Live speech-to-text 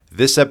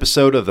This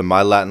episode of the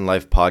My Latin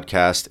Life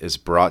podcast is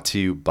brought to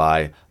you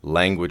by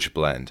Language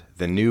Blend,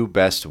 the new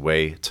best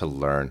way to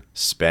learn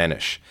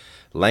Spanish.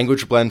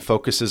 Language Blend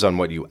focuses on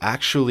what you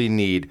actually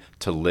need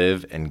to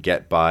live and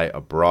get by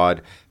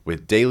abroad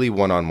with daily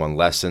one-on-one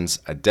lessons,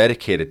 a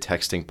dedicated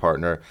texting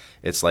partner.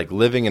 It's like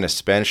living in a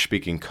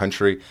Spanish-speaking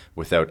country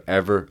without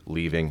ever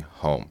leaving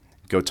home.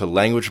 Go to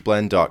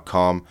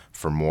languageblend.com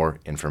for more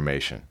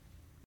information.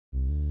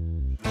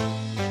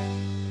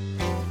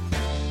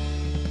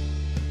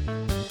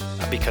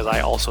 Because I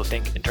also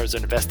think in terms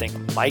of investing,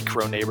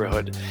 micro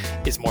neighborhood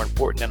is more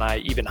important. And I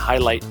even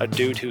highlight a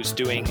dude who's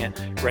doing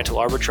rental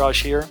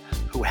arbitrage here,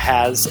 who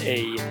has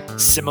a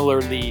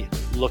similarly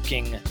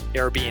looking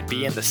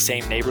Airbnb in the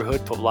same neighborhood,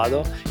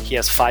 Poblado. He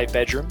has 5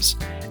 bedrooms.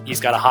 He's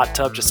got a hot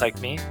tub just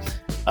like me.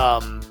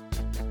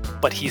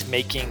 But he's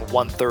making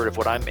 1/3 of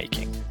what I'm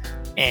making.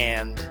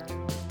 And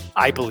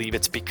I believe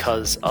it's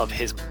because of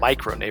his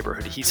micro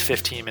neighborhood. He's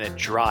 15-minute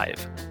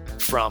drive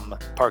from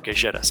Parque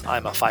Geddes.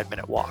 I'm a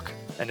 5-minute walk.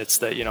 And it's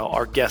that,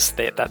 our guests,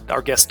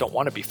 our guests don't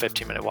want to be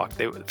 15-minute walk,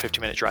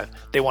 15-minute drive.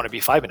 They want to be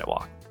 5-minute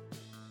walk.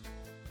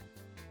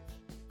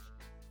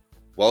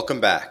 Welcome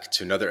back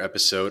to another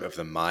episode of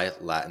the My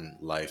Latin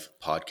Life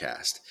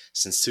podcast.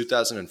 Since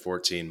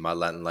 2014, My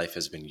Latin Life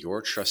has been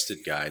your trusted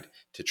guide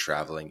to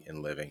traveling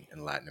and living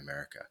in Latin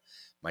America.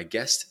 My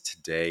guest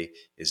today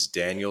is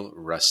Daniel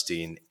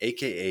Rusteen,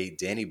 aka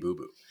Danny Boo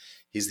Boo.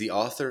 He's the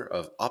author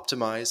of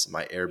Optimize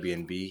My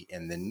Airbnb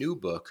and the new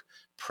book,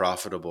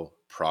 Profitable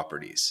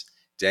Properties.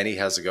 Danny,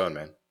 how's it going,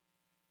 man?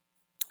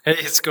 Hey,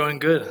 it's going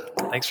good.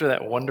 Thanks for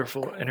that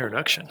wonderful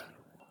introduction.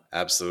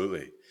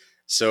 Absolutely.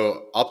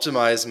 So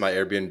Optimize My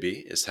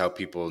Airbnb is how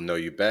people know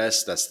you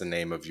best. That's the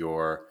name of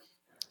your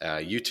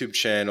YouTube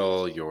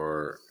channel,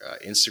 your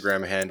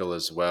Instagram handle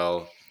as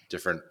well,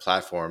 different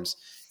platforms.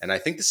 And I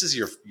think this is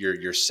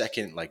your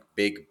second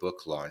big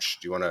book launch.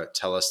 Do you want to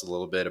tell us a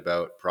little bit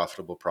about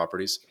Profitable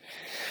Properties?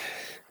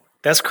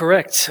 That's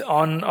correct.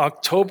 On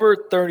October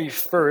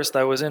 31st,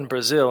 I was in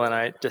Brazil and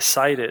I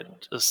decided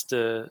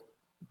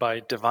by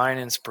divine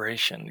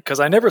inspiration, because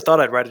I never thought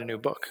I'd write a new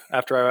book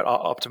after I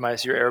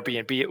optimized your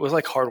Airbnb. It was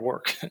like hard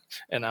work.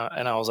 and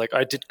I was like,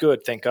 I did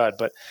good, thank God.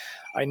 But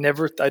I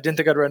didn't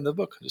think I'd write another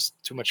book. Just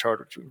too much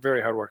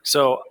very hard work.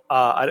 So,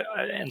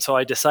 so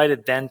I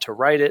decided then to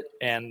write it.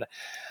 And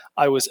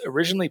I was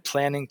originally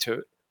planning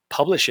to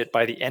publish it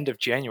by the end of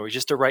January,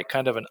 just to write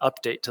kind of an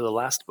update to the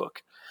last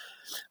book.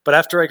 But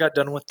after I got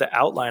done with the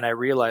outline, I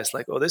realized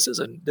this is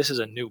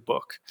a new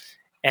book.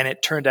 And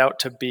it turned out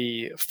to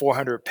be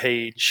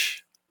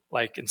 400-page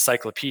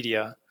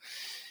encyclopedia.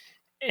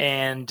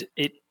 And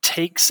it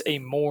takes a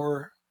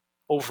more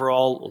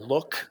overall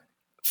look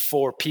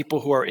for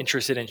people who are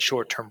interested in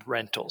short-term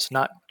rentals,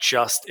 not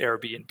just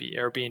Airbnb.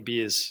 Airbnb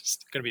is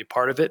going to be a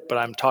part of it, but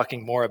I'm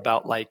talking more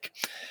about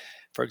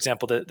for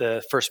example,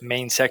 the first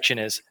main section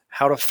is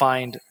how to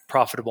find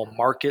profitable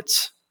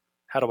markets,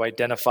 how to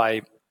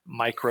identify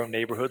micro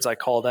neighborhoods, I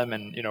call them,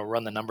 and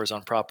run the numbers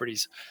on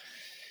properties.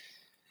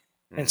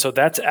 And so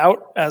that's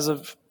out as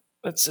of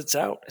it's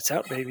out,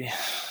 baby.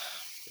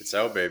 It's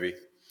out, baby.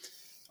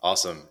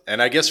 Awesome.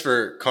 And I guess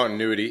for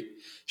continuity,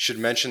 should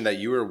mention that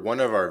you were one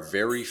of our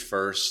very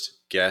first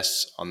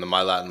guests on the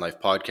My Latin Life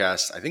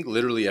podcast. I think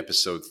literally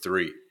episode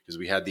 3, because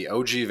we had the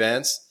OG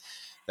Vance,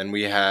 then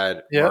we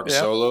had Mark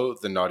Solo,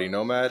 the Naughty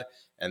Nomad,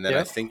 and then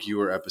I think you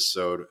were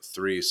episode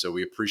 3. So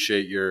we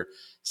appreciate your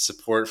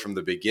support from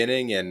the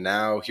beginning, and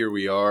now here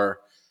we are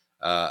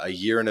a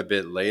year and a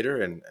bit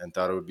later, and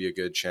thought it would be a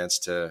good chance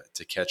to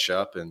catch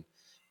up and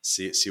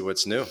see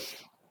what's new.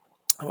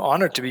 I'm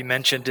honored to be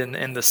mentioned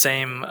in the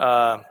same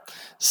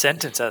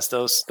sentence as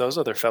those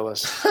other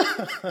fellas.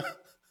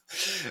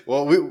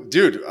 Well,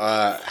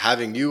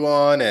 having you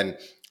on and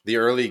the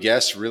early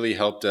guests really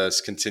helped us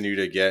continue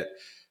to get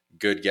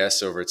good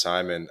guests over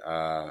time, and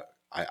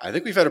I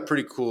think we've had a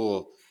pretty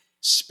cool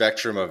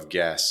spectrum of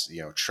guests,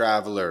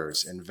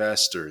 travelers,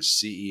 investors,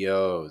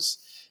 CEOs,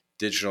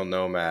 digital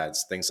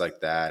nomads, things like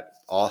that,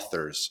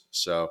 authors.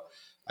 So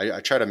I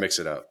try to mix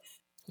it up.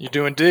 You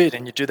do indeed,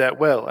 and you do that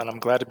well, and I'm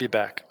glad to be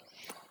back.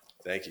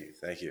 Thank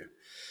you.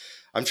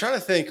 I'm trying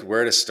to think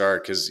where to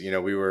start, because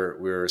we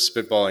were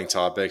spitballing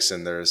topics,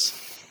 and there's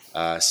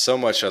so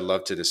much I'd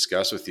love to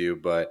discuss with you,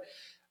 but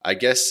I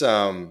guess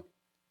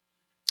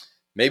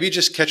maybe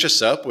just catch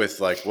us up with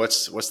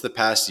what's the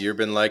past year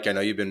been like. I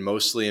know you've been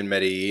mostly in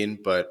Medellin,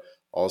 but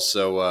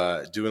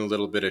also doing a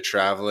little bit of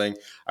traveling.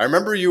 I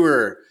remember you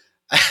were.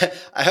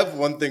 I have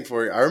one thing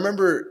for you. I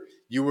remember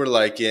you were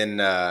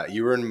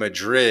you were in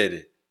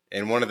Madrid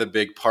in one of the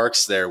big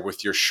parks there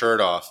with your shirt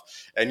off,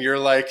 and you're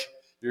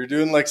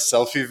doing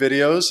selfie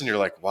videos, and you're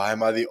like, why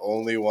am I the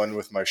only one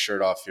with my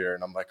shirt off here?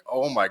 And I'm like,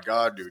 oh my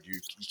God, dude, you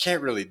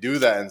can't really do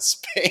that in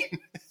Spain.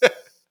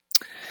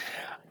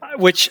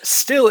 Which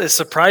still is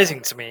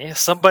surprising to me.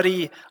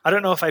 Somebody, I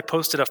don't know if I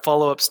posted a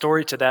follow-up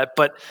story to that,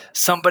 but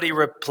somebody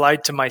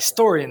replied to my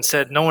story and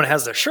said no one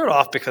has their shirt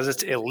off because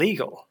it's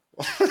illegal.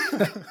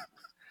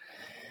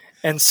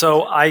 And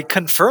so I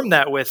confirmed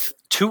that with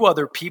two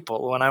other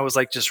people when I was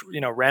like just,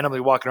 randomly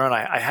walking around.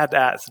 I had to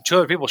ask. Two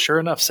other people, sure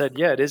enough, said,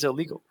 yeah, it is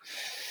illegal.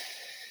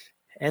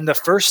 And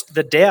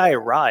the day I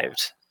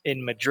arrived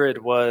in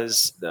Madrid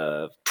was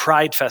the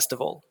Pride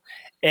Festival.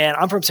 And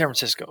I'm from San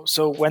Francisco.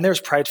 So when there's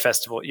Pride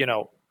Festival,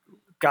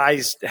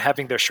 guys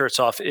having their shirts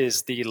off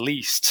is the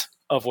least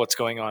of what's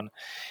going on.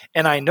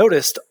 And I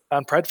noticed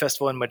on Pride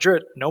Festival in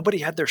Madrid, nobody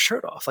had their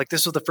shirt off. Like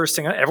this was the first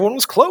thing. Everyone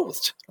was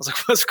clothed. I was like,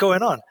 what's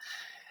going on?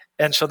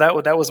 And so that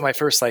was my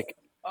first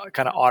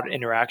kind of odd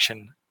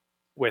interaction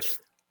with,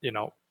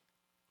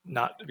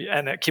 not,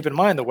 and keep in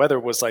mind the weather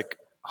was like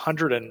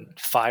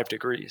 105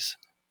 degrees.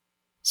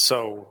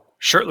 So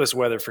shirtless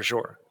weather for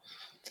sure.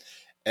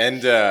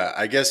 And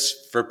I guess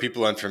for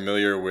people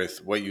unfamiliar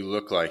with what you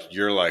look like,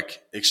 you're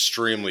like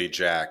extremely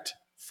jacked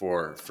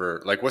for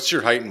like, what's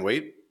your height and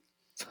weight?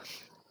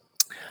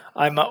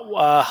 I'm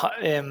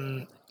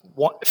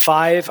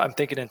five. I'm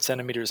thinking in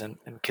centimeters and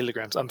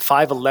kilograms. I'm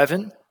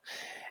 5'11",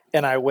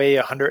 and I weigh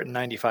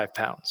 195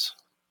 pounds.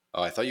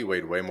 Oh, I thought you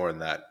weighed way more than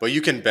that, but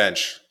you can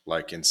bench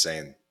like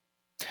insane.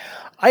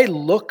 I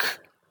look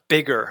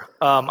bigger.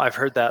 I've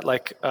heard that.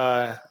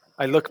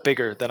 I look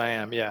bigger than I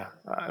am. Yeah,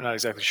 I'm not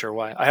exactly sure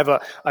why.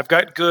 I've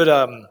got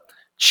good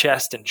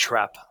chest and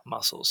trap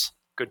muscles.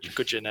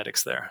 Good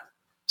genetics there.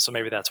 So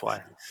maybe that's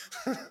why.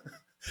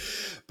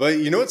 But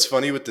you know what's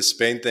funny with the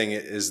Spain thing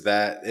is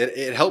that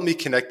it helped me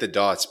connect the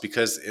dots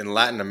because in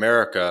Latin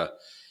America,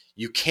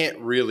 you can't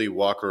really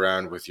walk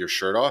around with your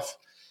shirt off.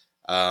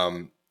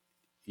 I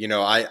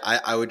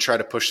would try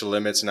to push the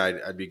limits and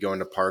I'd be going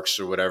to parks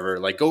or whatever,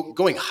 like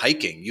going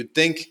hiking. You'd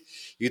think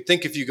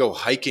if you go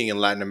hiking in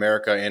Latin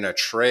America in a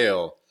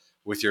trail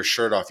with your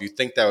shirt off, you'd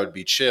think that would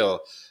be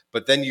chill.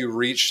 But then you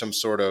reach some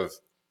sort of,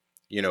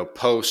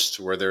 post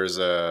where there's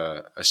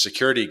a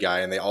security guy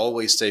and they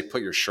always say,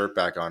 put your shirt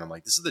back on. I'm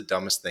like, this is the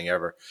dumbest thing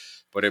ever,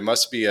 but it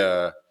must be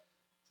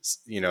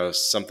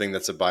something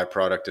that's a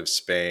byproduct of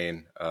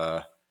Spain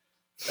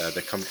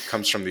that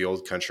comes from the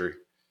old country.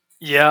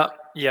 Yeah.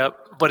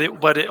 But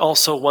it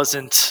also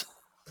wasn't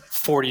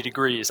 40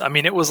 degrees. I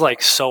mean, it was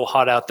like so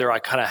hot out there. I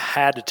kind of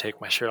had to take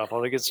my shirt off. I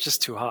was like, it's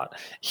just too hot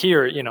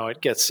here.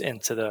 It gets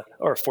into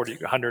or 40,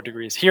 100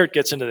 degrees here. It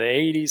gets into the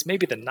 80s,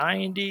 maybe the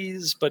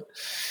 90s, but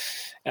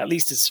at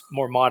least it's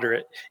more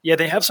moderate. Yeah.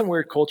 They have some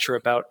weird culture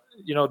about,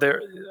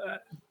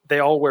 they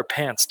all wear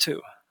pants too.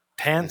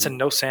 Pants and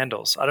no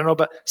sandals. I don't know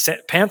about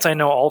pants. I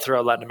know all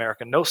throughout Latin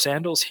America, no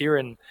sandals here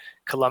in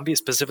Colombia,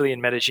 specifically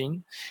in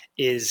Medellin,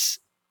 is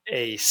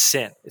a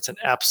sin. It's an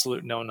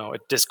absolute no-no.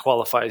 It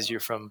disqualifies you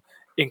from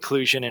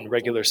inclusion in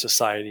regular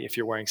society if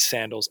you're wearing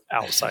sandals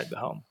outside the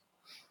home.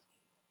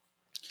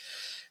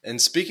 And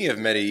speaking of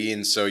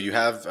Medellin, so you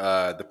have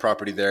the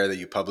property there that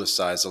you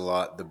publicize a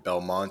lot, the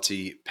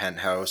Belmonte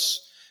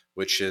penthouse,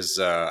 which is,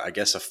 I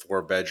guess, a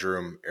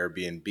 4-bedroom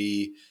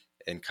Airbnb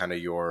and kind of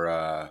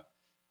your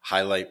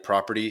highlight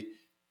property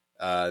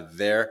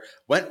there.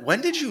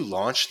 When did you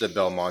launch the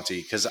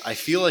Belmonte? Because I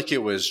feel like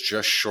it was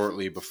just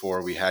shortly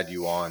before we had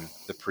you on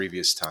the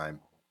previous time.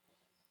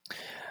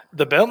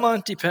 The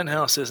Belmonte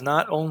penthouse is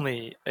not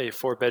only a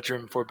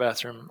 4-bedroom,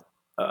 4-bathroom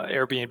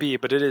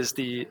Airbnb, but it is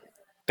the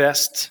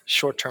best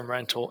short-term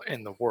rental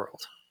in the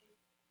world.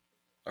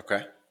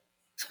 Okay.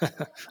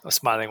 I'm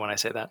smiling when I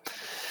say that.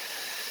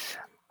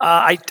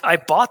 I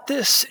bought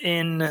this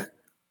in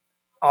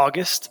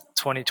August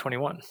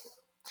 2021,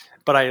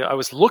 but I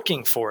was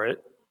looking for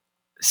it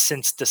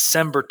since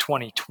December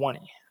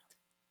 2020.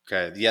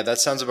 Okay. Yeah, that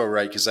sounds about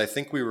right because I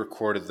think we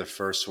recorded the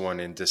first one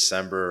in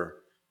December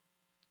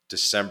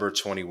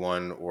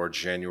 21 or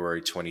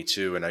January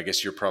 22, and I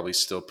guess you're probably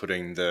still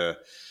putting the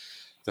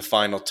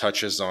final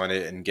touches on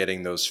it and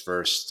getting those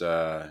first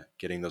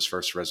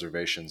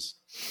reservations.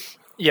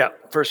 Yeah,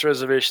 first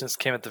reservations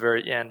came at the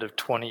very end of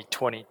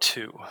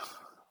 2022.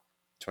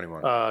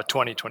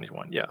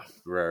 2021, yeah.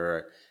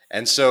 Right.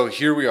 And so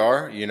here we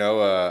are,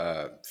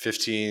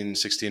 15,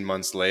 16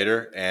 months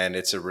later, and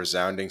it's a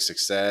resounding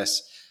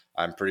success.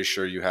 I'm pretty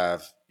sure you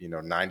have,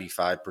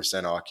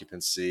 95%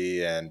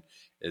 occupancy, and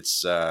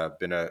it's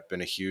been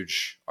a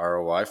huge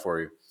ROI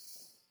for you.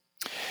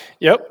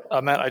 Yep,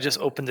 I just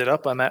opened it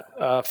up. I'm at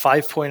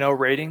 5.0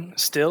 rating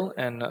still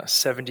and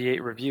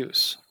 78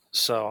 reviews.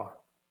 So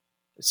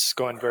it's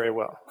going very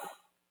well.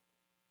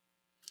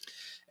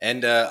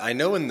 And I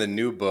know in the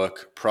new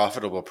book,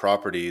 Profitable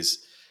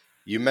Properties,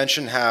 you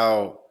mentioned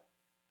how,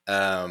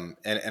 and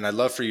I'd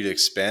love for you to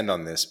expand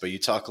on this, but you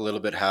talk a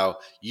little bit how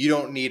you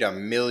don't need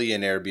 1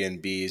 million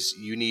Airbnbs.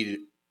 You need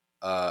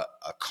a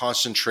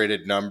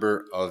concentrated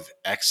number of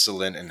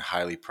excellent and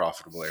highly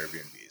profitable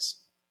Airbnbs.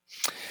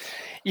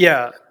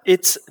 Yeah,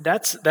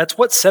 that's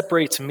what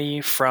separates me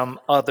from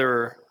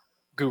other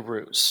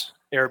gurus,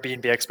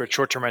 Airbnb experts,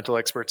 short-term rental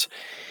experts.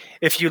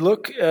 If you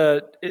look,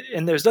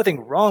 and there's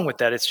nothing wrong with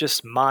that, it's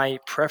just my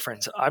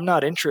preference. I'm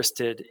not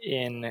interested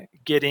in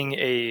getting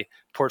a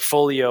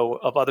portfolio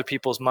of other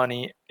people's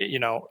money,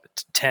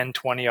 10,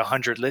 20,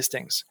 100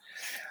 listings.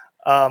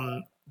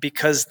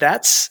 Because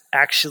that's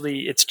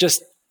actually, it's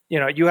just,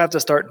 you have to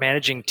start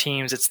managing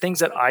teams. It's things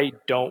that I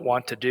don't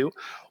want to do.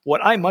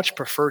 What I much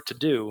prefer to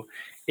do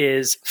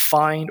is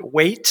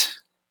wait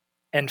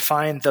and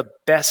find the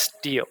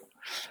best deal.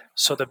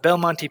 So the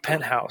Belmonte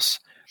penthouse,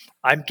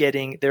 I'm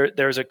getting there.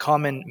 There's a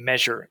common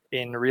measure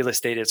in real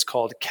estate. It's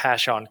called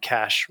cash on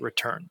cash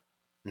return.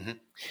 Hmm.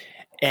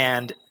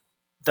 And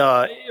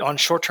on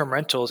short-term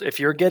rentals, if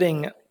you're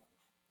getting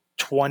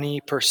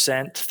 20%,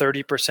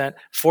 30%,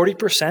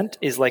 40%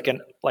 is like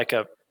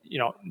a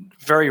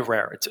very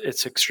rare.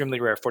 It's extremely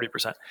rare.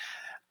 40%.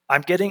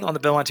 I'm getting on the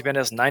Belmonte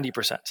penthouse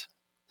 90%,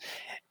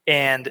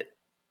 and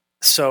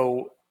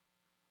so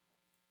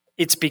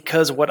it's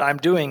because what I'm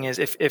doing is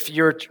if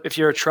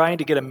you're trying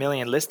to get a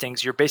million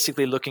listings, you're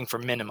basically looking for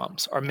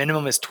minimums. Our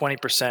minimum is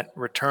 20%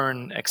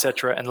 return,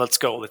 etc. And let's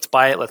go, let's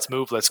buy it, let's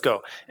move, let's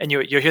go. And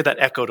you hear that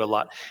echoed a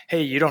lot.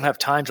 Hey, you don't have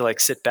time to like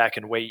sit back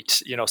and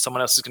wait. Someone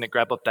else is going to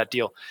grab up that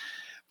deal.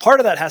 Part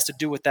of that has to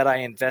do with that I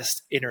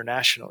invest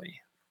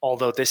internationally.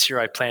 Although this year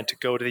I plan to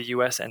go to the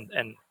US and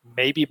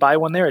maybe buy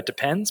one there. It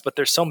depends, but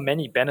there's so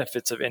many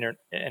benefits of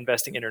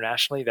investing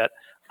internationally that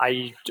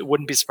I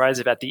wouldn't be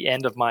surprised if at the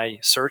end of my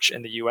search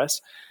in the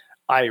US,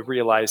 I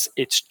realize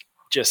it's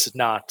just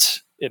not,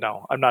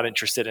 I'm not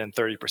interested in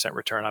 30%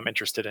 return. I'm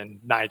interested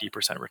in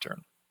 90%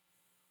 return.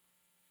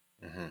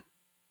 Hmm.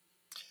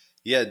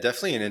 Yeah,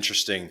 definitely an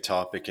interesting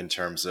topic in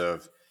terms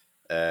of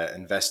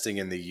investing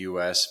in the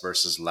US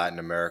versus Latin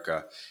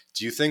America.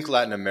 Do you think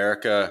Latin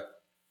America,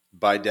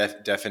 by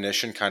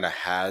definition, kind of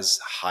has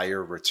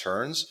higher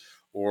returns,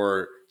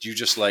 or do you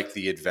just like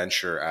the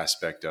adventure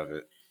aspect of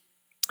it?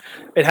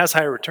 It has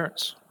higher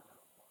returns,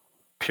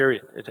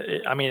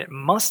 period. I mean, it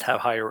must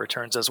have higher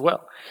returns as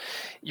well.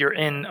 You're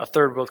in a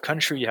third world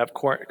country, you have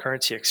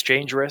currency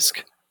exchange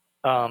risk.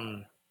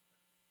 Um,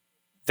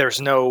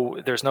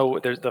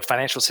 the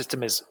financial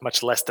system is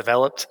much less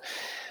developed.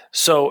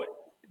 So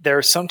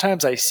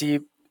sometimes I see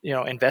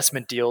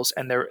investment deals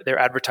and they're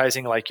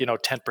advertising like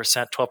 10%,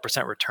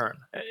 12% return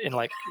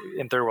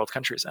in third world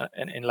countries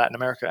and in Latin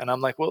America, and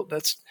I'm like, well,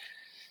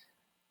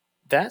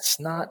 that's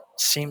not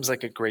seems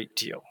like a great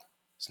deal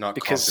It's not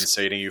because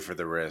compensating you for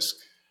the risk.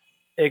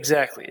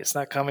 exactly, it's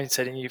not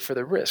compensating you for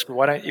the risk.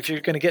 Why don't, if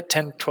you're going to get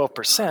 10,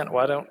 12%,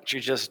 why don't you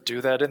just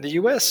do that in the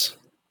US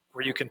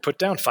where you can put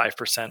down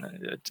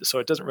 5%? So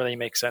it doesn't really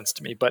make sense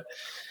to me. But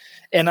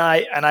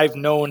I've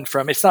known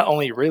from, it's not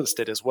only real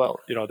estate as well.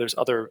 There's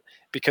other,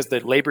 because the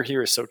labor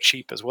here is so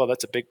cheap as well.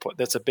 That's a big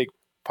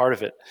part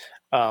of it.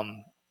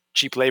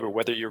 Cheap labor,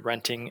 whether you're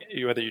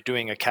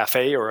doing a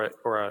cafe or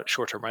a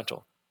short-term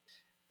rental.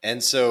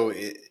 And so,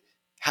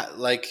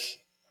 like,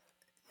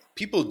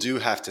 people do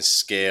have to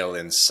scale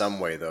in some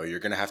way, though. You're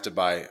going to have to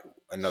buy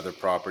another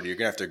property. You're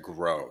going to have to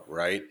grow,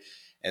 right?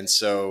 And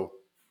so,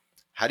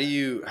 how do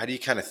you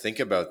kind of think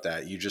about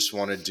that? You just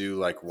want to do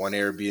like one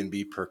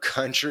Airbnb per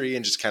country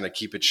and just kind of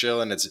keep it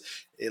chill, and it's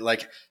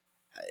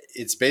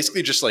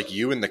basically just like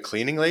you and the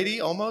cleaning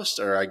lady almost,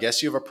 or I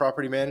guess you have a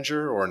property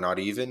manager, or not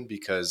even,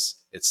 because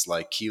it's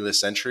like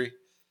keyless entry.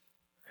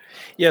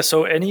 Yeah,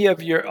 so any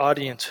of your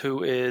audience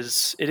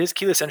it is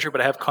keyless entry,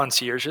 but I have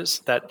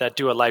concierges that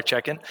do a live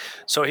check-in.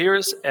 So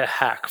here's a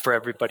hack for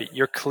everybody.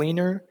 Your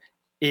cleaner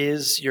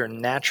is your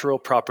natural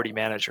property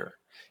manager.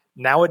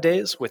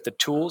 Nowadays, with the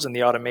tools and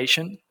the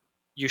automation,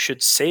 you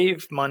should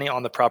save money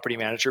on the property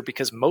manager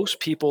because most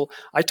people,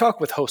 I talk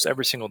with hosts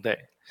every single day.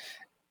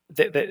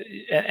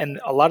 And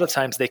a lot of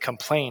times they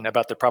complain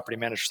about the property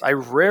managers. I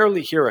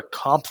rarely hear a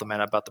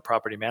compliment about the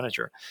property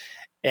manager.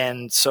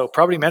 And so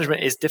property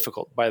management is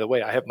difficult, by the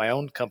way. I have my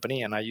own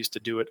company and I used to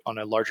do it on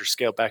a larger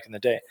scale back in the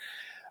day.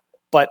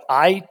 But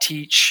I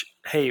teach,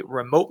 hey,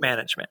 remote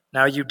management.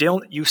 Now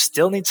you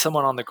still need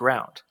someone on the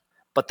ground,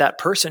 but that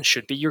person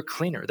should be your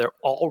cleaner. They're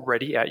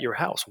already at your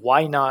house.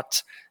 Why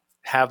not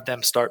have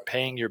them start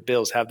paying your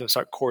bills, have them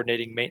start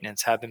coordinating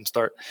maintenance, have them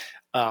start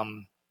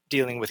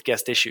dealing with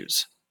guest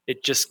issues?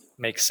 It just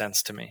makes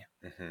sense to me.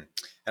 Hmm.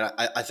 And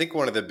I think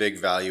one of the big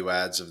value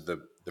adds of the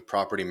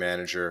property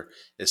manager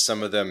is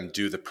some of them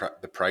do the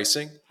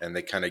pricing, and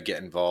they kind of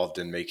get involved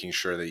in making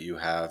sure that you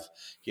have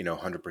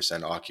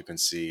 100%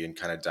 occupancy and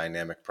kind of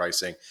dynamic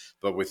pricing.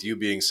 But with you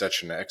being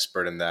such an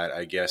expert in that,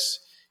 I guess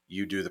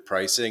you do the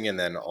pricing, and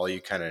then all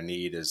you kind of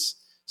need is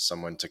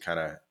someone to kind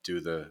of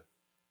do the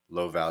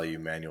low value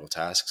manual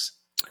tasks.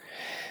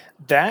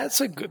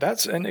 That's a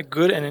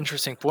good and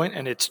interesting point,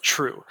 and it's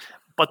true.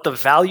 But the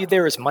value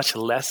there is much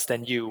less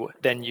than you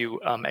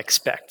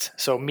expect.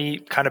 So me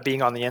kind of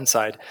being on the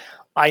inside,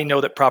 I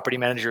know that property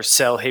managers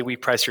sell, hey, we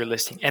price your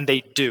listing, and they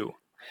do.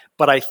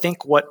 But I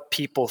think what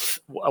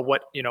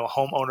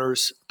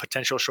homeowners,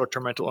 potential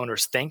short-term rental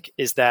owners think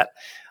is that,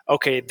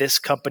 okay, this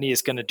company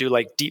is going to do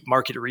like deep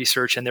market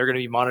research and they're going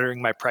to be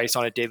monitoring my price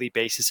on a daily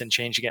basis and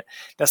changing it.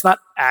 That's not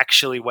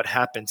actually what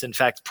happens. In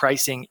fact,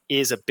 pricing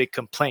is a big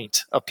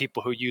complaint of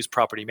people who use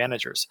property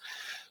managers.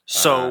 Uh,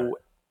 So,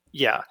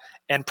 yeah.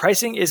 And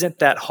pricing isn't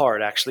that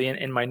hard, actually.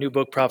 In my new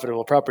book,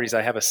 Profitable Properties,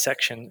 I have a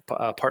section,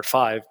 part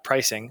 5,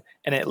 pricing,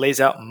 and it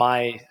lays out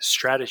my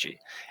strategy.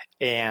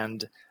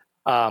 And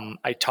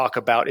I talk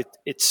about it.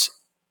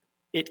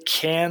 it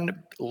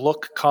can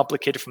look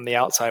complicated from the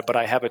outside, but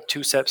I have a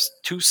two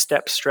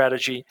step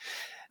strategy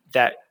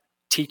that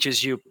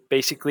teaches you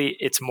basically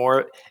it's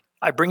more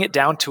I bring it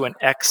down to an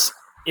X,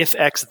 if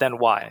X then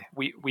Y.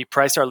 We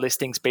price our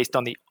listings based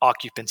on the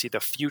occupancy, the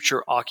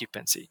future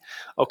occupancy.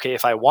 Okay,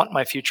 if I want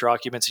my future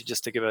occupancy,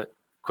 just to give a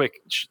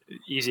quick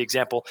easy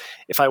example,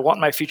 if I want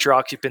my future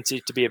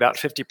occupancy to be about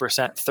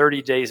 50%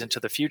 30 days into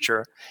the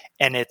future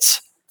and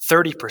it's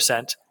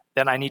 30%,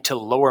 then I need to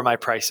lower my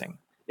pricing.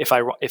 If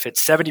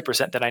it's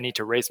 70%, then I need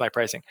to raise my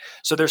pricing.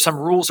 So there's some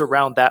rules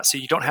around that, so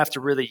you don't have to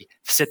really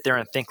sit there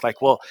and think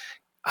like, well,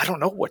 I don't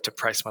know what to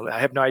price my. I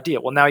have no idea.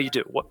 Well, now you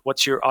do.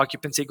 What's your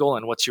occupancy goal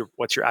and what's your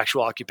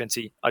actual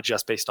occupancy?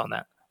 Adjust based on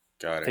that.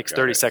 Got It it. takes Got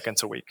 30 it.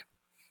 seconds a week.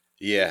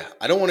 Yeah,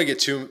 I don't want to get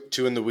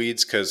too in the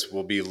weeds because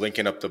we'll be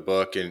linking up the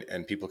book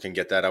and people can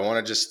get that. I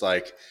want to just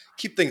like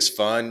keep things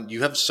fun.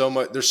 You have so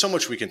much. There's so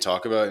much we can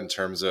talk about in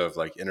terms of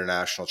like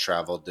international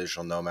travel,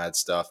 digital nomad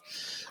stuff.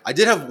 I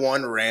did have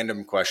one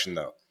random question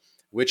though,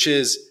 which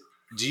is,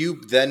 do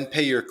you then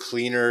pay your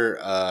cleaner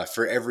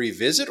for every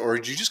visit, or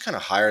do you just kind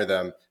of hire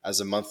them as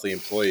a monthly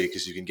employee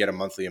because you can get a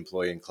monthly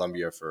employee in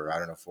Colombia for I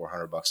don't know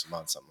 $400 a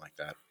month, something like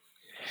that?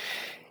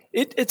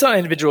 It's on an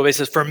individual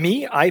basis. For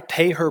me, I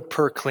pay her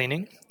per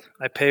cleaning.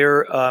 I pay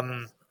her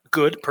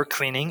good per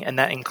cleaning, and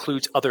that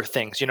includes other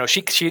things.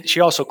 She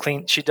also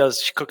cleans. She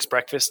cooks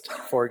breakfast,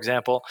 for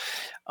example,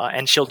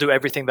 and she'll do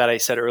everything that I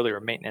said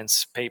earlier: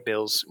 maintenance, pay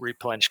bills,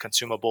 replenish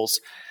consumables.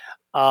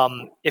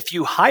 If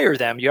you hire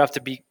them, you have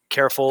to be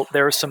careful.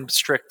 There are some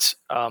strict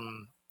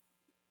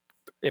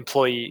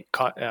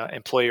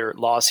employer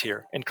laws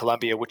here in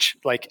Colombia, which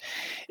like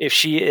if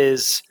she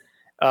is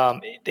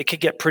it could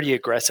get pretty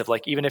aggressive.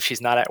 Like even if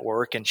she's not at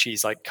work and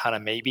she's like kind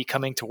of maybe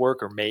coming to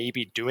work or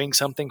maybe doing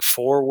something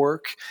for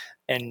work,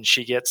 and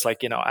she gets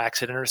like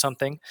accident or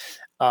something,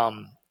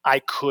 I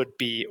could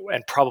be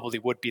and probably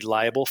would be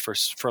liable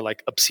for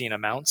like obscene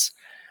amounts.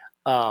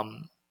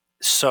 Um,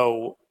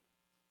 so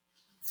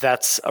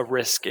that's a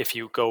risk if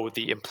you go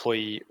the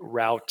employee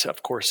route.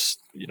 Of course,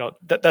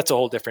 that's a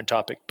whole different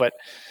topic. But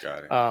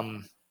Got it.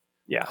 um,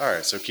 yeah, All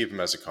right, so keep him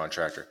as a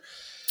contractor.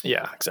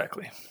 yeah,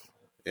 exactly.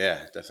 Yeah,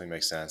 definitely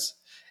makes sense.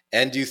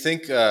 And do you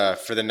think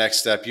for the next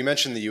step, you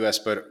mentioned the U.S.,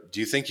 but do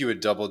you think you would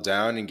double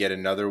down and get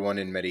another one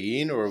in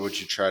Medellin, or would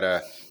you try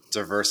to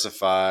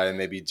diversify and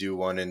maybe do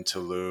one in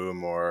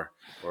Tulum or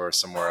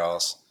somewhere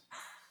else?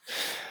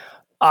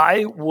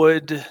 I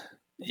would.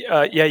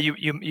 Yeah,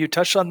 you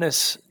touched on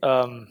this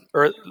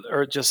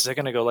or just a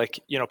second ago.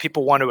 Like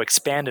people want to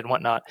expand and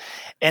whatnot,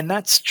 and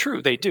that's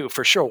true. They do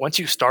for sure. Once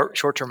you start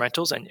short term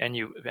rentals and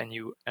you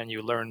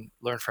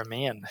learn from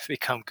me and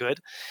become good,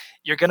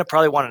 you're gonna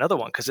probably want another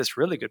one because it's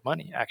really good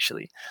money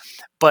actually.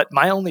 But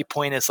my only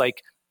point is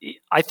like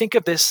I think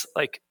of this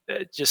like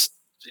just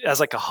as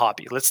like a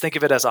hobby. Let's think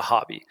of it as a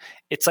hobby.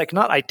 It's like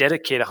not I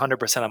dedicate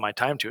 100% of my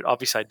time to it.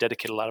 Obviously, I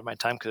dedicate a lot of my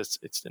time because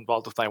it's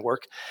involved with my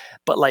work.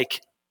 But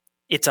like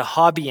it's a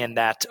hobby in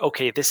that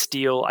okay, this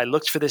deal I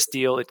looked for this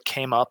deal, it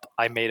came up,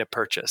 I made a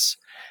purchase.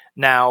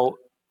 Now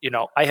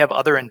I have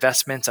other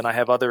investments and I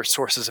have other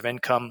sources of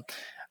income.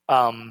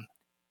 Um,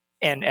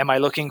 and am I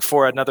looking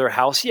for another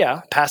house?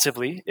 Yeah,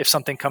 passively. If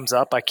something comes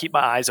up, I keep my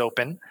eyes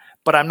open,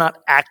 but I'm not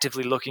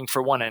actively looking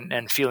for one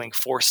and feeling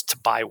forced to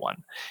buy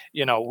one.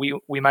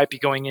 We might be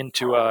going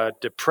into a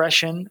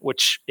depression,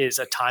 which is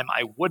a time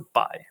I would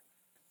buy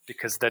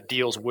because the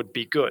deals would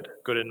be good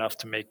enough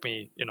to make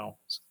me,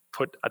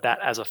 put that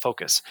as a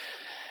focus.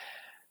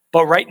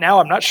 But right now,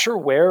 I'm not sure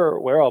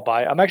where I'll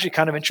buy. I'm actually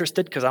kind of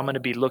interested because I'm going to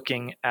be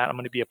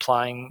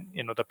applying,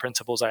 the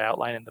principles I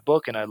outline in the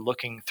book, and I'm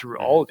looking through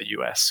all Hmm. of the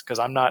U.S. because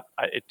I'm not.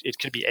 It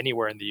could be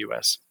anywhere in the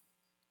U.S.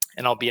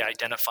 and I'll be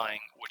identifying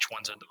which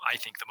ones are I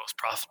think the most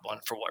profitable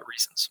and for what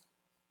reasons.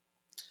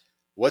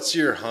 What's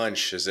your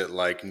hunch? Is it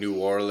like New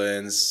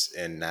Orleans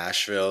and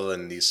Nashville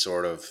and these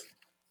sort of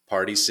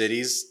party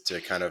cities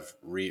to kind of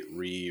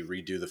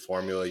redo the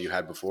formula you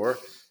had before?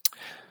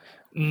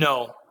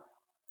 No,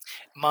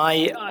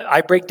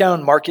 I break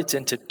down markets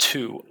into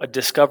two: a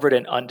discovered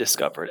and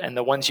undiscovered. And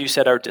the ones you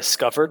said are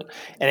discovered,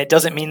 and it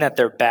doesn't mean that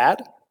they're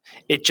bad.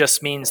 It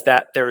just means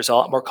that there's a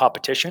lot more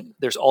competition.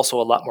 There's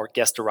also a lot more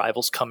guest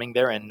arrivals coming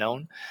there and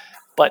known.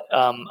 But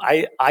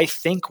I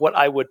think what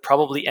I would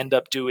probably end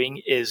up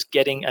doing is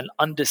getting an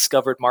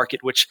undiscovered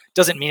market, which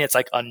doesn't mean it's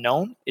like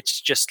unknown. It's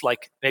just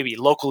like maybe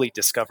locally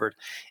discovered.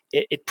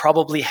 It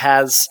probably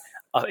has.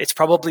 It's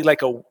probably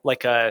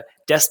like a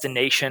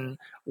destination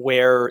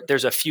where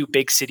there's a few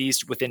big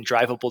cities within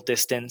drivable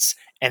distance,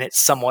 and it's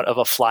somewhat of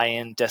a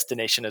fly-in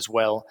destination as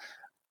well.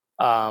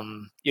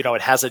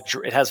 It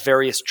has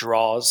various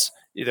draws.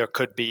 There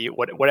could be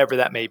whatever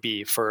that may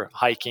be for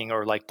hiking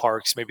or like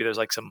parks. Maybe there's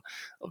like some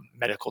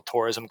medical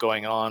tourism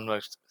going on,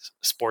 like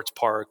sports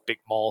park, big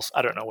malls.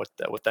 I don't know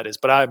what that is,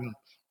 but I'm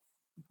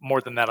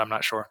more than that. I'm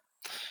not sure.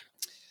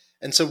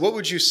 And so, what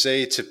would you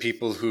say to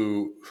people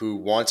who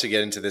want to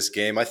get into this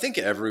game? I think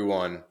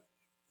everyone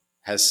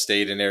has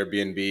stayed in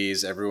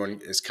Airbnbs.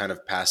 Everyone is kind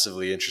of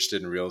passively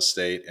interested in real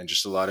estate, and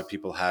just a lot of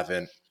people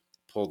haven't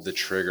pulled the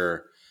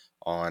trigger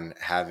on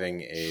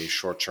having a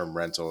short-term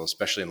rental,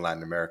 especially in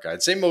Latin America.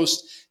 I'd say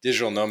most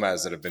digital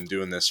nomads that have been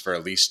doing this for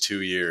at least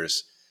 2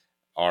 years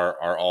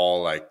are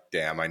all like,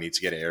 damn, I need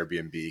to get an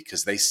Airbnb,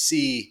 because they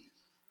see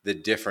the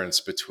difference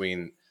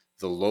between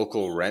the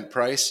local rent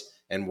price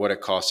and what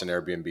it costs an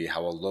Airbnb.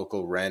 How a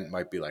local rent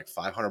might be like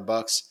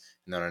 $500,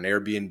 and then on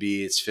Airbnb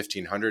it's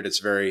 1,500. It's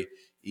very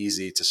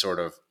easy to sort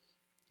of,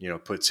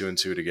 put two and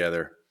two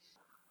together.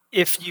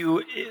 If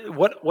you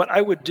what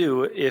I would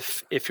do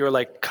if you're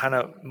like kind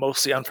of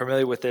mostly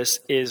unfamiliar with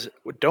this is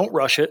don't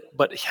rush it,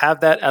 but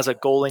have that as a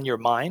goal in your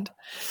mind.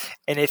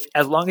 And if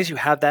as long as you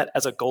have that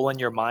as a goal in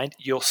your mind,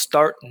 you'll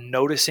start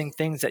noticing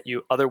things that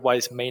you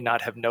otherwise may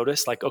not have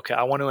noticed. Like, okay,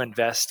 I want to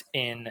invest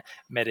in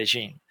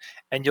Medellin.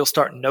 And you'll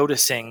start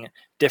noticing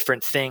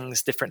different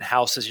things, different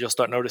houses. You'll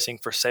start noticing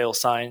for sale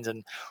signs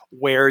and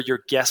where your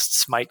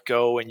guests might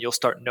go. And you'll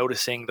start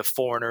noticing the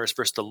foreigners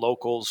versus the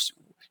locals.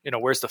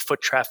 Where's the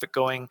foot traffic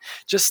going?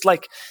 Just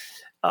like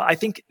I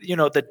think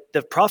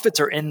the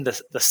profits are in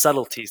the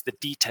subtleties, the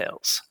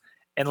details,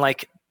 and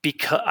like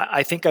because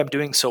I think I'm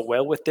doing so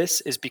well with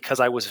this is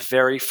because I was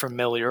very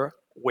familiar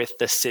with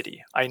the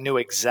city. I knew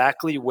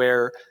exactly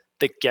where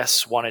the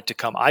guests wanted to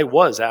come. I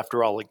was,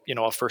 after all,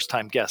 a first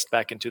time guest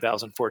back in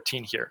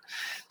 2014 here,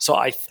 so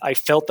I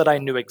felt that I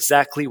knew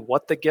exactly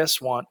what the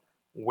guests want,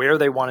 where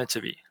they wanted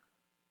to be.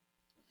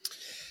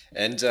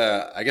 And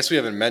I guess we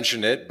haven't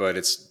mentioned it, but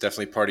it's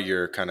definitely part of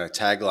your kind of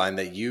tagline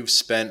that you've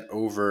spent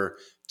over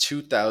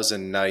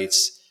 2,000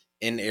 nights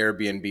in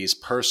Airbnbs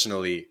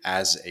personally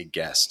as a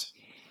guest.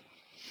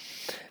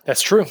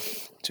 That's true.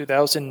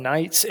 2,000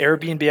 nights.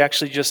 Airbnb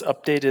actually just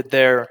updated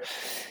their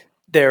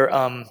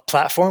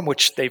platform,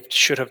 which they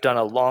should have done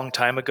a long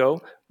time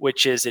ago,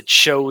 which is it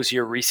shows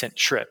your recent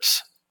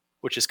trips,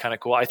 which is kind of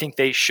cool. I think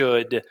they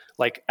should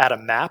like add a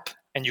map,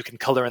 and you can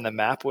color in the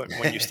map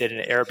when you stayed in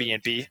an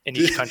Airbnb in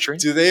each country.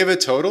 Do they have a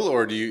total,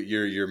 or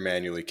you're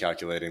manually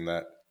calculating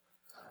that?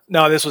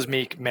 No, this was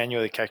me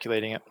manually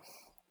calculating it.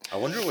 I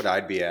wonder what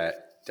I'd be at.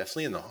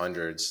 Definitely in the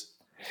hundreds.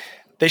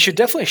 They should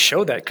definitely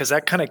show that because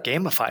that kind of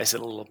gamifies it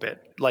a little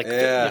bit. Like,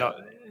 Yeah.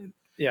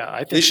 Yeah, I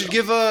think They should so.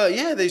 give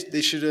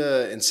they should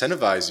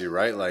incentivize you,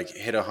 right? Like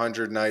hit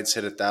 100 nights,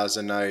 hit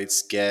 1,000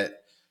 nights, get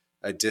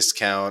a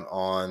discount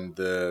on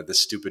the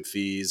stupid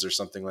fees or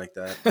something like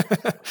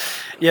that.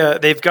 Yeah,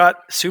 they've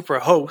got super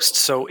host,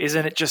 so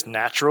isn't it just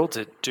natural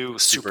to do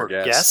Super super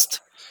guest.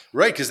 guest?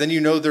 Right, because then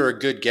they're a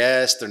good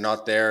guest. They're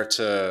not there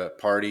to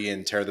party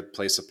and tear the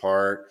place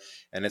apart.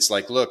 And it's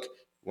like, look,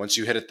 once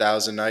you hit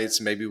 1,000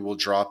 nights, maybe we'll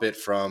drop it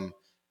from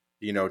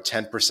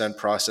 10%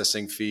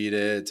 processing fee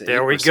to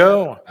There we 8%.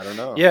 go. I don't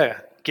know. Yeah,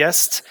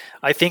 guest.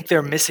 I think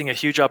they're missing a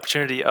huge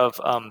opportunity of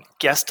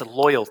guest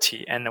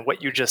loyalty, and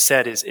what you just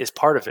said is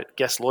part of it.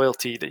 Guest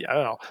loyalty. I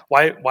don't know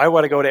why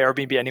would I go to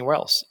Airbnb anywhere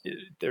else?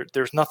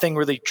 There's nothing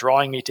really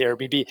drawing me to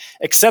Airbnb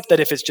except that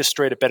if it's just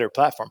straight a better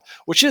platform,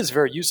 which is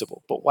very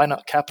usable. But why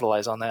not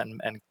capitalize on that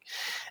and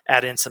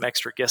add in some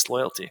extra guest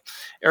loyalty?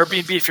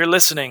 Airbnb, if you're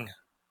listening,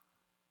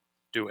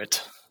 do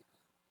it.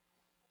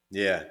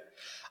 Yeah.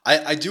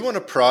 I do want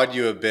to prod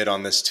you a bit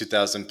on this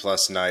 2,000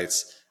 plus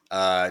nights,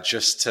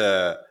 just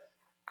to,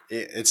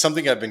 it's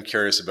something I've been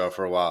curious about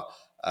for a while,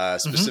 Mm-hmm.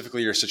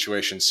 specifically your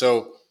situation.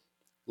 So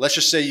let's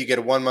just say you get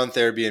a 1 month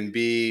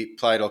Airbnb,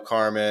 Playa del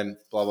Carmen,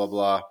 blah, blah,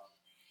 blah.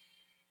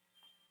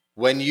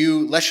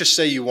 Let's just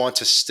say you want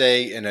to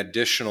stay an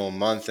additional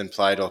month in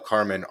Playa del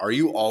Carmen, are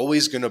you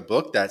always going to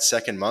book that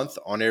second month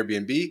on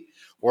Airbnb?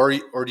 Or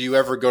do you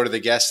ever go to the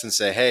guest and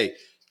say, hey,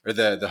 or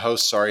the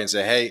host, sorry, and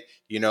say, hey,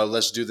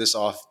 let's do this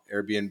off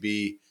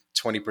Airbnb,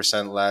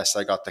 20% less.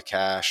 I got the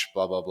cash,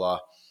 blah, blah, blah.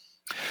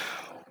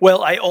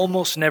 Well, I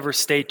almost never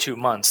stay 2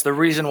 months. The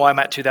reason why I'm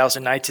at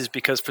 2,000 nights is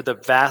because for the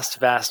vast,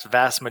 vast,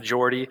 vast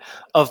majority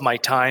of my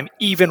time,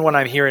 even when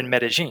I'm here in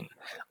Medellin,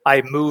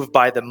 I move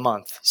by the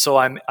month. So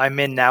I'm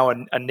in now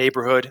a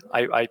neighborhood.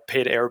 I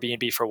paid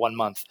Airbnb for 1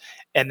 month,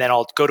 and then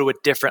I'll go to a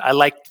different. I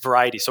like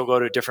variety, so I'll go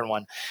to a different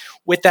one.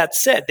 With that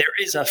said, there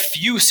is a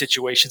few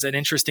situations, and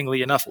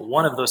interestingly enough,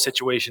 one of those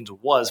situations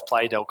was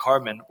Playa del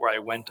Carmen, where I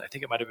went. I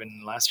think it might have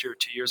been last year or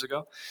 2 years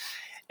ago,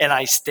 and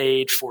I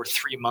stayed for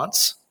 3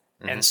 months.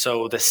 And Hmm.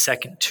 so the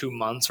second 2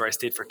 months, or I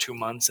stayed for 2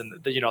 months,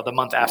 and the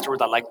month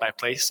afterward, I liked my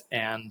place,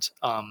 and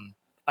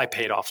I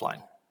paid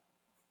offline.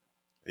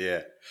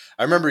 Yeah.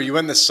 I remember you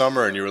went this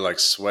summer and you were like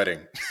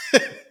sweating.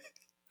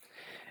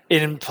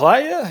 In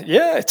Playa,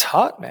 yeah, it's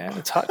hot, man.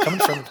 It's hot coming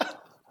from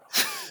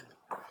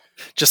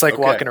just like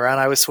Okay. walking around.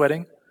 I was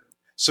sweating.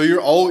 So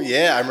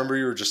yeah, I remember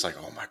you were just like,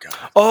 oh my God.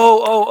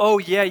 Oh,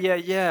 yeah, yeah,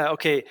 yeah.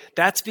 Okay,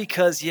 that's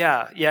because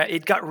yeah,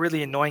 it got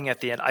really annoying at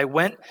the end. I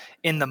went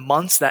in the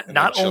months that And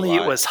then not only it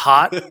July. was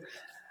hot,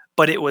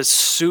 but it was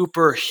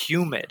super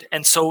humid.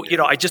 And so,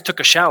 Yeah. I just took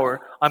a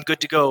shower. I'm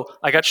good to go.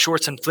 I got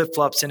shorts and flip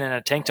flops in and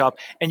a tank top,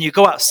 and you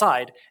go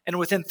outside, and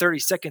within 30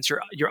 seconds,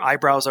 your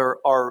eyebrows are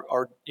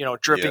Yeah.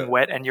 dripping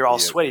wet, and you're all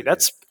Yeah, sweaty. baby.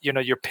 That's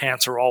your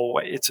pants are all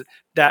wet. It's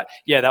that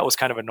yeah, that was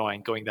kind of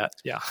annoying going that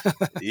yeah.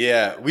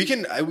 Yeah, we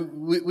can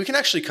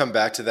actually come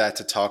back to that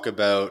to talk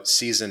about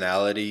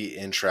seasonality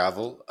in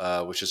travel,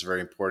 which is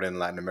very important in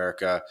Latin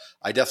America.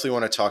 I definitely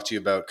want to talk to you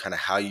about kind of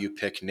how you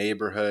pick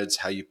neighborhoods,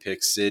 how you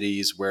pick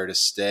cities, where to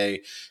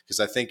stay, because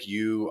I think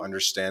you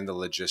understand the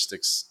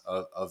logistics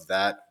of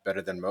that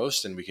better than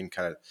most, and we can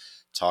kind of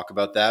talk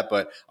about that.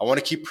 But I want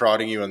to keep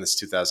prodding you on this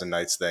 2000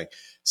 nights thing.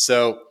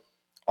 So,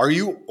 are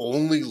you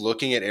only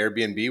looking at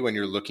Airbnb when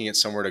you're looking at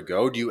somewhere to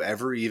go? Do you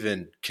ever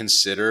even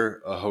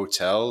consider a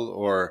hotel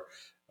or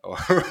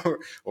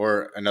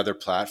another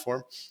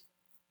platform?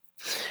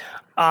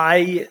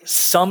 I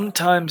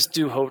sometimes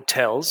do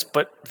hotels,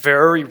 but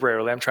very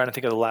rarely. I'm trying to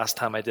think of the last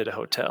time I did a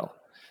hotel.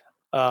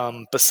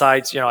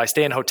 Besides, I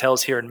stay in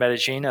hotels here in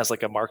Medellin as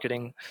like a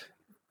marketing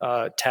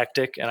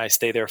tactic, and I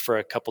stay there for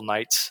a couple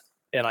nights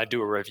and I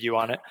do a review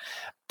on it.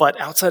 But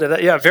outside of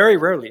that, yeah, very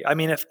rarely. I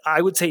mean, if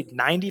I would say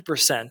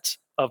 90%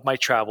 of my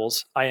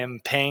travels, I am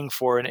paying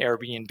for an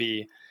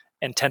Airbnb,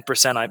 and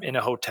 10% I'm in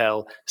a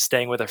hotel,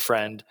 staying with a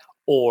friend,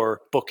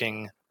 or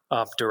booking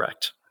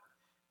direct.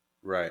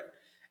 Right.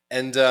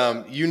 And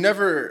you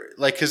never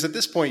like because at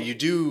this point you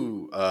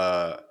do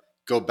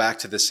go back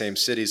to the same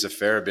cities a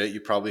fair bit.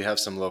 You probably have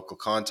some local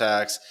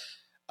contacts.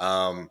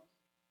 Um,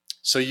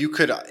 so you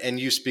could, and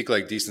you speak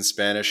like decent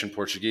Spanish and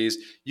Portuguese.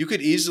 You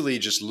could easily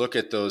just look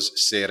at those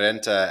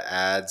Serenta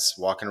ads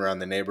walking around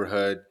the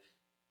neighborhood,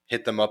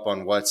 hit them up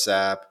on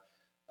WhatsApp,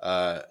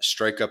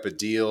 strike up a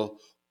deal.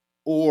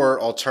 Or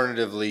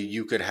alternatively,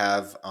 you could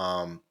have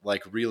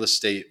like real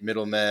estate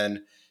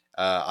middlemen.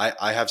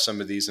 I have some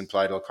of these in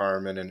Playa del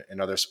Carmen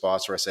and other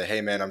spots where I say,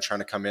 hey, man, I'm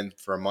trying to come in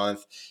for a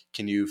month.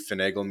 Can you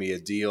finagle me a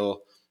deal?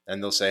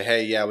 And they'll say,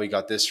 hey, yeah, we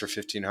got this for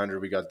 1,500.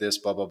 We got this,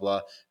 blah, blah,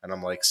 blah. And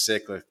I'm like,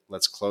 sick.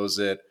 Let's close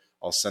it.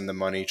 I'll send the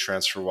money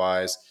transfer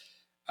wise.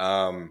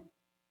 Um,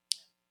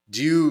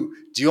 do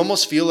you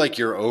almost feel like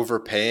you're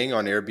overpaying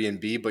on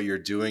Airbnb, but you're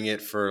doing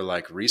it for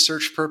like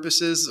research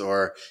purposes,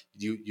 or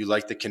you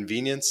like the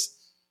convenience?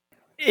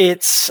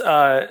 It's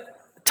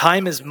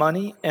time is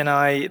money, and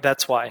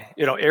that's why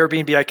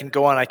Airbnb I can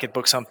go on, I can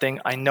book something.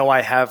 I know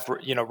I have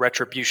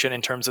retribution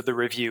in terms of the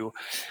review.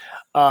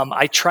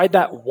 I tried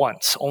that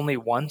once, only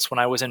once, when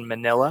I was in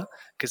Manila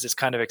because it's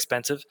kind of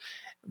expensive,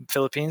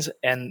 Philippines,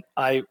 and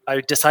I think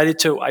I decided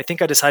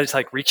to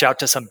like reach out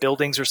to some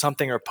buildings or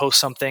something or post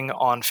something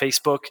on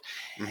Facebook,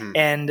 Hmm.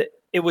 and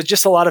it was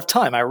just a lot of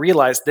time. I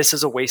realized this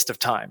is a waste of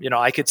time.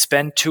 I could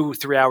spend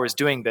 2-3 hours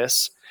doing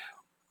this,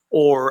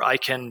 or I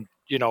can,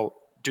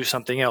 do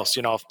something else,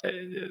 and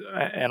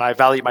I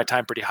value my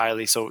time pretty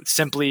highly. So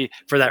simply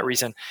for that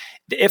reason,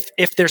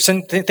 if there's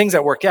some things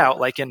that work out,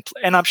 like and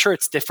I'm sure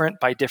it's different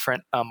by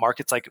different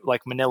markets,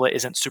 like Manila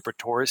isn't super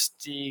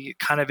touristy,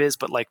 kind of is,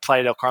 but like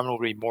Playa del Carmen will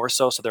be more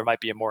so. So there might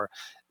be a more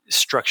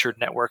structured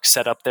network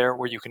set up there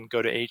where you can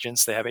go to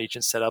agents. They have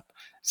agents set up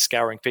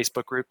scouring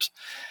Facebook groups.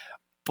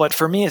 But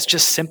for me, it's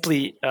just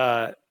simply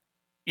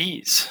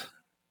ease,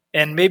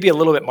 and maybe a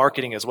little bit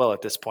marketing as well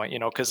at this point,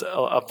 because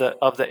of the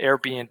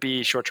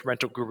Airbnb short-term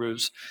rental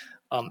gurus,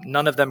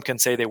 none of them can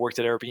say they worked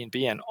at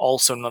Airbnb, and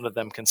also none of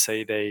them can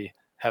say they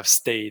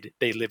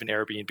live in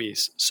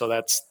Airbnbs. So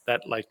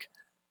that like,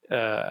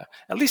 at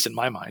least in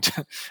my mind,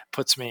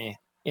 puts me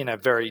in a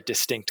very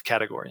distinct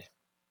category.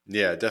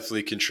 Yeah, it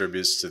definitely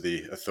contributes to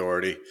the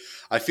authority.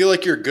 I feel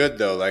like you're good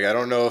though. Like I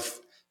don't know if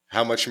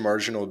how much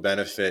marginal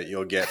benefit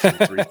you'll get from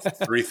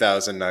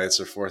 3,000 nights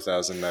or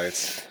 4,000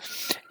 nights.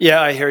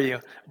 Yeah, I hear you.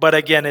 But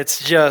again,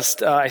 it's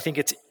just I think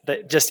it's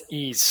just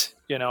ease.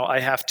 I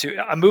have to.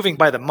 I'm moving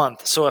by the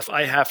month, so if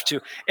I have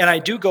to, and I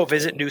do go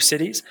visit new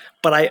cities,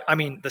 but I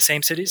mean the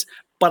same cities,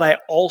 but I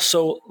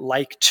also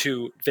like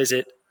to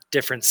visit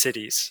different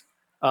cities.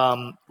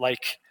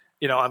 Like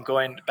I'm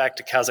going back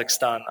to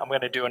Kazakhstan. I'm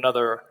going to do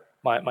another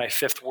my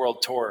fifth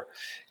world tour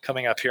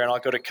coming up here, and I'll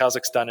go to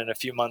Kazakhstan in a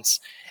few months.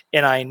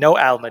 And I know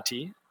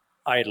Almaty.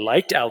 I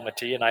liked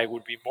Almaty, and I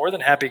would be more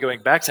than happy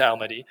going back to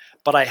Almaty.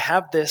 But I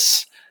have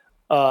this.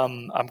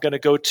 I'm going to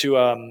go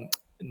to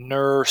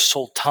Nur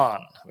Sultan,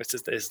 which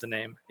is the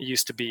name. It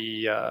used to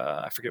be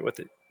I forget what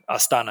the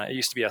Astana. It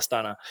used to be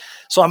Astana.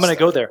 So I'm going to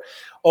go Stunning. there.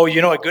 Oh,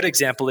 a good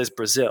example is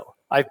Brazil.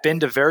 I've been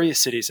to various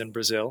cities in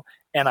Brazil,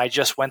 and I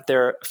just went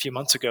there a few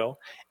months ago,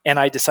 and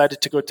I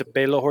decided to go to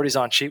Belo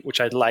Horizonte, which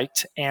I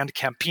liked, and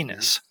Hmm.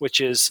 Campinas, which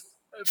is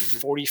Hmm.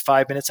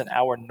 45 minutes, an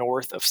hour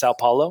north of Sao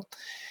Paulo.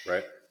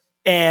 Right.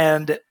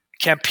 And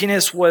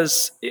Campinas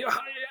was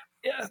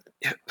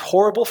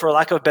horrible, for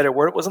lack of a better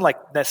word. It wasn't like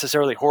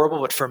necessarily horrible,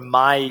 but for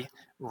my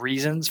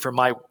reasons, for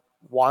my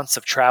wants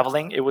of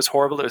traveling, it was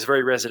horrible. It was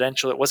very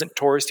residential. It wasn't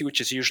touristy,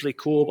 which is usually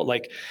cool, but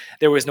like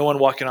there was no one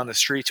walking on the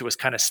streets. It was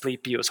kind of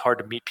sleepy. It was hard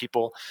to meet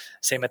people.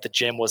 Same at the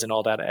gym, wasn't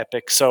all that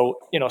epic. So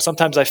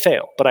sometimes I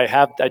fail, but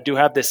I do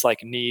have this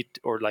like need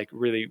or like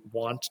really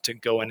want to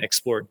go and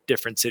explore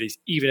different cities,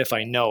 even if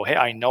I know, hey,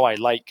 I know I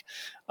like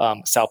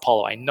Sao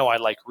Paulo. I know I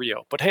like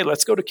Rio, but hey,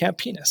 let's go to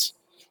Campinas.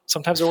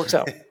 Sometimes it works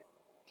out.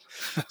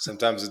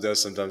 Sometimes it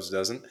does, sometimes it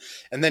doesn't.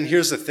 And then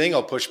here's the thing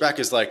I'll push back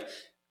is like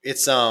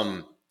it's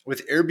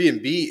with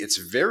Airbnb, it's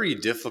very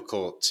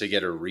difficult to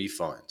get a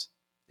refund.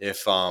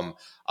 If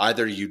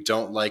either you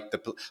don't like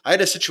I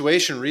had a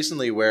situation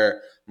recently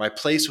where my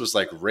place was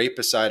like right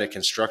beside a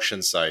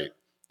construction site,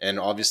 and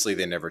obviously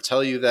they never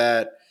tell you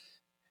that.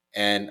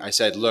 And I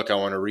said, "Look, I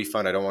want a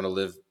refund. I don't want to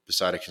live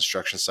beside a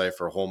construction site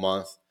for a whole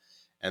month."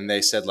 And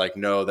they said like,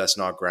 "No, that's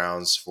not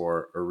grounds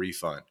for a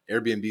refund."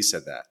 Airbnb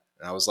said that.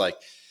 And I was like,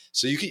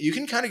 so you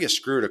can kind of get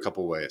screwed a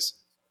couple ways.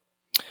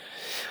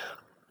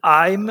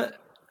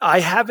 I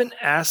haven't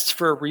asked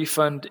for a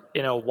refund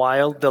in a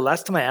while. The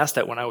last time I asked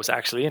that when I was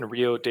actually in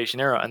Rio de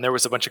Janeiro and there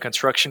was a bunch of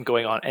construction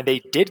going on, and they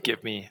did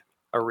give me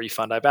a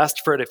refund. I've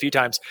asked for it a few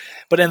times,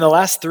 but in the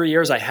last 3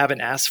 years I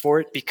haven't asked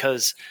for it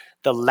because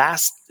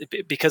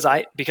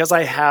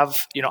I have,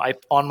 I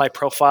on my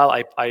profile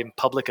I'm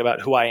public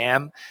about who I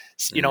am.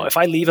 If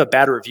I leave a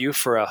bad review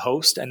for a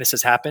host, and this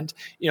has happened,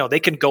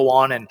 they can go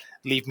on and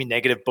leave me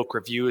negative book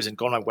reviews and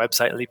go on my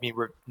website and leave me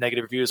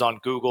negative reviews on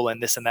Google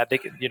and this and that. They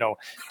can,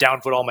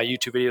 downvote all my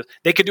YouTube videos.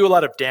 They could do a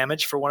lot of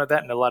damage for one of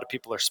that, and a lot of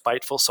people are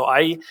spiteful. So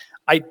I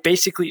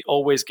basically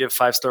always give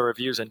 5-star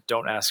reviews and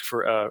don't ask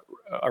for a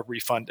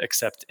refund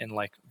except in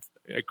like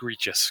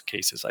egregious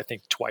cases. I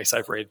think twice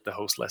I've rated the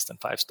host less than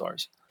 5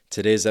 stars.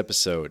 Today's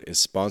episode is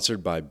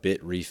sponsored by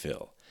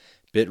BitRefill.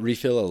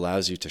 BitRefill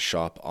allows you to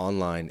shop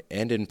online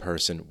and in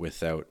person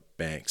without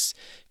banks,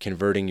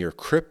 converting your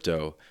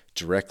crypto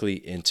directly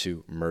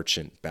into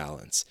merchant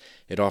balance.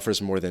 It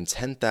offers more than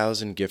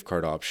 10,000 gift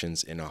card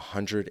options in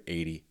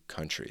 180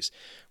 countries.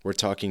 We're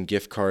talking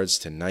gift cards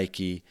to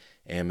Nike,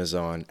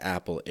 Amazon,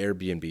 Apple,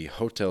 Airbnb,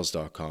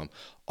 Hotels.com,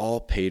 all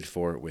paid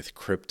for with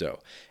crypto.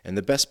 And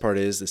the best part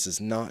is this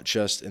is not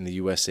just in the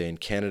USA and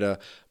Canada,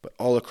 but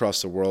all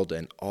across the world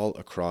and all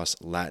across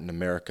Latin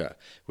America,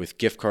 with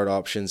gift card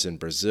options in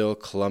Brazil,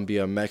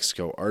 Colombia,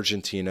 Mexico,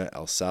 Argentina,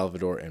 El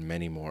Salvador, and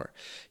many more.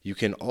 You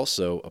can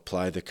also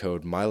apply the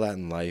code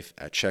MyLatinLife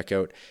at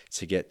checkout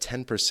to get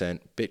 10%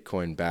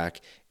 Bitcoin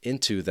back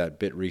into that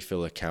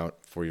BitRefill account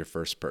for your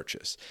first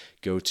purchase.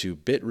 Go to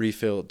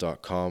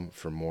bitrefill.com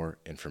for more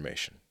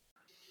information.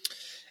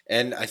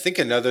 And I think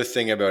another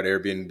thing about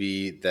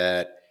Airbnb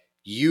that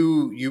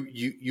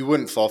you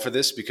wouldn't fall for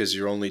this because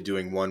you're only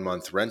doing 1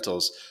 month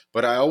rentals,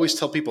 but I always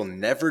tell people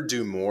never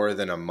do more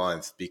than a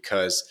month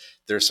because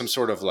there's some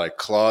sort of like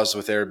clause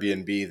with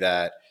Airbnb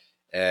that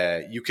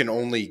you can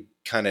only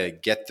kind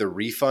of get the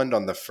refund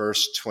on the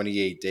first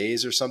 28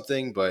 days or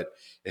something. But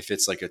if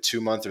it's like a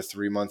 2-month or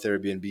 3-month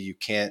Airbnb, you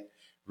can't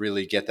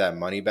really get that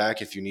money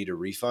back if you need a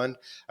refund.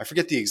 I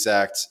forget the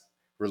exact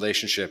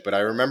relationship, but I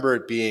remember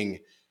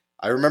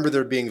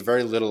there being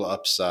very little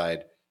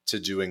upside to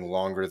doing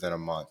longer than a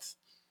month.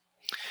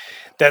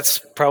 That's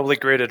probably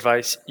great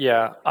advice.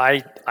 Yeah,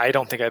 I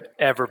don't think I've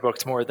ever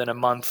booked more than a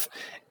month.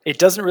 It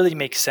doesn't really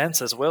make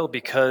sense as well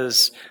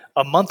because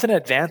a month in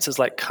advance is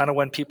like kind of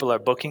when people are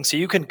booking. So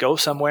you can go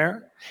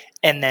somewhere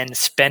and then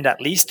spend at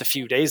least a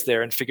few days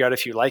there and figure out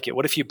if you like it.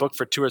 What if you book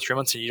for 2 or 3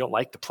 months and you don't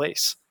like the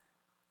place?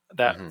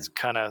 That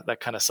kind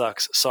of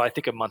sucks. So I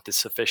think a month is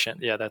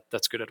sufficient. Yeah,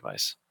 that's good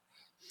advice.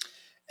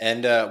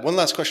 And one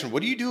last question.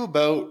 What do you do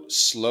about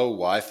slow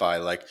Wi-Fi?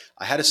 Like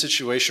I had a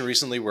situation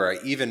recently where I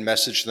even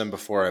messaged them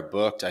before I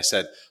booked. I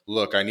said,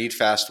 look, I need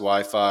fast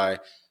Wi-Fi.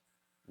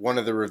 One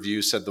of the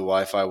reviews said the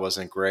Wi-Fi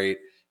wasn't great.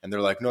 And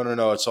they're like,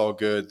 no, it's all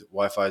good. The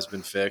Wi-Fi has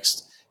been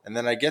fixed. And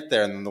then I get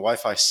there and then the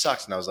Wi-Fi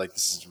sucked. And I was like,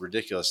 this is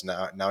ridiculous.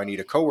 Now I need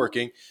a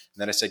co-working. And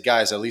then I said,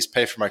 guys, at least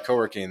pay for my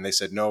co-working. And they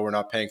said, no, we're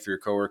not paying for your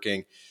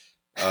co-working.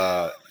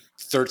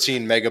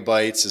 13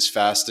 megabytes is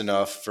fast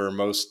enough for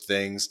most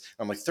things.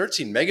 I'm like,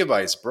 13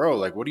 megabytes, bro.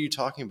 Like, what are you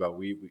talking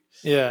about?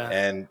 Yeah.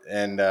 And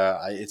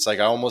it's like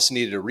I almost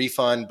needed a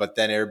refund, but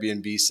then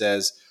Airbnb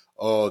says,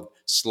 oh,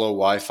 slow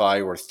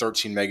Wi-Fi or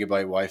 13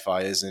 megabyte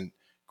Wi-Fi isn't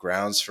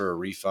grounds for a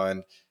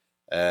refund.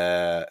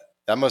 That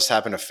must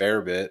happen a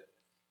fair bit.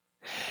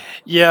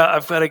 Yeah,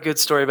 I've got a good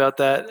story about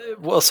that.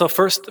 Well, so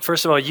first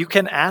of all, you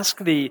can ask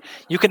them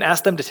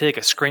to take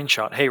a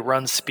screenshot. Hey,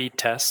 run speed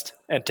test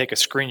and take a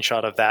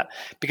screenshot of that.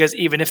 Because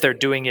even if they're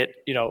doing it,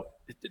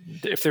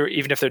 if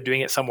they're doing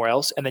it somewhere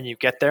else, and then you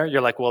get there,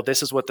 you're like, well,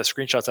 this is what the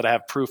screenshots that I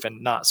have proof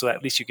and not. So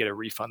at least you get a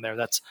refund there.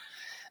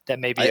 That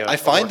may be. I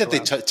find that they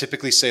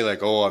typically say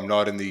like, oh, I'm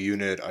not in the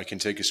unit. I can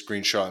take a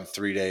screenshot in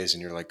 3 days,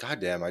 and you're like, God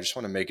damn, I just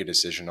want to make a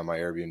decision on my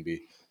Airbnb.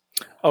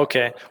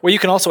 Okay. Well, you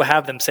can also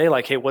have them say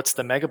like, "Hey, what's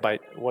the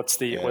megabyte? What's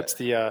the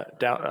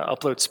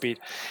upload speed?"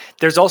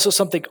 There's also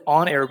something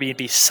on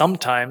Airbnb.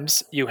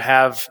 Sometimes you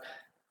have.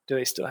 Do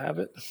they still have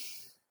it?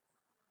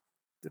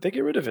 Did they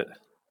get rid of it?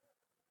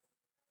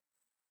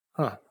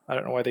 Huh. I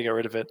don't know why they got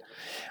rid of it.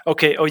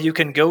 Okay. Oh, you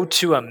can go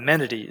to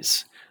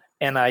amenities,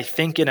 and I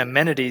think in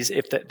amenities,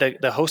 if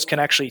the host can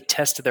actually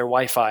test their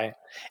Wi-Fi,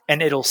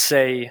 and it'll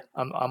say,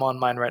 "I'm on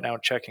mine right now,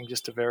 checking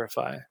just to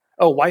verify."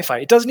 Oh, Wi-Fi.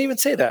 It doesn't even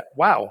say that.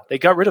 Wow, they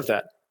got rid of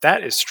that.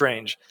 That is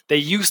strange. They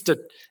used to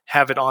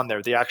have it on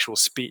there, the actual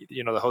speed.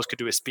 The host could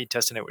do a speed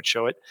test and it would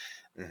show it.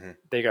 Mm-hmm.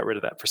 They got rid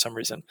of that for some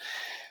reason.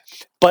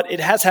 But it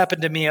has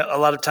happened to me a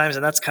lot of times,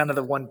 and that's kind of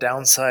the one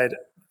downside.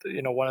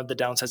 One of the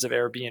downsides of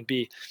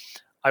Airbnb.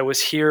 I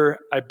was here.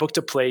 I booked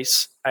a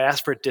place. I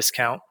asked for a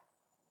discount.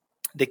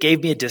 They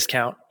gave me a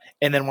discount,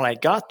 and then when I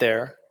got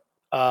there,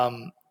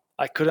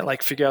 I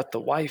couldn't figure out the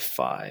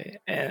Wi-Fi,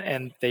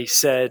 and they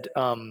said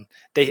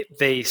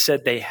they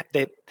said they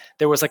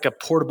there was like a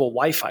portable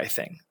Wi-Fi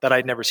thing that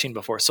I'd never seen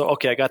before. So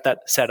okay, I got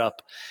that set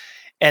up,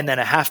 and then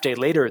a half day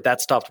later,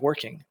 that stopped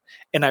working.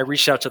 And I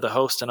reached out to the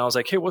host, and I was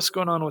like, "Hey, what's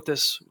going on with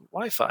this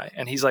Wi-Fi?"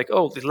 And he's like,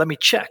 "Oh, let me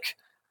check.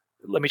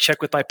 Let me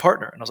check with my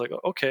partner." And I was like,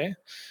 oh, "Okay."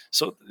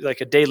 So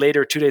like a day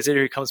later, 2 days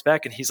later, he comes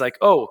back and he's like,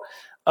 "Oh,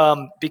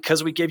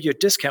 because we gave you a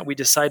discount, we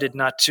decided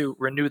not to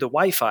renew the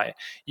Wi-Fi.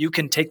 You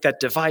can take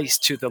that device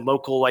to the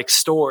local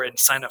store and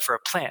sign up for a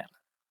plan."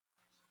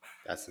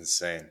 That's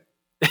insane.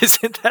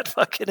 Isn't that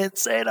fucking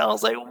insane? I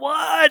was like,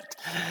 "What?"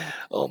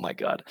 Oh my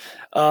God.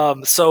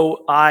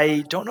 So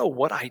I don't know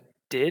what I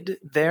did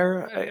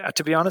there,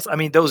 to be honest. I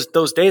mean,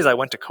 those days I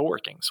went to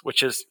co-workings,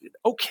 which is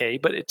okay,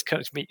 but it's kind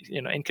of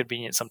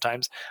inconvenient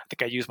sometimes. I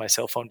think I use my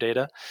cell phone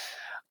data.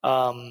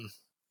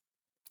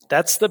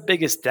 That's the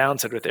biggest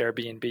downside with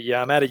Airbnb.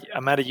 Yeah,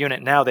 I'm at a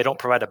unit now. They don't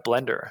provide a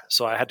blender,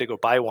 so I had to go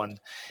buy one.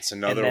 It's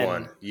another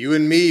one. You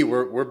and me,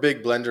 we're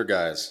big blender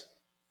guys.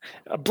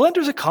 A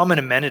blender's a common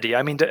amenity.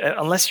 I mean,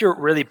 unless you're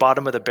really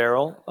bottom of the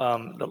barrel,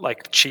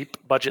 like cheap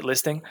budget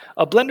listing,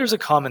 a blender's a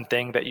common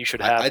thing that you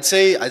should have. I'd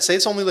say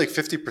it's only like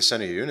 50%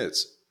 of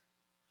units.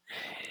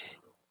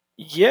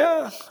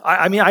 Yeah,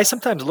 I mean, I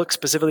sometimes look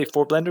specifically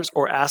for blenders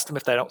or ask them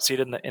if I don't see it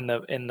in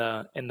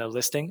the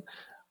listing,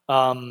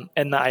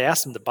 and I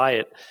asked them to buy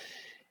it.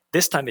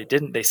 This time they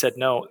didn't. They said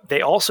no.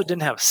 They also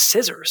didn't have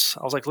scissors.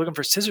 I was looking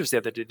for scissors the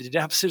other day. They didn't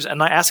have scissors,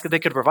 and I asked if they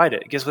could provide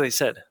it. Guess what they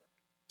said?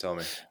 Tell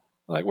me.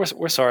 Like,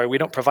 we're sorry, we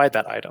don't provide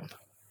that item.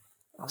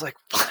 I was like,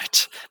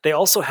 what? They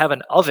also have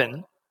an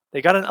oven.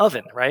 They got an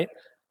oven, right?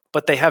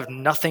 But they have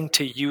nothing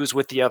to use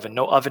with the oven.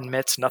 No oven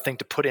mitts, nothing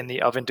to put in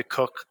the oven to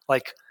cook.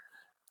 Like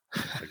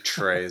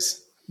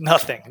trays.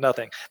 Nothing.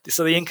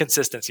 So the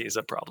inconsistency is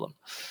a problem.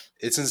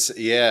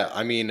 Yeah.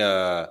 I mean,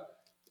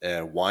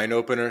 wine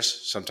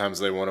openers. Sometimes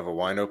they won't have a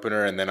wine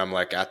opener, and then I'm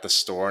like at the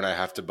store and I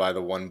have to buy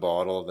the one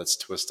bottle that's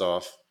twist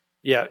off.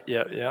 Yeah.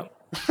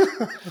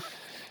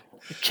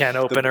 Can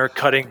opener,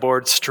 cutting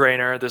board,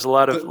 strainer. There's a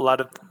lot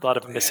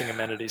of missing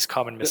amenities,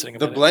 common missing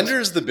amenities. The blender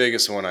is the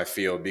biggest one, I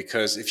feel,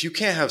 because if you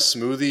can't have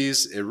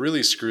smoothies, it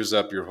really screws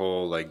up your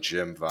whole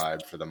gym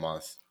vibe for the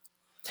month.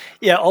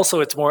 Yeah, also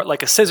it's more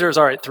like a scissors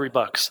are at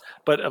 $3,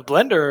 but a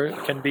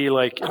blender can be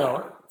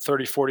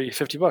 30, 40,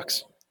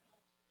 $50.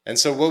 And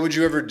so what would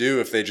you ever do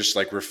if they just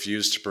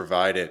refuse to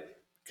provide it?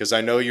 Because I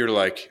know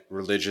you're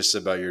religious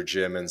about your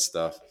gym and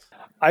stuff.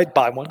 I'd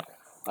buy one.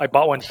 I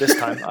bought one this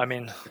time. I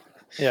mean,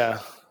 yeah.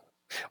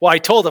 Well, I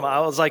told them, I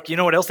was like, you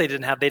know what else they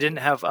didn't have? They didn't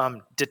have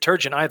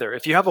detergent either.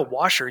 If you have a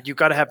washer, you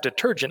got to have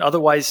detergent.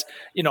 Otherwise,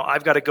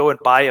 I've got to go and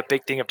buy a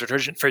big thing of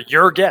detergent for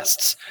your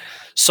guests.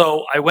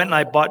 So I went and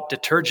I bought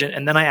detergent,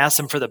 and then I asked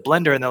them for the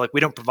blender, and they're like,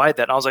 we don't provide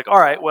that. And I was like, all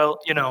right, well,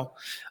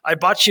 I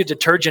bought you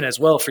detergent as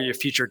well for your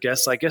future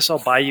guests. I guess I'll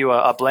buy you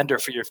a blender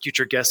for your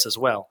future guests as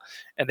well.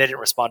 And they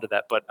didn't respond to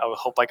that, but I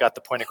hope I got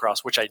the point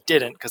across, which I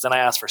didn't, because then I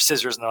asked for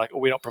scissors, and they're like, oh,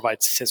 we don't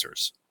provide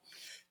scissors.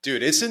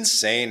 Dude, it's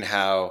insane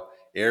how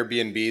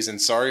Airbnbs,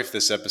 and sorry if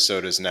this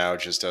episode is now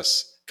just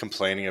us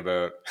complaining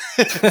about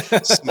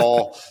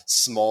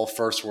small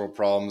first world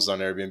problems on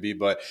Airbnb,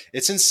 but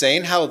it's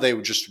insane how they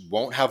just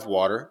won't have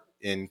water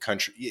in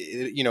country.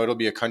 It'll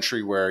be a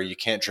country where you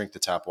can't drink the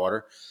tap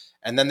water,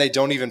 and then they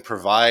don't even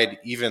provide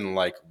even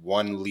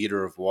 1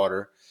 liter of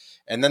water,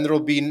 and then there'll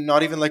be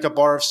not even a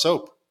bar of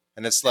soap,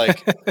 and it's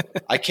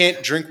I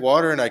can't drink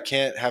water and I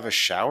can't have a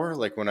shower.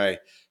 When I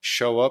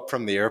show up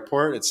from the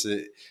airport,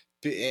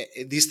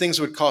 these things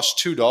would cost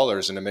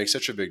 $2, and it makes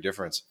such a big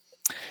difference.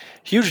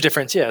 Huge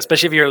difference, yeah.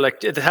 Especially if you're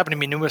it happened to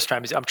me numerous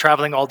times. I'm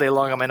traveling all day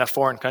long. I'm in a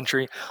foreign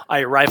country.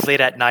 I arrive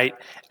late at night.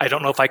 I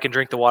don't know if I can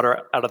drink the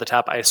water out of the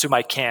tap. I assume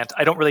I can't.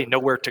 I don't really know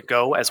where to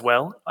go as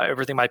well.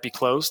 Everything might be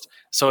closed.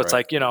 So it's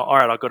Right. all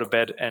right, I'll go to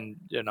bed and,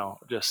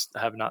 just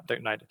have not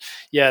that night.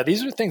 Yeah,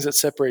 these are things that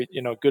separate,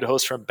 good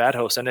hosts from bad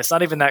hosts. And it's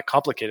not even that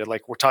complicated.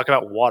 We're talking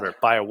about water,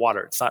 buy a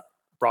water. It's not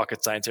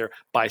rocket science here.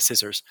 Buy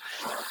scissors.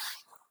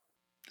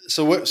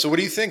 So what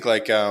do you think?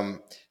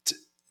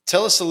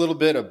 Tell us a little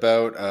bit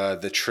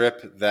about the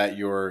trip that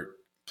you're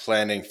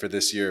planning for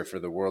this year for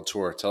the world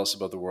tour. Tell us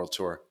about the world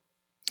tour.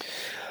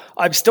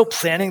 I'm still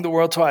planning the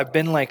world tour. I've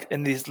been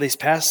in these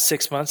past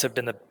 6 months have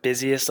been the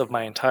busiest of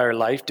my entire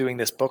life doing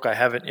this book. I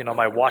haven't,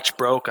 my watch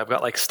broke. I've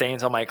got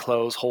stains on my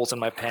clothes, holes in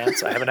my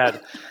pants. I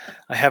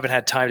haven't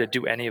had time to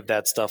do any of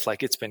that stuff.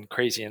 It's been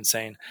crazy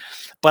insane.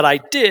 But I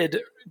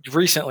did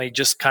recently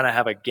just kind of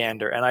have a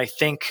gander, and I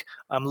think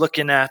I'm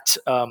looking at.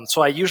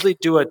 So I usually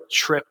do a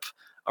trip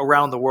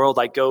around the world.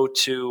 I go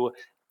to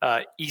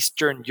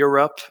Eastern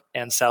Europe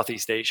and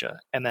Southeast Asia,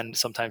 and then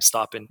sometimes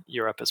stop in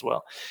Europe as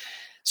well.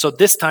 So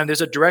this time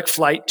there's a direct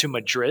flight to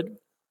Madrid,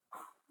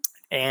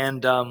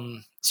 And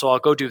so I'll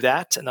go do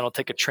that, and then I'll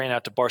take a train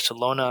out to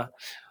Barcelona.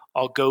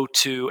 I'll go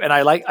to, and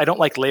I don't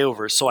like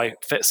layovers, so I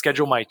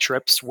schedule my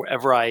trips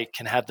wherever I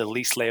can have the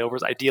least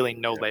layovers. Ideally,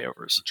 no Yeah.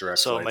 layovers. Direct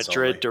So flights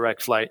Madrid, only.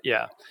 direct flight,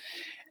 yeah.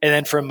 And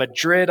then from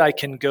Madrid, I'm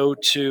going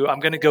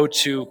to go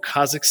to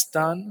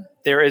Kazakhstan.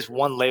 There is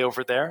one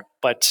layover there,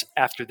 but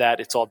after that,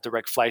 it's all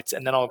direct flights.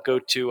 And then I'll go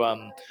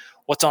to,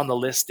 what's on the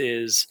list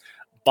is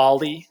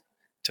Bali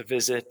to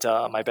visit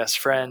my best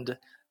friend,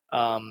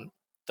 um,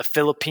 the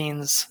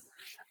Philippines.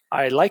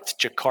 I liked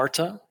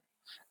Jakarta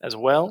as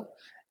well.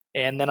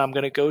 And then I'm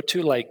going to go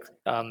to like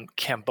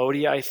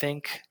Cambodia, I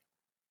think.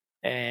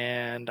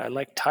 And I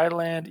like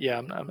Thailand.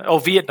 Yeah. Oh,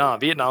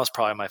 Vietnam. Vietnam is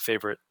probably my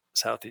favorite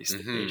Southeast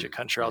Asia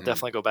country. I'll Hmm.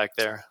 definitely go back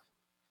there.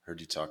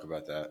 Heard you talk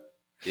about that.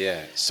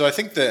 Yeah. So I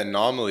think the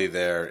anomaly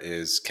there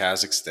is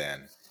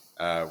Kazakhstan,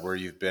 where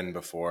you've been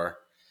before.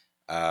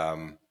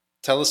 Um,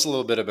 Tell us a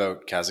little bit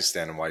about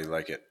Kazakhstan and why you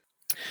like it.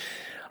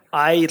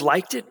 I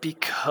liked it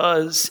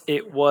because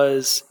it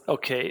was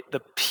okay.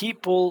 The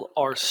people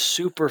are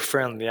super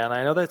friendly, and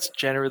I know that's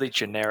generally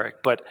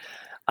generic, but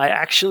I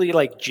actually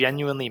like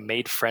genuinely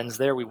made friends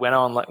there. We went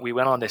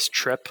on this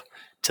trip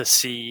to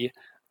see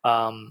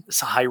this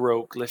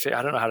hieroglyphic.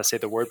 I don't know how to say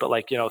the word, but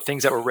like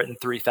things that were written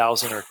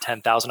 3,000 or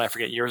 10,000, I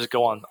forget, years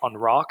ago on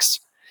rocks,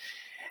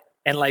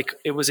 and like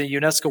it was a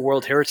UNESCO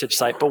World Heritage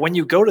Site. But when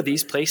you go to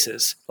these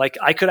places, like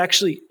I could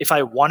actually, if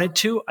I wanted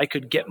to, I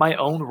could get my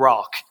own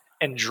rock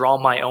and draw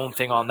my own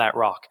thing on that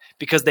rock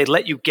because they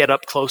let you get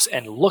up close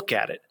and look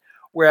at it.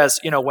 Whereas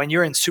when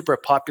you're in super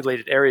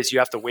populated areas, you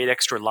have to wait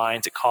extra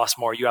lines. It costs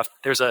more.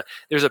 There's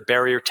a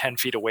barrier 10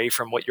 feet away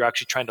from what you're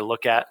actually trying to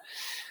look at.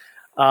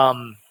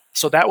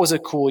 So that was a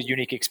cool,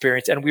 unique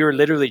experience. And we were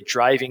literally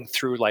driving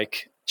through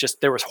like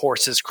just there was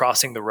horses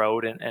crossing the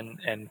road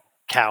and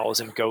cows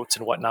and goats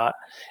and whatnot.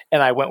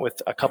 And I went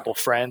with a couple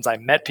friends. I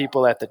met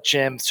people at the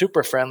gym,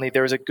 super friendly.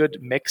 There was a good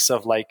mix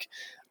of like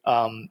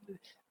um,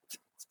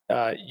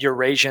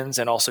 Eurasians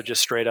and also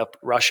just straight up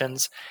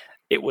Russians.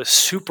 It was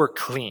super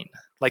clean.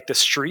 Like the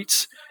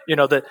streets,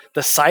 the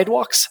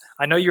sidewalks.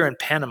 I know you're in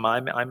Panama.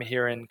 I'm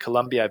here in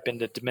Colombia. I've been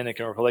to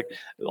Dominican Republic.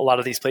 A lot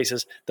of these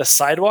places, the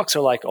sidewalks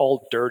are like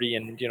all dirty,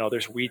 and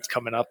there's weeds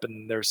coming up,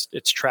 and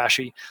it's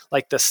trashy.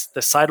 Like the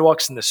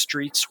sidewalks and the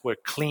streets were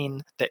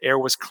clean. The air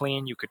was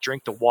clean. You could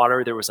drink the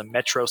water. There was a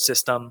metro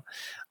system.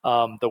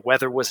 The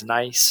weather was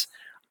nice.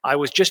 I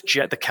was just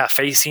the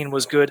cafe scene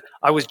was good.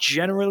 I was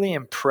generally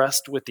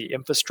impressed with the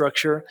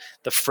infrastructure,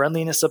 the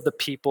friendliness of the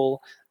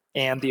people,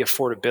 and the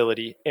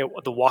affordability,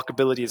 the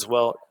walkability as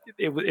well.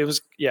 It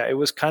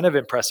was kind of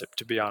impressive,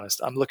 to be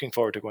honest. I'm looking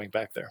forward to going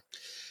back there.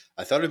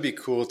 I thought it'd be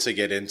cool to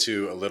get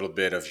into a little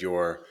bit of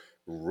your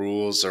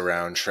rules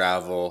around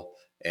travel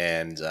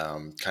and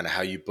kind of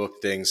how you book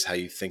things, how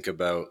you think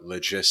about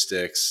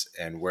logistics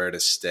and where to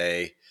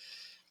stay.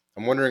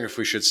 I'm wondering if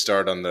we should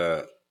start on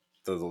the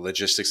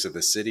logistics of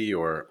the city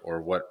or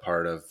what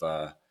part of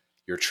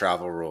your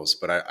travel rules.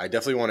 But I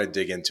definitely want to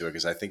dig into it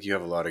because I think you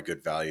have a lot of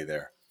good value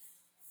there.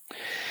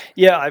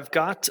 Yeah, I've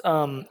got.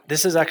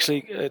 This is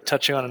actually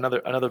touching on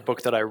another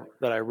book that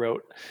I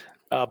wrote,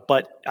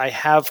 but I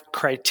have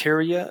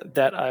criteria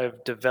that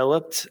I've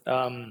developed.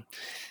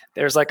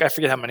 There's like I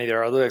forget how many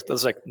there are.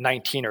 There's like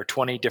 19 or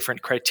 20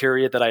 different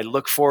criteria that I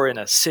look for in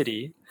a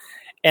city,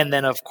 and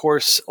then of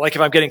course, like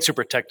if I'm getting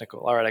super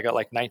technical, all right, I got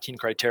like 19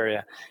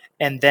 criteria,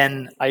 and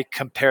then I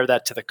compare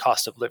that to the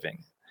cost of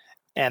living,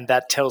 and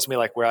that tells me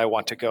like where I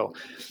want to go.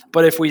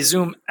 But if we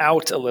zoom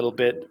out a little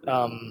bit.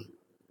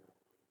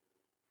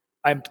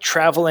 I'm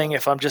traveling,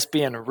 if I'm just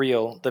being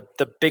real,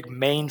 the big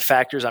main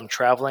factors I'm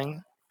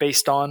traveling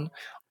based on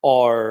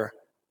are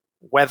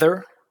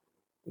weather,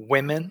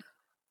 women,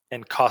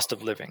 and cost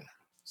of living.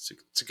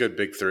 It's a good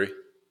big three.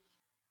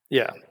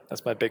 Yeah,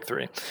 that's my big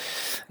three.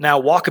 Now,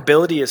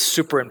 walkability is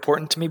super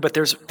important to me, but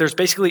there's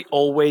basically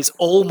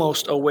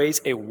almost always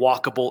a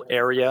walkable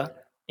area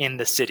in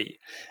the city.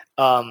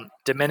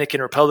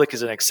 Dominican Republic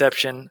is an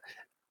exception.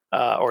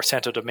 Or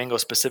Santo Domingo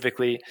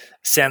specifically.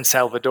 San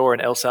Salvador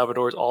and El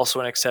Salvador is also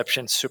an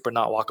exception, super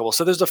not walkable.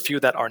 So there's a few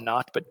that are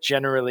not, but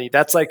generally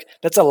that's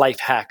a life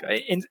hack,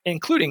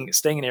 including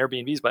staying in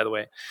Airbnbs, by the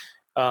way,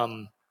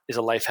 is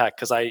a life hack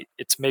because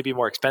it's maybe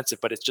more expensive,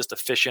 but it's just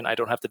efficient. I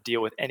don't have to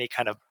deal with any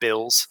kind of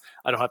bills.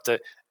 I don't have to,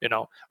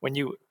 when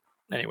you,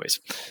 anyways.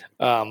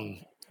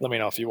 Let me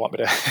know if you want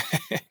me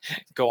to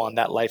go on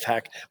that life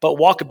hack. But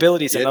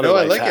walkability is Yeah, another no,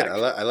 I life like it. hack.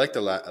 I like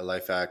the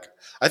life hack.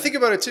 I think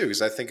about it too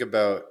because I think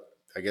about.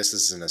 I guess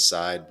this is an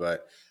aside,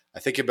 but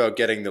I think about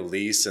getting the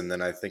lease, and then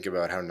I think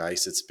about how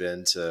nice it's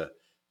been to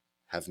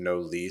have no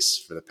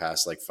lease for the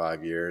past like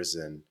 5 years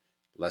and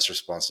less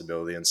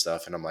responsibility and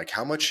stuff. And I'm like,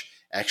 how much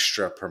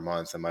extra per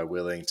month am I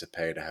willing to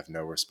pay to have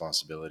no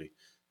responsibility?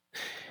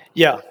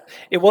 Yeah.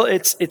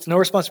 It's no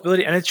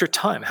responsibility and it's your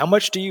time. How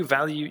much do you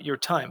value your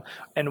time?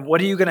 And what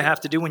are you going to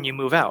have to do when you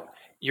move out?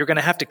 You're going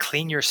to have to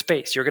clean your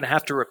space. You're going to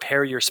have to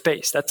repair your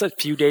space. That's a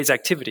few days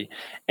activity.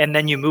 And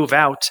then you move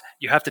out,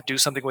 you have to do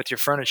something with your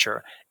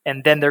furniture.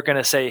 And then they're going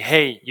to say,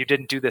 "Hey, you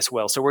didn't do this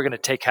well, so we're going to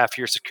take half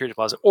your security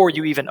deposit or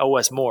you even owe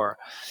us more."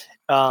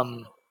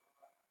 Um,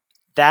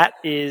 That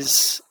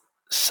is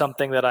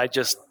something that I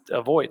just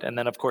avoid. And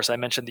then, of course, I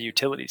mentioned the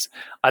utilities.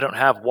 I don't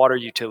have water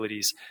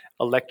utilities,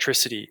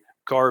 electricity,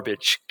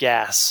 garbage,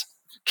 gas,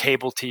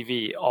 cable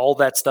TV. All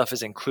that stuff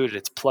is included.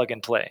 It's plug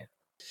and play.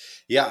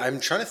 Yeah, I'm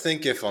trying to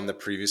think if on the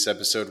previous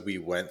episode we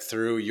went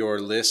through your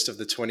list of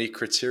the 20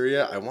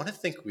 criteria. I want to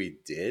think we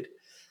did,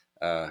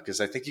 because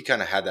I think you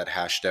kind of had that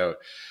hashed out.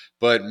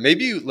 But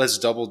maybe let's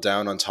double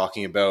down on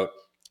talking about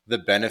the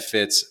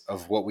benefits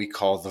of what we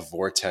call the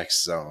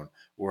vortex zone,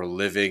 or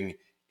living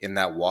in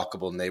that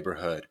walkable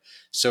neighborhood.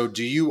 So,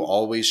 do you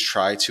always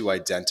try to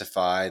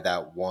identify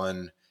that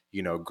one,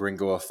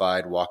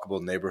 gringoified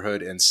walkable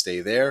neighborhood and stay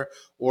there?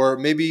 Or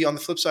maybe on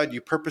the flip side, you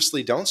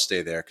purposely don't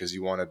stay there because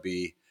you want to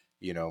be,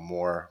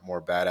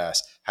 more badass.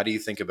 How do you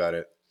think about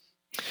it?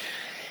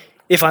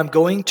 If I'm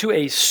going to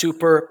a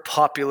super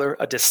popular,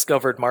 a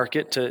discovered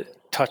market, to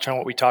touch on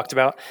what we talked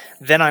about,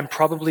 then I'm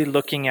probably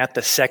looking at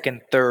the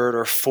second, third,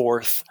 or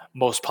fourth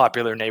most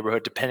popular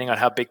neighborhood, depending on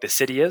how big the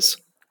city is.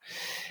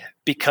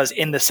 Because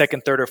in the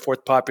second, third, or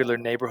fourth popular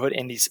neighborhood,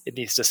 in these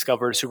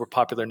discovered super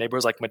popular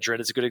neighborhoods, like Madrid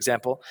is a good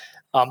example,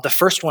 the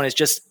first one is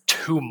just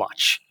too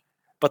much.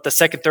 But the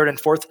second, third, and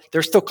fourth,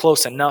 they're still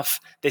close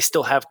enough. They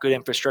still have good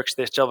infrastructure.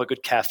 They still have a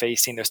good cafe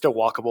scene. They're still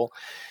walkable.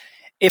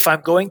 If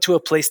I'm going to a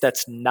place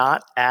that's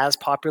not as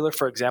popular,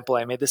 for example,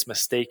 I made this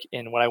mistake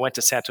when I went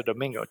to Santo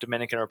Domingo,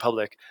 Dominican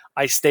Republic.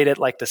 I stayed at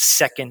like the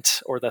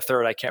second or the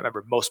third, I can't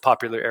remember, most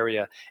popular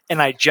area.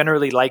 And I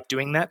generally like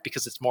doing that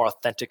because it's more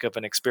authentic of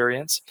an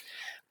experience.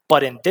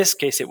 But in this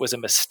case, it was a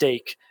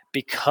mistake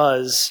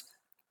because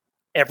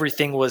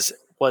everything was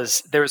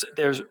there's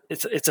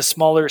it's a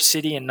smaller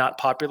city and not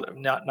popular,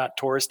 not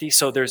touristy.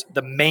 So there's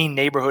the main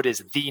neighborhood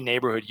is the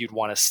neighborhood you'd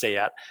want to stay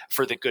at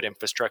for the good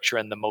infrastructure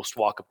and the most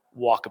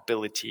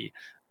walkability.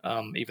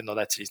 Even though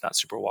that city's not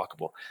super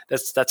walkable,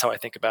 that's how I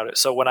think about it.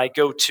 So when I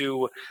go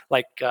to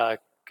like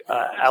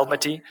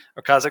Almaty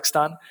or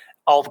Kazakhstan,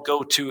 I'll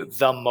go to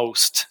the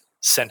most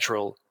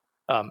central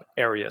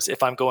areas.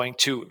 If I'm going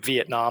to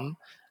Vietnam,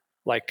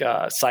 like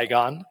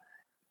Saigon,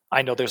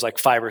 I know there's like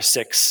 5 or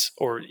 6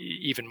 or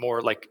even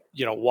more like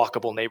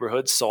walkable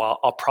neighborhoods. So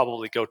I'll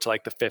probably go to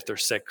like the fifth or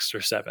sixth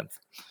or seventh.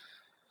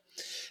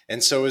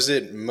 And so, is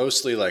it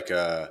mostly like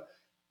a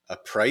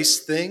price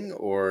thing,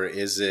 or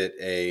is it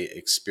a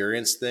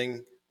experience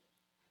thing?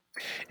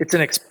 It's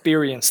an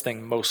experience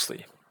thing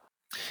mostly.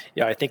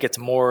 Yeah, I think it's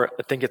more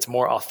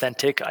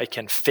authentic. I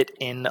can fit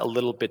in a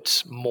little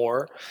bit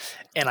more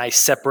and I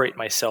separate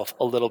myself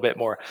a little bit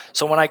more.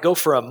 So when I go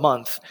for a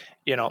month,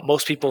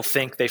 most people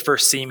think they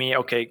first see me,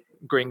 okay,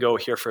 gringo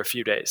here for a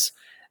few days.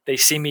 They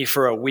see me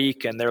for a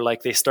week and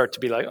they start to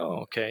be like,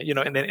 oh, okay,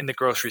 in the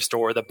grocery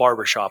store or the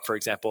barber shop, for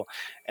example.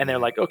 And they're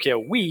Hmm. like, okay, a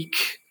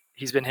week,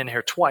 he's been in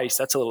here twice.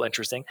 That's a little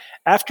interesting.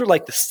 After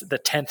like the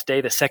 10th day,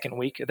 the second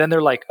week, then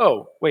they're like,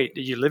 oh, wait,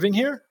 are you living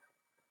here?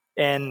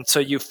 And so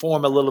you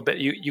form a little bit,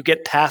 you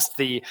get past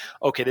the,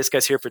 okay, this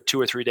guy's here for 2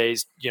 or 3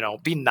 days,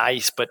 be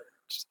nice, but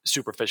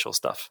superficial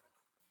stuff.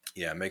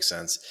 Yeah, it makes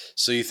sense.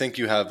 So you think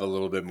you have a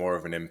little bit more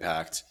of an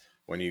impact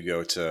when you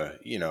go to,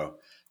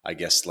 I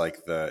guess like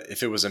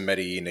if it was a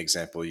Medellin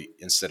example,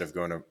 instead of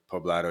going to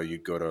Poblado,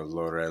 you'd go to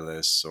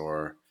Laureles,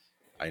 or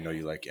I know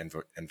you like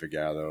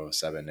Envigado,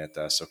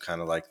 Sabaneta. So kind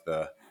of like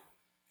the,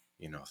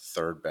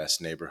 third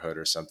best neighborhood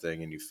or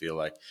something. And you feel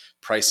like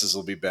prices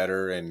will be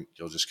better and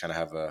you'll just kind of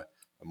have a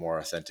more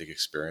authentic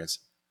experience.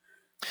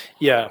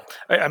 Yeah.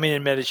 I mean,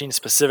 in Medellin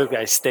specifically,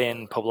 I stay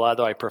in Poblado.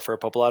 I prefer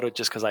Poblado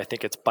just because I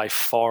think it's by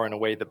far and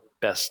away the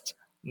best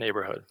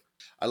neighborhood.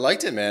 I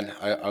liked it, man.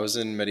 I was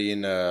in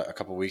Medellin a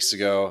couple weeks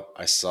ago.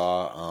 I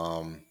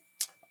saw,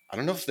 I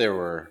don't know if they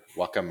were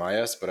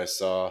guacamayas, but I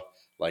saw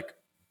like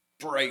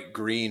bright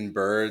green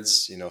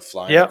birds,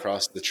 flying Yeah.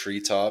 across the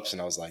treetops.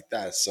 And I was like,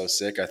 that's so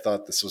sick. I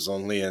thought this was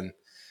only in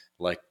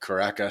like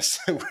Caracas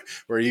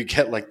where you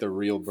get like the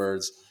real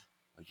birds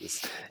like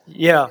this.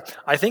 Yeah,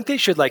 I think they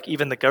should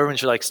even the government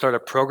should start a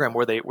program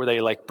where they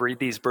breed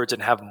these birds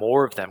and have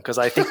more of them because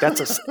I think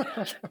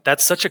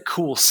that's such a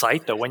cool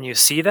sight though. When you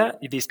see that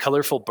these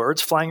colorful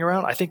birds flying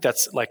around, I think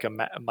that's like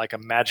a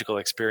magical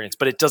experience.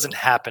 But it doesn't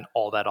happen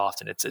all that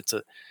often.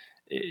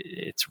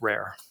 It's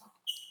rare.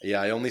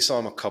 Yeah, I only saw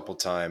him a couple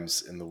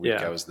times in the week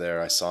I Yeah. was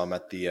there. I saw him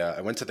at I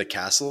went to the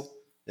castle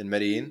in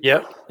Medellin,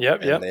 Yep.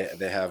 Yep. and Yep.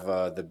 they have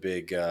the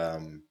big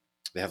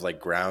they have like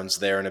grounds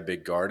there and a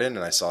big garden,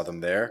 and I saw them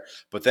there.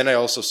 But then I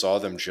also saw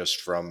them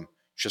just from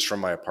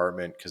my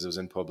apartment because it was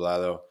in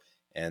Poblado,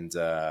 and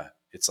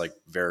it's like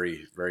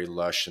very very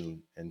lush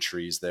and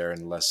trees there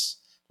and less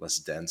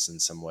dense in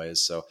some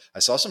ways. So I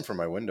saw some from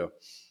my window.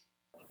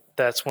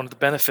 That's one of the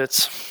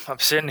benefits. I'm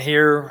sitting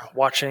here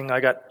watching.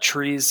 I got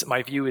trees.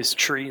 My view is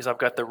trees. I've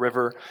got the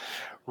river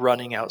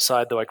running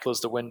outside, though I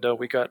closed the window.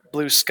 We got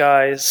blue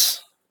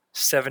skies,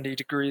 70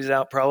 degrees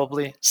out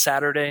probably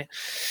Saturday.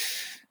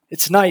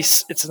 It's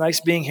nice. It's nice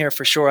being here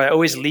for sure. I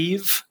always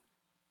leave.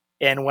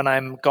 And when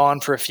I'm gone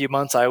for a few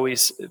months,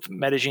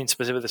 Medellin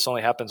specifically, this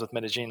only happens with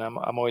Medellin. I'm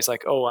always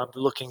like, oh, I'm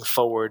looking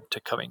forward to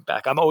coming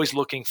back. I'm always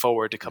looking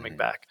forward to coming Hmm.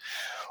 back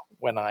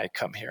when I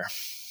come here.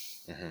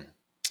 Hmm.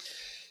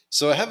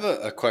 So I have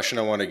a question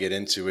I want to get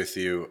into with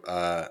you.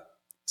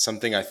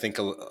 Something I think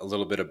a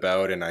little bit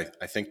about, and I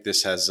think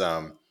this has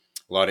a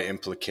lot of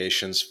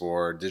implications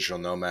for digital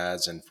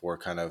nomads and for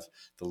kind of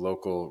the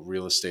local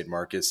real estate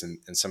markets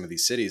in some of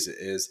these cities.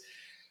 Is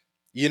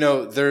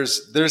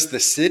there's the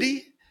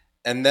city,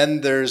 and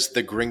then there's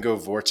the Gringo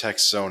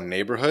Vortex Zone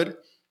neighborhood,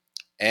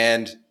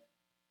 and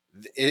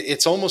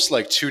it's almost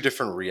like two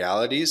different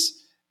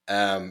realities,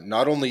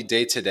 not only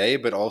day to day,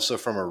 but also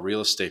from a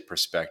real estate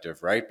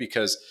perspective, right?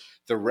 Because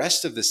the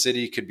rest of the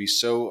city could be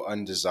so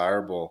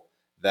undesirable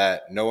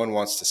that no one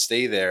wants to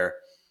stay there.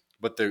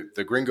 But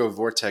the Gringo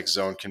Vortex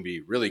Zone can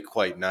be really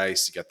quite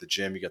nice. You got the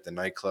gym, you got the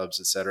nightclubs,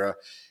 etc.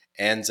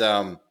 And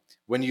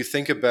when you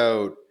think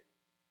about,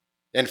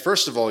 and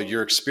first of all,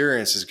 your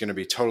experience is going to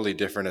be totally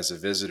different as a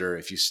visitor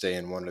if you stay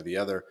in one or the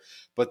other.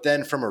 But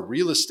then from a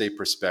real estate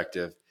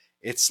perspective,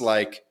 it's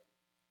like,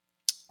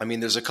 I mean,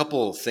 there's a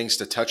couple things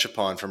to touch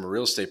upon from a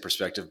real estate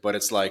perspective, but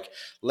it's like,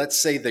 let's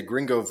say the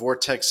Gringo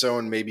Vortex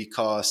Zone maybe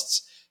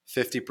costs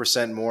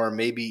 50% more,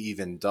 maybe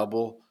even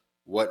double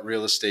what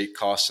real estate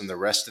costs in the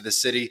rest of the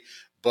city,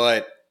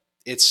 but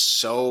it's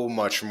so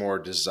much more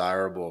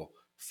desirable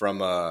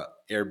from a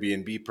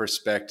Airbnb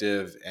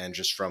perspective and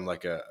just from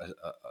like a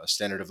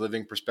standard of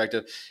living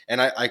perspective. And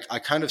I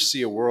kind of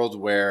see a world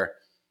where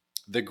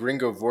the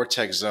Gringo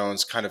Vortex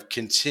zones kind of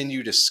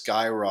continue to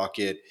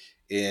skyrocket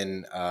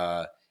in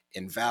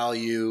in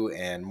value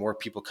and more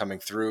people coming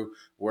through,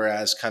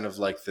 whereas kind of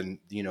like the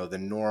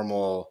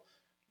normal,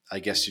 I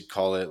guess you'd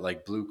call it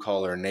like blue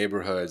collar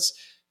neighborhoods,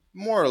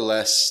 more or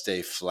less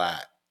stay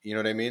flat. You know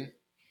what I mean?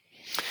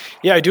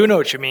 Yeah, I do know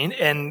what you mean.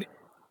 And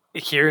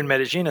here in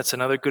Medellin, it's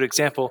another good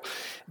example.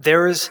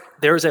 There's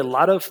a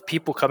lot of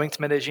people coming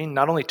to Medellin,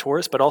 not only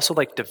tourists but also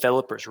like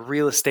developers,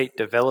 real estate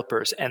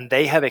developers, and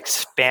they have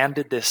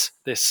expanded this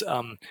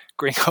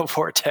Gringo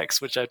Vortex,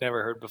 which I've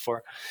never heard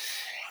before.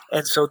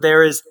 And so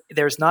there's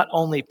not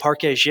only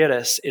Parque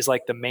Gires is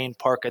like the main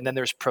park, and then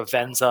there's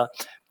Provenza,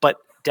 but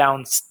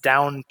down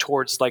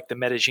towards like the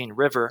Medellin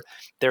River,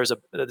 there's a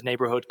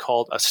neighborhood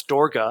called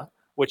Astorga,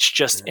 which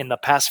just in the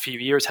past few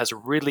years has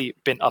really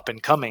been up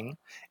and coming.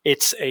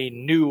 It's a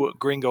new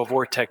Gringo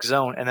Vortex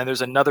zone, and then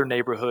there's another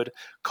neighborhood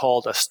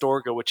called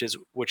Astorga, which is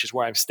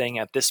where I'm staying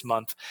at this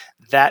month.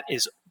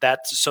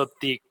 So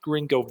the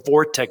Gringo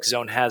Vortex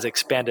zone has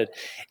expanded.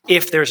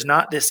 If there's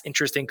not this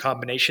interesting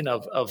combination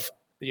of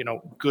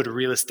good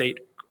real estate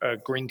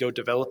gringo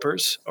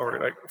developers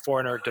or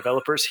foreigner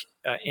developers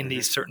in Mm-hmm.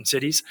 these certain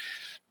cities,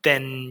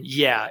 then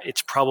yeah,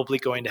 it's probably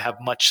going to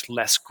have much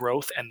less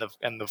growth, and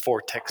the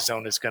vortex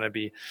zone is going to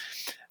be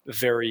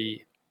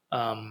very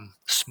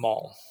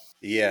small.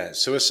 Yeah,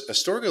 so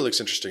Astorga looks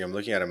interesting. I'm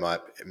looking at a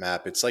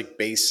map. It's like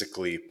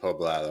basically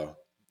Poblado,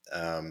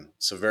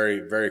 so very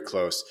very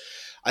close.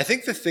 I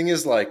think the thing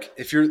is like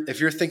if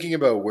you're thinking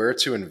about where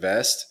to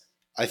invest,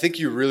 I think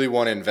you really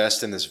want to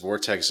invest in this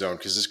vortex zone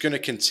because it's going to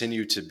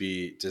continue to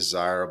be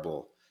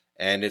desirable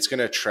and it's going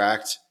to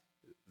attract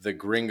the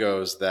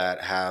gringos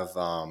that have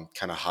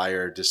kind of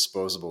higher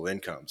disposable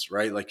incomes,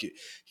 right? Like you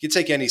could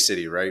take any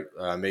city, right?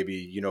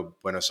 Maybe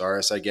Buenos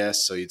Aires, I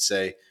guess. So you'd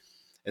say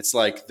it's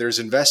like there's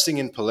investing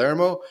in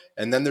Palermo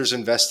and then there's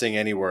investing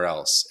anywhere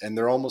else. And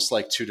they're almost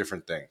like two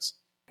different things.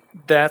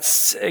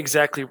 That's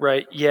exactly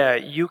right. Yeah,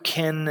 you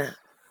can.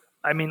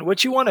 I mean,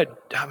 what you want to,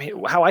 I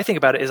mean, how I think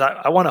about it is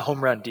I want a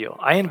home run deal.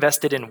 I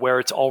invested in where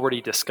it's already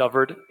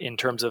discovered in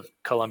terms of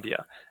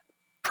Colombia,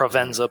 Mm-hmm.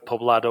 Provenza,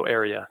 Poblado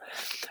area.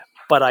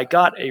 But I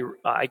got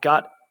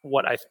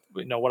what I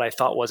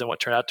thought was and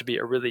what turned out to be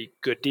a really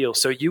good deal.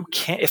 So you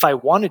can, if I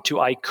wanted to,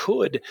 I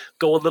could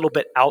go a little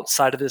bit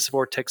outside of this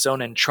vortex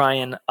zone and try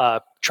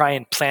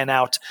and plan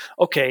out.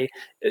 Okay,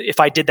 if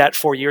I did that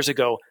 4 years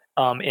ago.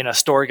 In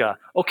Astorga,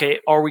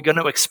 okay, are we going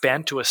to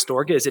expand to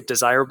Astorga? Is it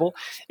desirable?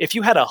 If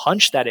you had a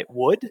hunch that it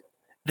would,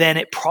 then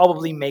it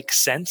probably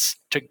makes sense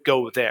to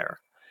go there,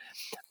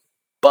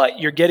 but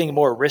you're getting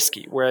more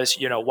risky. Whereas,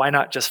 why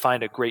not just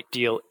find a great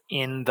deal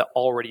in the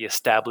already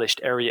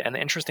established area? And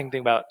the interesting thing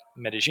about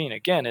Medellin,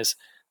 again, is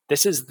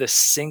this is the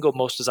single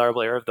most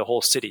desirable area of the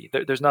whole city.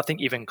 There's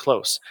nothing even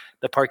close.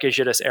 The Parque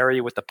Giras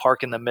area with the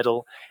park in the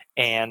middle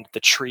and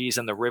the trees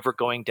and the river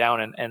going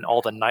down and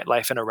all the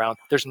nightlife and around,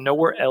 there's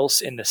nowhere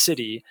else in the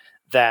city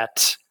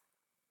that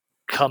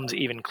comes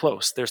even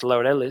close. There's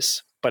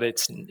Laureles, but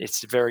it's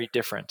very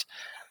different.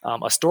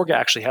 Astorga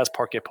actually has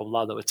Parque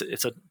Poblado.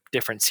 It's a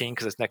different scene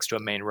because it's next to a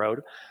main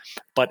road,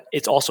 but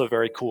it's also a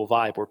very cool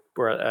vibe.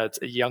 Where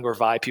it's a younger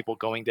vibe, people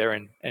going there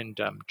and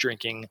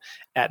drinking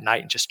at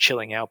night and just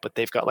chilling out. But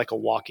they've got like a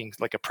walking,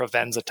 like a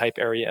Provenza type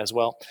area as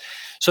well.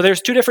 So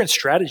there's two different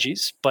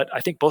strategies, but I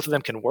think both of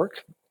them can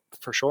work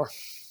for sure.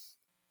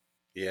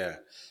 Yeah.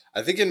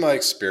 I think in my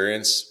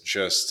experience,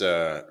 just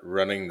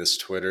running this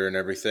Twitter and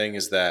everything,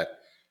 is that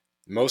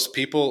most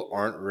people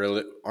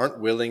aren't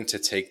willing to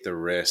take the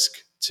risk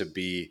to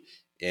be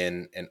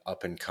in an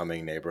up and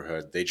coming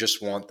neighborhood. They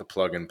just want the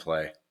plug and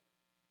play.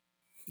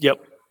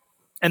 Yep,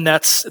 and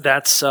that's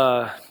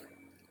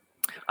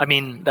I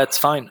mean, that's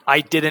fine.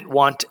 I didn't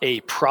want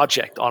a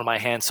project on my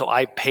hands, so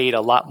I paid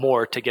a lot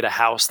more to get a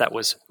house that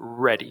was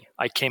ready.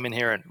 I came in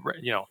here and,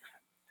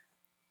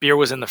 beer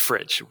was in the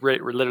fridge,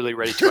 literally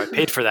ready to go. I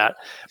paid for that,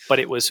 but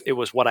it was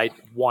what I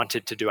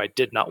wanted to do. I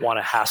did not want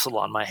a hassle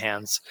on my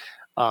hands,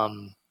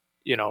 and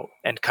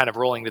kind of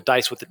rolling the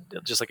dice with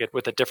just like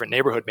with a different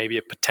neighborhood, maybe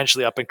a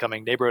potentially up and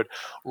coming neighborhood,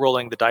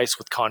 rolling the dice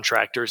with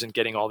contractors and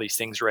getting all these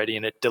things ready,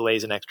 and it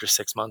delays an extra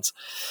 6 months.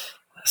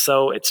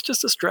 So it's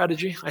just a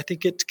strategy. I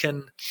think it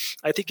can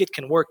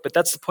work, but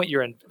that's the point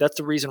you're in. That's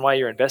the reason why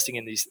you're investing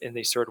in these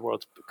third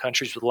world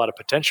countries with a lot of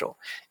potential,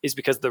 is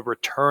because the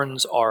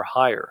returns are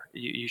higher.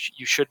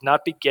 You should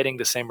not be getting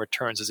the same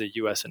returns as a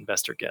U.S.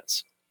 investor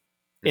gets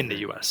in the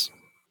Hmm. U.S.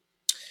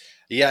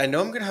 Yeah, I know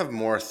I'm gonna have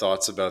more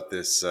thoughts about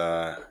this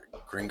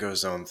Gringo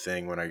Zone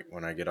thing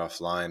when I get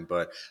offline,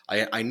 but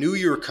I knew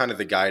you were kind of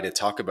the guy to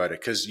talk about it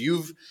because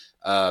you've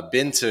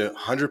been to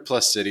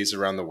 100+ cities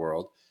around the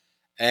world,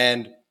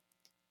 and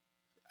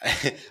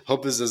I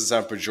hope this doesn't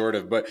sound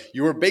pejorative, but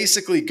you were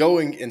basically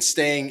going and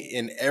staying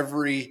in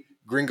every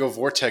Gringo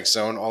Vortex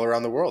zone all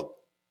around the world.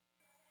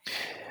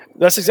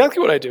 That's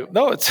exactly what I do.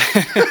 No, it's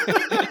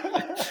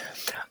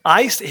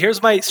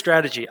here's my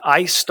strategy.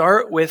 I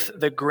start with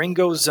the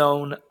gringo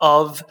zone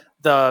of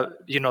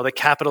the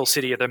capital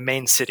city or the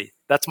main city.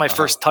 That's my Uh huh.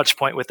 first touch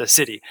point with the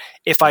city.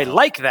 If Uh I huh.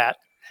 like that,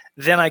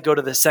 then I go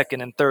to the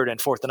second and third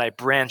and fourth and I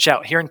branch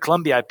out. Here in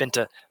Colombia, I've been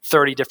to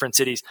 30 different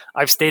cities.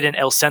 I've stayed in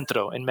El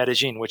Centro in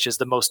Medellin, which is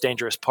the most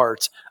dangerous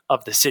part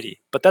of the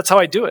city. But that's how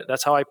I do it.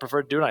 That's how I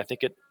prefer to do it. I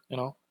think it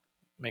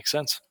makes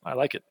sense. I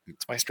like it.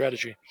 It's my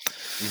strategy.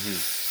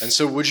 Hmm. And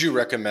so, would you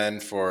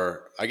recommend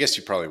for? I guess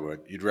you probably would.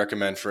 You'd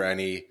recommend for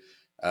any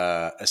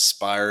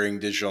aspiring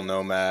digital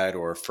nomad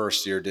or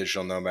first year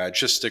digital nomad,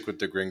 just stick with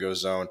the Gringo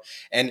Zone.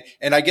 And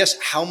I guess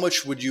how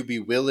much would you be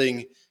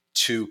willing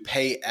to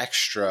pay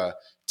extra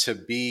to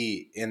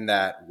be in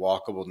that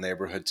walkable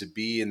neighborhood, to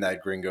be in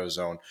that Gringo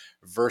Zone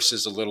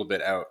versus a little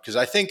bit out? Because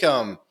I think,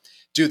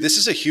 dude, this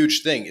is a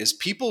huge thing. Is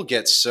people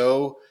get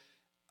so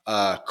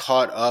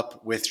caught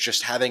up with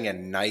just having a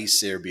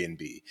nice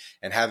Airbnb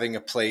and having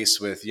a place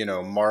with,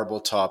 marble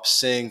top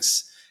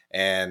sinks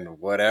and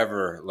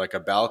whatever, like a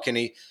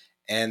balcony.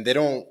 And they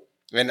don't,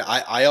 and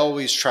I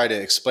always try to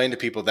explain to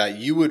people that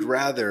you would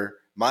rather,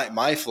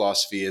 my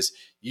philosophy is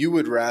you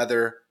would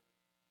rather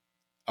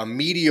a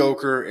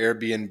mediocre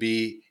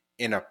Airbnb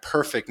in a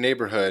perfect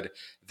neighborhood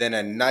than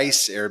a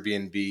nice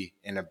Airbnb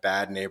in a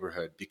bad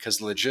neighborhood because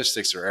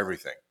logistics are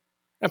everything.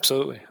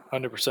 Absolutely,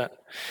 100%.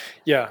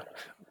 Yeah,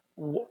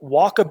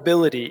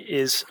 walkability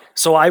is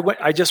so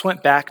I just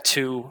went back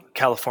to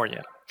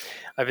California.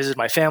 I visited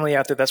my family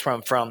out there. That's where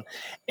I'm from,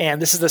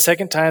 and this is the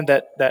second time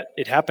that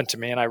it happened to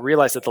me. And I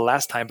realized it the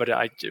last time, but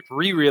I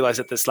re-realized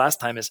it this last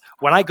time is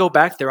when I go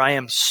back there, I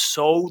am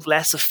so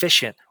less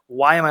efficient.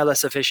 Why am I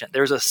less efficient?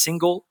 There's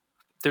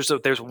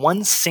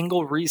one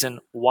single reason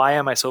why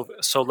am I so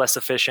less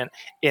efficient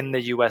in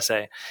the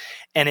USA,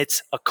 and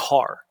it's a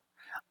car.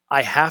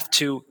 I have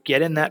to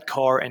get in that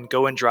car and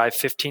go and drive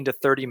 15 to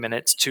 30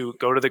 minutes to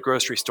go to the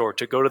grocery store,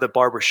 to go to the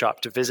barber shop,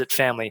 to visit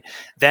family.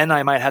 Then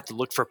I might have to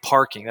look for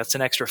parking. That's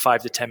an extra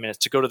 5 to 10 minutes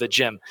to go to the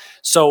gym.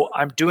 So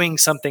I'm doing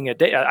something a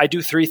day. I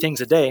do 3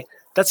 things a day.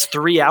 That's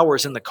 3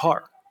 hours in the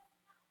car.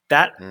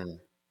 That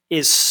Mm.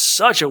 is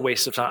such a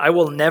waste of time. I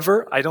will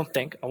never, I don't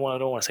think, I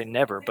don't want to say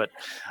never, but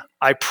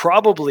I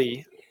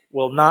probably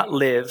will not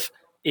live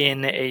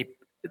in a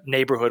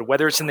neighborhood,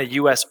 whether it's in the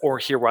US or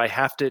here, where I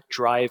have to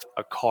drive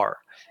a car.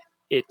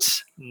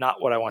 It's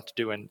not what I want to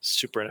do and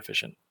super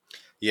inefficient.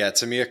 Yeah,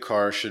 to me, a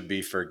car should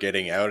be for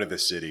getting out of the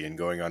city and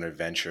going on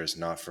adventures,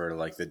 not for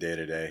like the day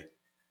to day.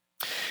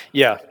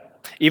 Yeah.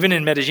 Even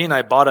in Medellin,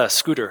 I bought a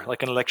scooter,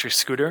 like an electric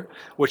scooter,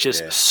 which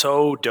is Yeah.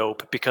 so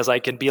dope because I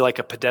can be like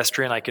a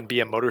pedestrian. I can be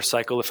a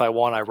motorcycle if I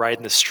want. I ride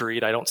in the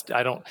street. I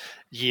don't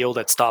yield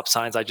at stop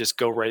signs. I just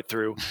go right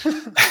through,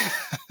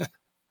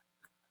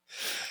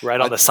 right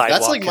on the That's like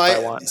sidewalk if I my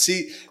want.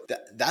 see.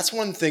 That's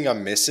one thing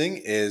I'm missing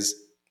is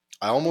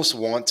I almost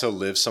want to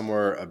live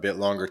somewhere a bit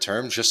longer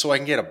term, just so I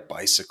can get a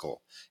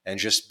bicycle and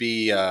just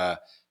be,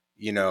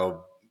 you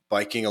know,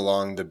 biking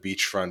along the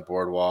beachfront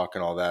boardwalk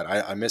and all that.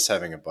 I miss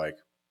having a bike.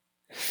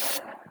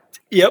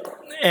 Yep.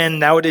 And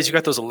nowadays you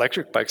got those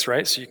electric bikes,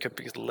 right? So you could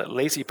be a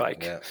lazy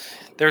bike. Yeah.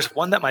 There's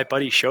one that my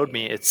buddy showed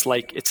me. It's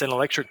an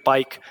electric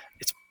bike.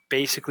 It's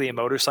basically a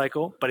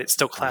motorcycle, but it's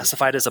still Hmm.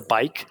 classified as a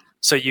bike.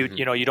 So you Hmm.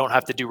 you know you don't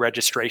have to do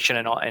registration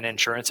and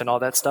insurance and all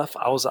that stuff.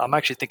 I'm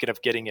actually thinking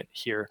of getting it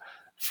here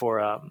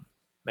for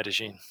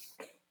Medellin.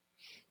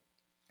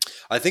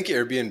 I think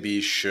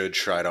Airbnb should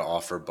try to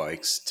offer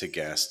bikes to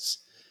guests.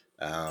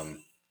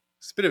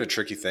 It's a bit of a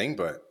tricky thing,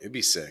 but it'd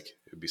be sick.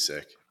 It'd be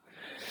sick.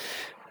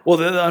 Well,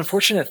 the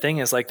unfortunate thing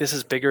is like this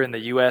is bigger in the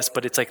U.S.,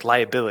 but it's like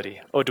liability.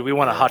 Oh, do we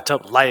want a Yeah. hot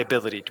tub?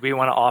 Liability. Do we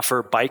want to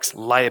offer bikes?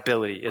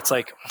 Liability. It's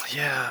like,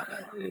 yeah,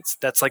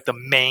 that's like the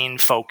main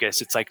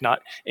focus. It's like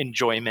not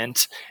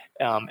enjoyment.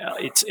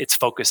 It's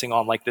focusing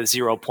on like the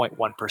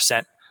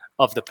 0.1%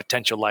 of the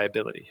potential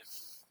liability.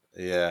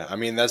 Yeah, I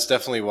mean that's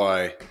definitely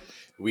why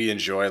we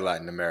enjoy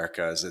Latin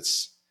America. Is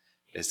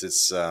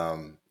it's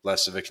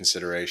less of a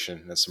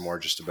consideration. It's more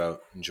just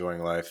about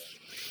enjoying life,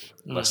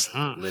 less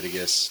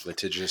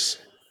litigious.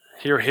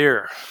 Here,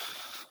 here.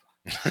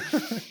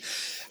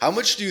 How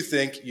much do you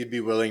think you'd be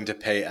willing to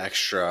pay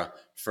extra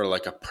for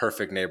like a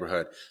perfect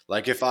neighborhood?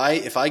 Like if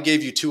I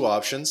gave you two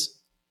options,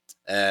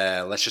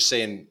 let's just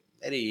say in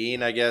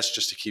Medellin, I guess,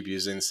 just to keep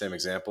using the same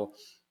example,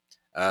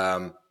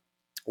 um,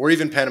 or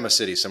even Panama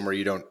City, somewhere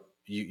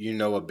you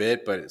know a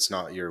bit, but it's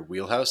not your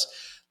wheelhouse.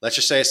 Let's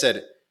just say I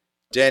said,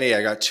 Danny,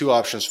 I got two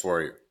options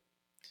for you.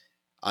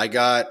 I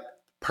got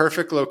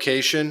perfect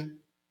location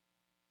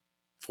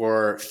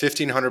for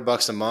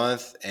 $1,500 a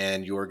month,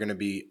 and you're going to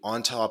be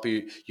on top of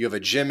you. You have a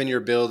gym in your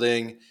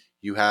building.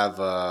 You have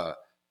a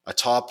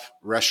top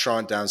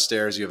restaurant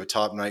downstairs. You have a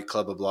top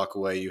nightclub a block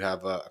away. You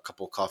have a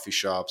couple coffee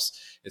shops.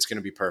 It's going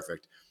to be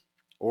perfect.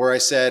 Or I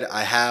said,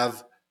 I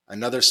have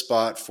another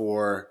spot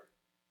for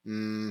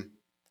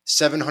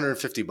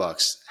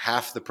 $750,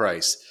 half the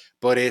price,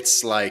 but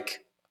it's like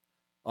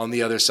on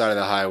the other side of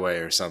the highway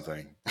or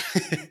something.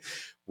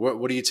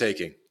 What are you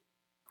taking?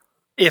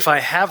 If I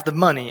have the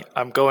money,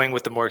 I'm going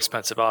with the more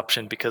expensive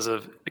option because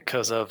if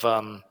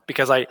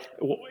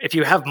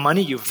you have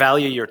money, you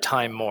value your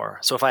time more.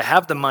 So if I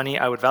have the money,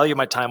 I would value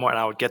my time more, and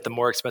I would get the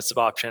more expensive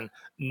option,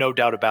 no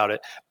doubt about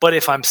it. But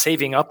if I'm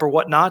saving up or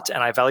whatnot,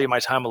 and I value my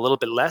time a little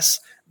bit less,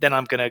 then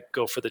I'm going to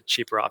go for the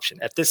cheaper option.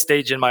 At this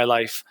stage in my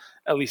life,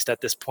 at least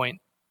at this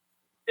point,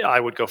 I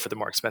would go for the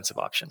more expensive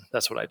option.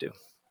 That's what I do.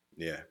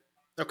 Yeah.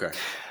 Okay.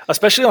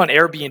 Especially on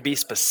Airbnb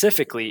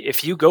specifically,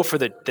 if you go for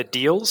the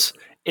deals,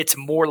 it's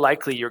more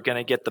likely you're going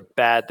to get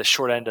the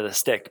short end of the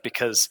stick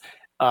because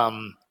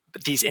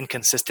these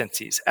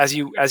inconsistencies. As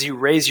you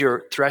raise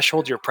your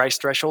threshold, your price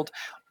threshold,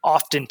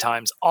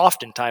 oftentimes,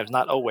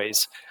 not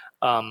always,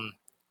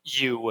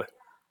 you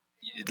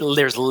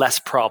there's less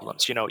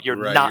problems. You know, you're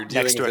Right. You're not next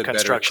dealing to with a a better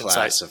construction site.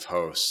 class of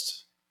host.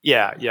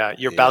 Yeah.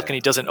 Your Yeah.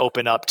 balcony doesn't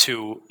open up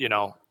to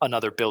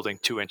another building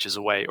 2 inches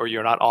away, or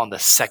you're not on the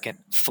second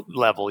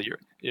level.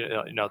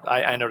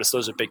 I noticed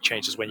those are big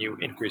changes when you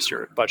increase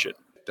your budget.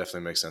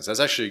 Definitely makes sense. That's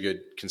actually a good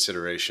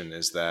consideration,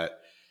 is that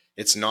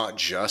it's not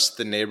just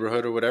the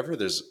neighborhood or whatever.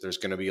 There's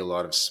going to be a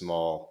lot of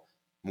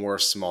more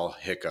small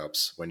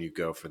hiccups when you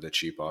go for the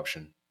cheap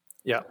option.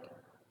 Yeah.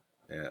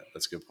 Yeah,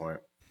 that's a good point.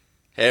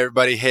 Hey,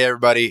 everybody. Hey,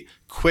 everybody.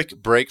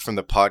 Quick break from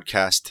the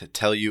podcast to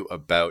tell you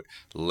about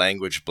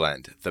Language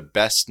Blend, the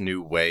best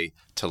new way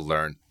to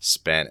learn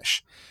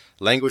Spanish.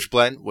 Language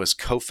Blend was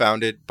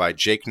co-founded by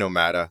Jake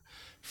Nomada,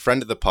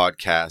 friend of the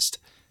podcast,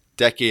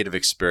 decade of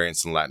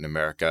experience in Latin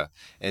America.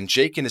 And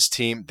Jake and his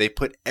team, they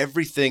put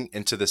everything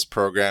into this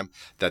program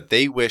that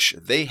they wish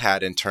they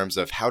had in terms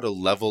of how to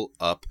level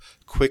up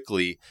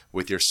quickly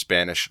with your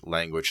Spanish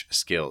language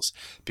skills.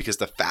 Because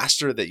the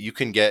faster that you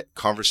can get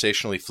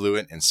conversationally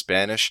fluent in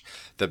Spanish,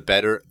 the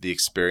better the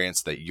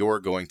experience that you're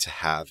going to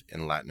have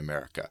in Latin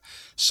America.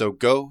 So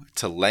go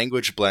to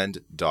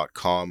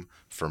languageblend.com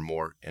for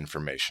more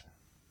information.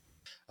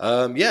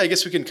 Yeah, I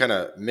guess we can kind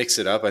of mix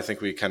it up. I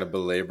think we kind of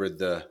belabored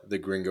the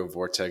Gringo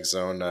Vortex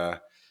Zone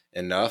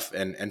enough,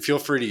 and feel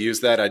free to use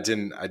that. I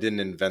didn't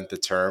invent the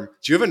term.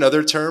 Do you have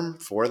another term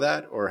for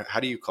that, or how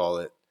do you call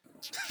it?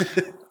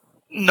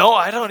 No,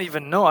 I don't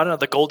even know. I don't know.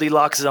 The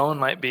Goldilocks zone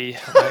might be.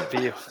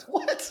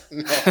 What?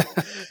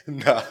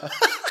 No.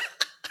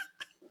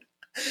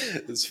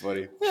 It's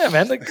funny. Yeah,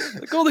 man,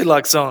 the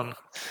Goldilocks zone.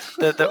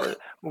 We're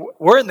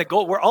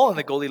all in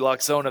the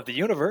Goldilocks zone of the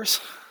universe.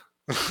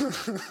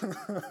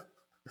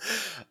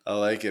 I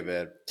like it,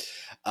 man.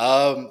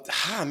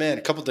 Man,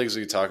 a couple things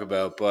we could talk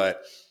about,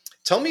 but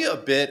tell me a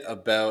bit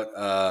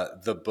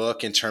about the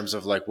book in terms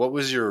of like, what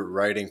was your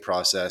writing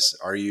process?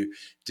 Do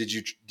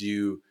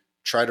you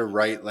try to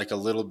write like a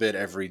little bit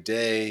every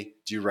day?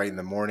 Do you write in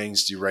the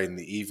mornings? Do you write in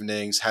the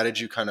evenings? How did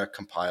you kind of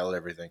compile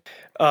everything?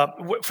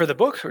 For the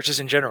book, or just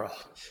in general?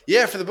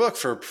 Yeah, for the book,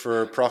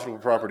 for Profitable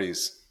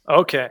Properties.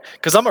 Okay,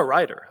 because I'm a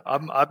writer.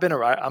 I've been a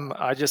writer.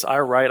 I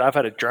write. I've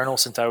had a journal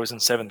since I was in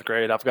 7th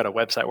grade. I've got a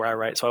website where I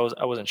write, so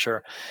I wasn't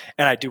sure,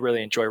 and I do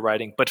really enjoy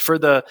writing. But for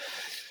the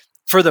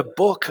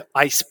book,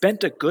 I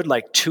spent a good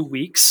like 2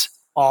 weeks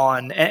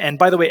on. And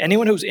by the way,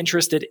 anyone who's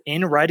interested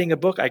in writing a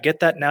book, I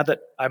get that now that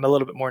I'm a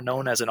little bit more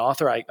known as an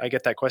author. I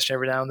get that question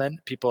every now and then.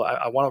 People,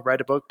 I want to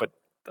write a book, but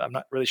I'm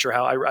not really sure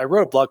how. I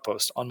wrote a blog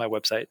post on my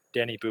website,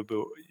 Danny Boo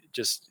Boo,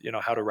 just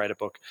how to write a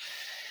book.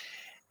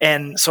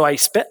 And so I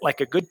spent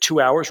like a good 2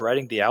 hours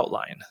writing the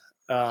outline.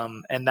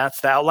 And the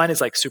outline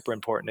is like super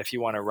important if you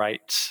want to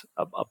write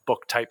a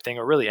book type thing,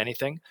 or really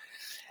anything.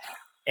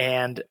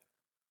 And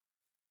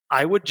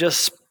I would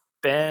just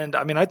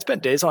I'd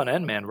spend days on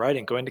end, man,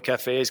 writing, going to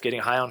cafes, getting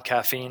high on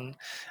caffeine.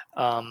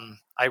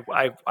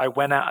 I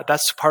went out.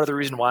 That's part of the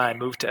reason why I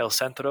moved to El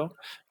Centro,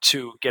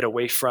 to get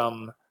away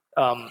from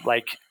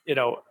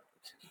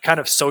kind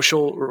of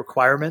social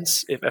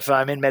requirements. If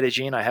I'm in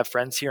Medellin, I have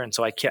friends here, and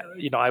so I can't,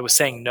 I was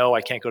saying no,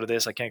 I can't go to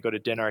this, I can't go to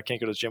dinner, I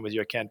can't go to the gym with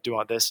you, I can't do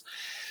all this.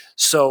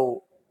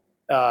 So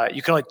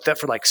you can only do that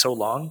for like so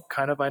long,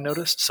 kind of, I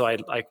noticed. So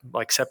I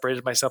like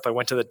separated myself. I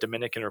went to the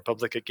Dominican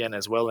Republic again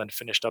as well and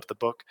finished up the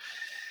book.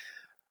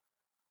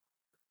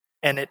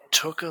 And it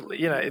took,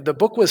 the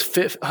book was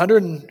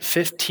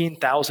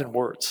 115,000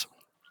 words,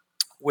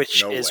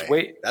 which No is way.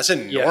 way, That's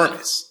yeah.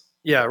 enormous.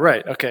 Yeah,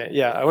 right. Okay.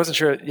 Yeah, I wasn't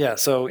sure. Yeah,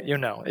 so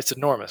it's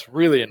enormous,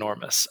 really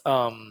enormous.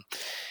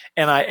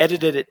 And I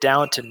edited it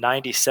down to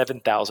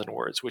 97,000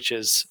 words, which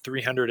is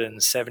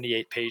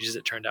 378 pages.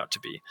 It turned out to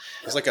be,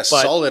 It's like a but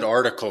solid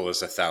article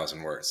is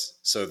 1,000 words.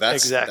 So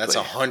that's exactly.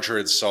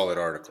 100 solid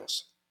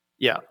articles.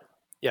 Yeah,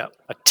 yeah.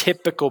 A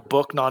typical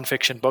book,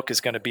 nonfiction book, is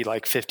going to be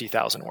like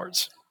 50,000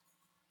 words,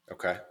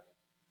 Okay.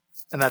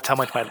 and that's how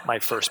much my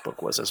first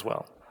book was as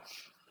well.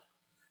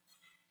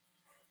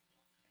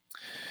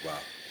 Wow.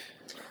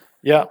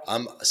 Yeah.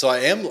 So I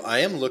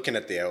am looking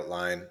at the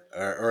outline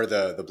or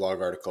the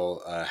blog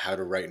article, how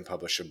to write and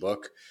publish a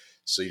book.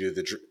 So you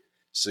do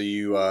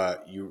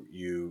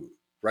you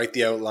write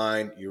the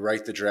outline, you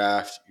write the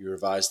draft, you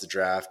revise the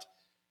draft.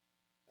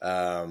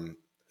 Um,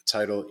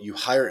 Title. You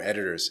hire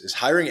editors. Is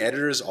hiring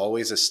editors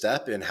always a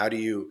step? And how do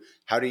you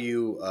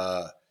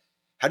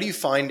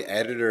find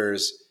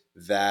editors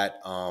that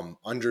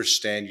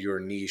understand your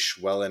niche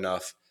well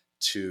enough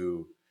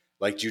to,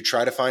 like, do you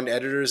try to find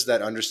editors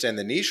that understand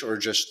the niche, or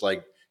just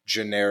like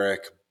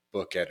generic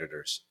book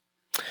editors?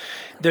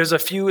 There's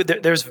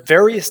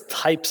various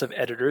types of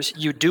editors.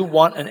 You do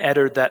want an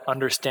editor that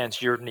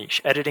understands your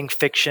niche. Editing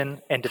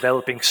fiction and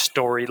developing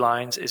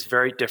storylines is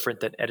very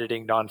different than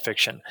editing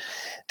nonfiction.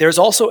 There's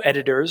also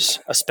editors,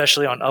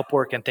 especially on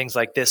Upwork and things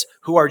like this,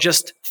 who are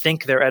just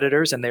think they're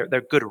editors and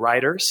they're good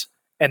writers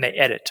and they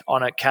edit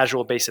on a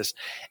casual basis.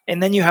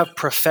 And then you have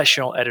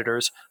professional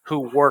editors who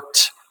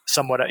worked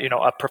somewhat,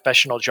 a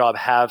professional job,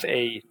 have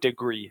a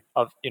degree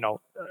of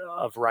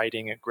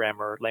writing and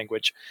grammar,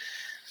 language.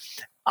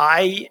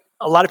 A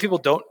lot of people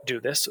don't do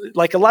this.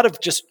 Like a lot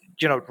of just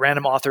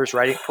random authors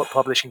writing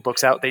publishing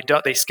books out,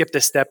 they skip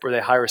this step where they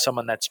hire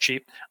someone that's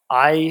cheap.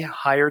 I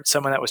hired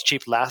someone that was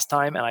cheap last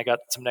time, and I got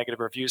some negative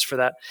reviews for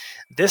that.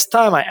 This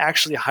time, I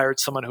actually hired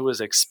someone who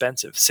was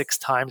expensive, 6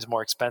 times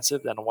more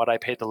expensive than what I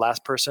paid the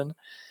last person.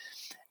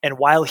 And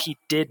while he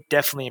did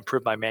definitely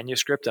improve my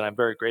manuscript, and I'm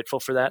very grateful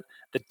for that,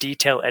 the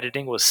detail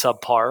editing was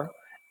subpar.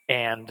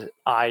 And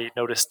I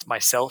noticed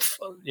myself,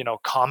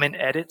 common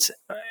edits,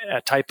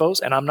 typos,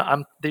 and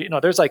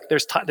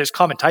there's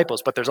common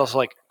typos, but there's also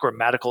like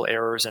grammatical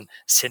errors and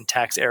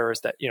syntax errors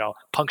that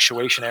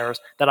punctuation errors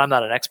that I'm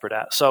not an expert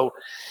at. So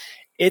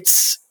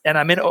and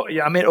I'm in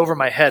over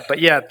my head, but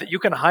yeah, you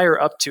can hire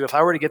up to, if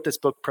I were to get this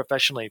book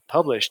professionally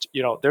published,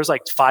 there's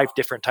like 5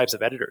 different types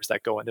of editors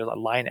that go in. There's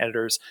line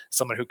editors,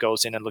 someone who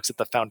goes in and looks at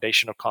the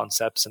foundational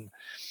concepts, and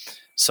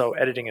so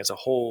editing is a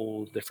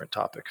whole different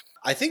topic.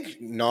 I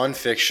think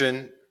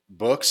nonfiction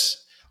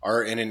books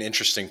are in an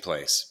interesting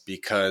place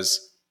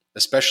because,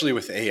 especially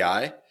with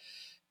AI,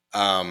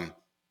 um,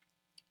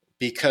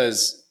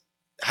 because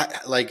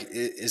like,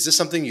 is this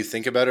something you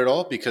think about at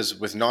all? Because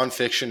with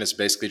nonfiction, it's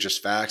basically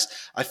just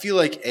facts. I feel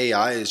like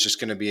AI is just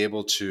going to be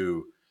able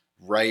to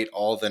write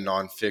all the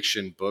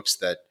nonfiction books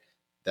that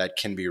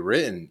can be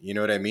written. You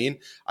know what I mean?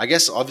 I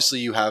guess obviously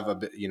you have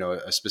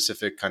a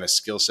specific kind of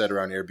skill set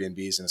around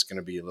Airbnbs, and it's going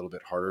to be a little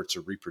bit harder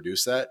to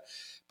reproduce that.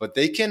 But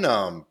they can.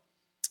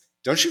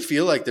 Don't you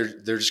feel like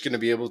they're just going to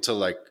be able to,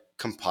 like,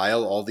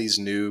 compile all these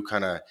new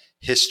kind of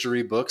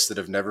history books that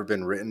have never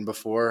been written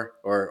before,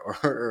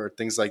 or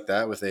things like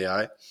that with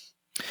AI?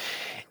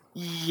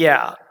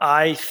 Yeah,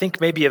 I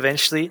think maybe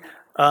eventually.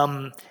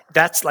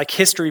 That's like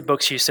history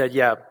books. You said,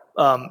 yeah.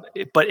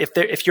 But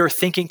if you're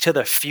thinking to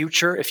the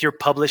future, if you're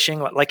publishing,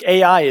 like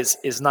AI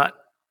is not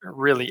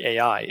really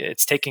AI.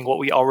 It's taking what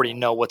we already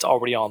know, what's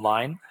already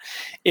online.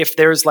 If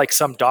there's like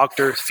some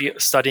doctor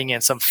studying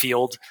in some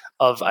field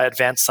of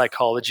advanced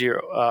psychology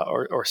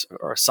or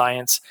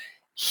science,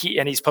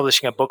 he's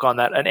publishing a book on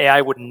that, an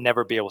AI would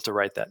never be able to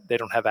write that. They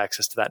don't have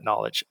access to that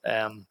knowledge.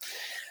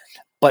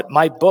 But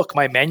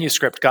my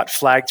manuscript got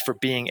flagged for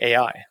being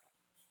AI.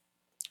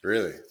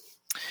 Really?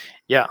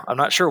 Yeah, I'm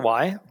not sure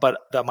why, but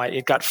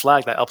it got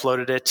flagged. I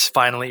uploaded it,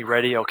 finally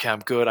ready. Okay, I'm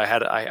good.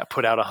 I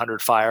put out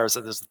 100 fires.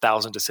 There's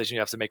 1,000 decisions you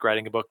have to make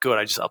writing a book. Good.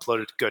 I just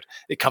uploaded. Good.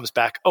 It comes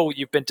back. Oh,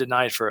 you've been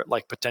denied for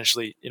like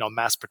potentially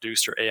mass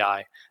produced or AI.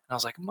 And I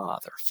was like,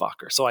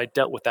 motherfucker. So I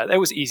dealt with that. It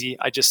was easy.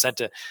 I just sent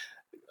an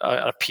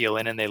appeal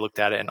in, and they looked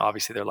at it, and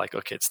obviously they're like,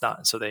 okay, it's not.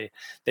 And so they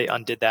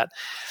undid that.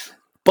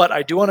 But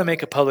I do want to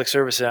make a public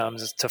service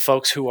announcement to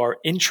folks who are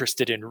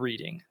interested in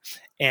reading.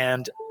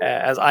 And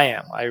as I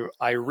am,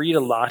 I read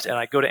a lot, and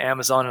I go to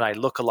Amazon and I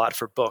look a lot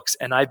for books.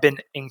 And I've been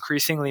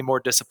increasingly more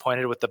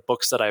disappointed with the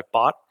books that I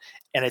bought.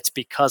 And it's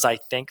because I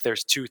think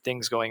there's 2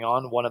 things going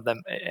on. One of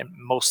them, and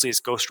mostly,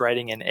 is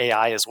ghostwriting and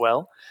AI as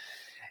well.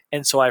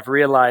 And so I've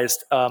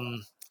realized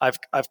I've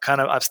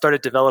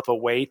started to develop a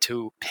way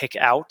to pick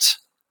out,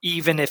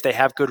 even if they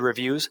have good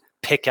reviews,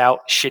 pick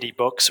out shitty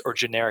books or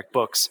generic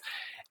books.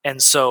 And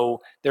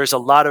so there's a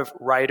lot of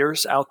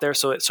writers out there.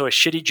 So a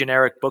shitty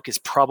generic book is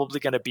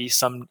probably going to be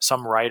some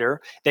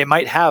writer. They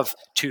might have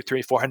 200,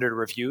 300, 400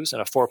 reviews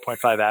and a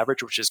 4.5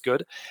 average, which is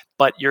good.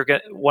 But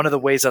one of the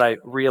ways that I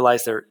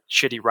realize they're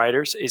shitty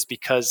writers is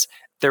because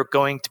they're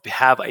going to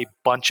have a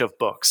bunch of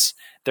books.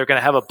 they're going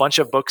to have a bunch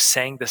of books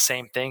saying the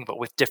same thing, but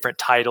with different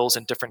titles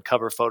and different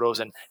cover photos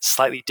and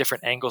slightly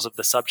different angles of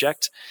the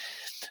subject.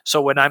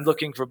 So when I'm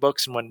looking for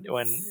books, and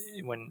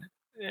when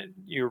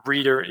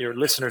your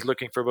listeners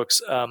looking for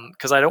books,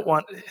 because I don't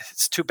want,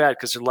 it's too bad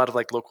because there's a lot of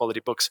like low quality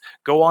books.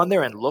 Go on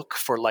there and look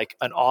for like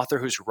an author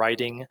who's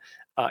writing,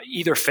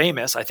 either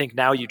famous. I think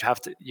now you'd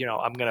have to,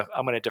 I'm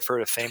gonna defer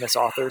to famous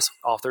authors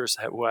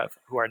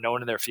who are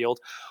known in their field,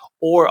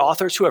 or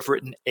authors who have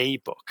written a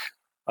book.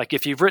 Like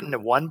if you've written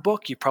one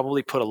book, you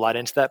probably put a lot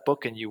into that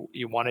book, and you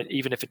want it,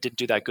 even if it didn't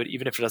do that good,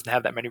 even if it doesn't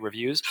have that many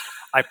reviews.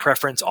 I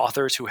preference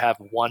authors who have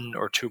 1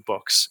 or 2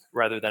 books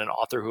rather than an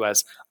author who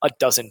has a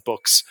dozen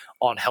books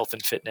on health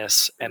and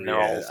fitness, and they're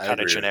all I kind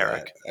of agree with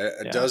generic.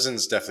 that. A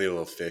dozen's definitely a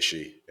little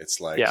fishy.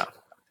 It's like Yeah.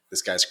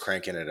 this guy's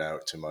cranking it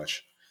out too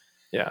much.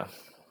 Yeah.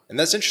 And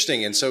that's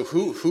interesting. And so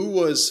who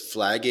was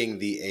flagging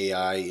the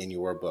AI in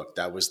your book?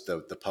 That was the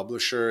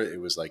publisher.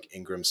 It was like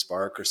Ingram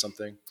Spark or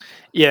something.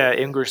 Yeah,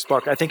 Ingram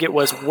Spark. I think it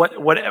was what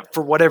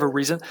for whatever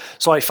reason.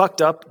 So I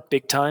fucked up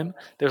big time.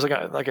 There's like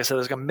I said,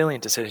 there's like a million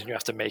decisions you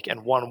have to make,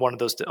 and one of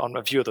those, on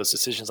a few of those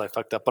decisions I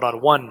fucked up, but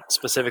on one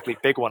specifically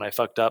big one I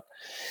fucked up.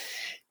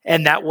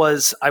 And that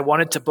was, I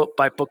wanted to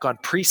buy book on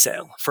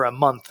pre-sale for a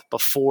month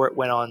before it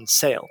went on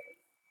sale.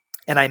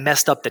 And I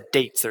messed up the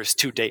dates. There's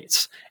 2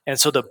 dates. And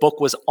so the book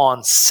was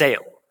on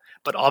sale.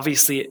 But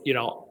obviously,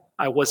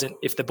 I wasn't,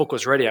 if the book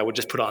was ready, I would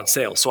just put it on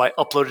sale. So I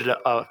uploaded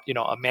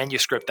a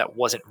manuscript that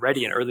wasn't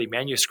ready, an early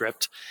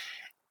manuscript,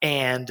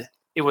 and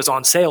it was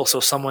on sale. So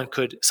someone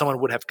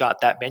would have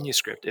got that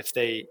manuscript if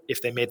they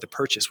made the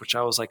purchase, which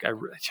I was like, I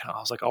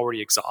was like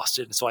already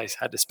exhausted. And so I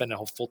had to spend a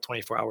whole full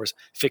 24 hours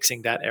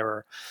fixing that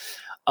error.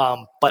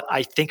 But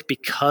I think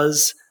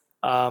because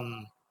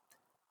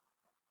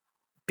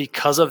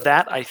of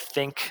that, I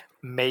think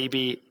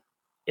maybe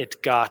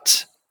it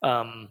got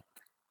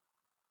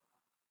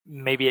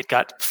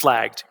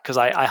flagged because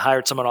I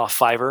hired someone off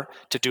Fiverr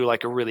to do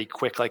like a really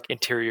quick like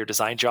interior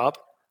design job.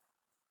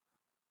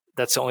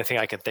 That's the only thing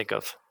I can think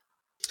of.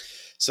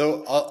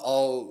 So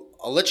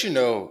I'll let you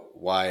know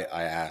why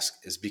I ask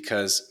is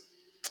because,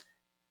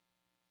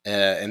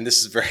 and this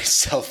is very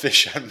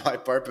selfish on my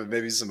part, but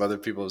maybe some other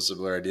people have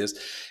similar ideas,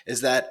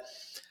 is that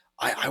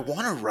I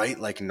want to write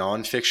like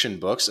nonfiction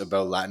books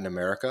about Latin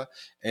America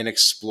and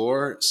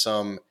explore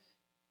some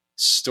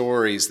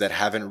stories that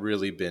haven't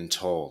really been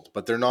told,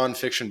 but they're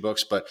nonfiction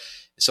books. But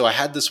so I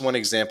had this one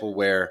example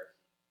where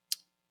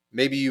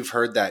maybe you've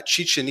heard that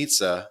Chichen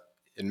Itza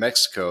in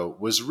Mexico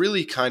was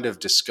really kind of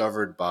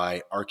discovered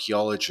by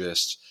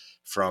archaeologists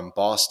from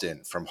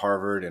Boston, from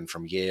Harvard, and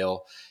from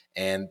Yale.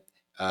 And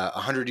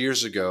 100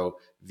 years ago,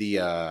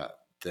 the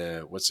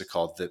what's it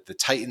called, the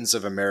titans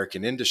of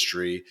American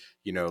industry,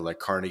 like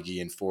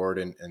Carnegie and Ford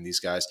and these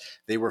guys,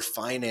 they were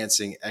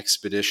financing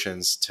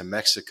expeditions to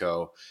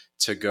Mexico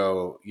to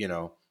go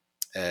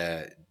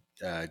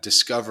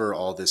discover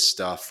all this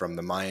stuff from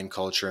the Mayan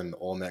culture and the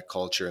Olmec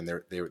culture, and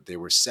they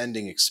were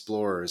sending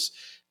explorers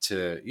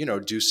to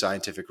do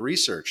scientific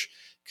research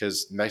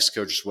because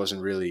Mexico just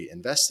wasn't really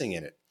investing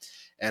in it.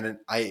 And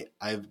I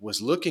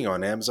was looking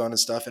on Amazon and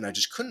stuff, and I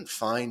just couldn't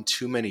find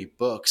too many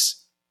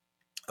books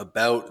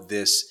about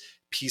this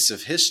piece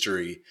of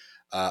history,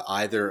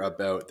 either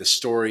about the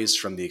stories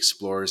from the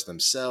explorers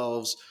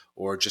themselves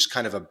or just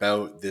kind of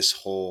about this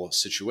whole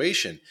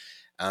situation.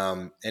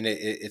 And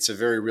it's a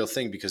very real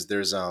thing because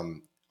there's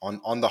on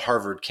the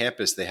Harvard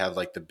campus, they have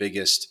like the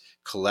biggest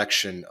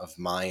collection of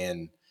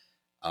Mayan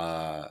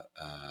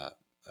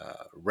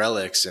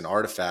relics and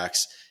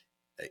artifacts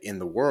in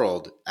the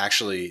world.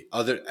 Actually,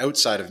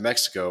 outside of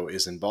Mexico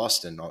is in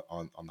Boston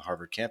on the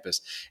Harvard campus.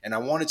 And I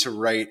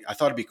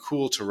thought it'd be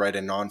cool to write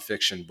a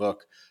nonfiction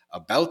book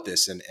about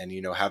this and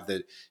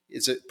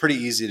it's pretty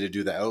easy to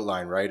do the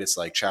outline, right? It's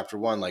like chapter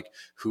 1, like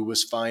who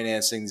was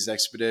financing these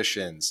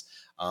expeditions?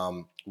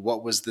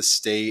 What was the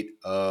state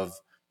of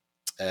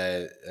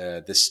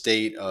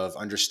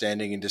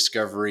understanding and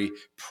discovery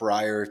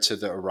prior to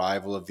the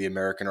arrival of the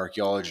American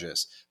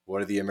archaeologists? What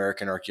did the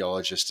American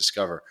archaeologists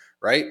discover,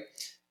 right?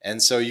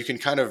 And so you can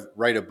kind of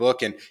write a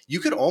book, and you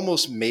could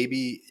almost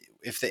maybe,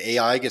 if the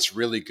AI gets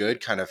really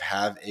good, kind of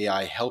have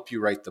AI help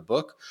you write the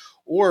book.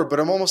 But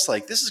I'm almost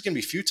like, this is going to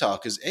be futile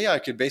because AI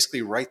could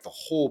basically write the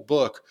whole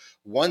book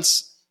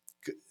once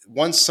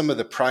some of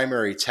the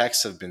primary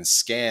texts have been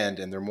scanned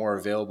and they're more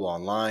available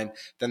online.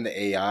 Then the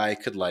AI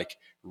could like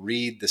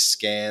read the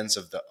scans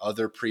of the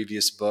other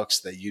previous books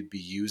that you'd be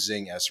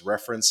using as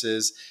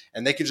references,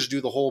 and they could just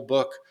do the whole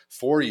book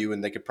for you,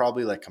 and they could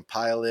probably like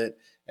compile it,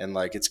 and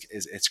like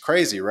it's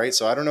crazy, right?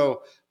 So I don't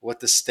know what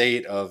the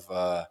state of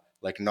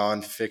like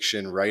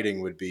nonfiction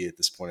writing would be at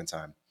this point in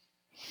time.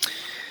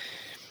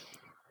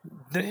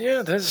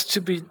 Yeah, that's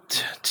to be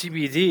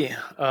TBD.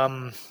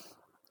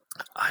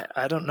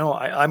 I don't know.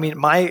 I mean,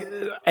 my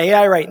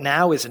AI right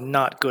now is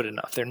not good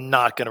enough. They're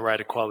not going to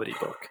write a quality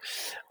book.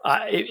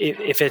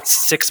 If it's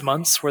 6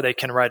 months where they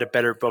can write a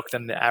better book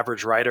than the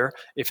average writer,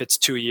 if it's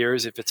 2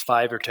 years, if it's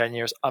 5 or 10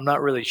 years, I'm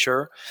not really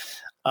sure.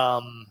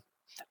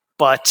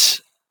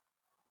 But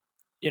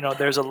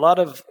there's a lot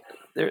of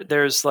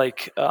there's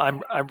like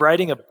I'm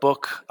writing a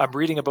book. I'm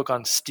reading a book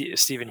on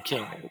Stephen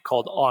King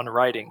called On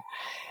Writing,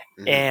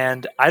 Hmm.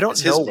 and I It's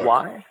don't know his book.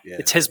 why. Yeah.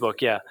 It's his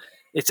book, yeah.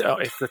 It's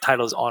the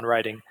title is On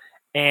Writing,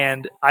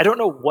 and I don't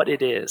know what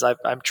it is.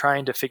 I'm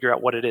trying to figure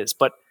out what it is,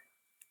 but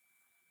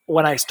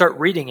when I start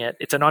reading it,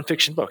 it's a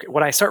nonfiction book.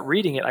 When I start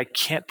reading it, I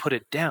can't put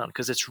it down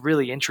because it's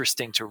really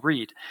interesting to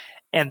read,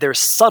 and there's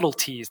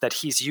subtleties that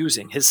he's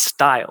using. His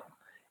style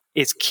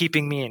is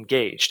keeping me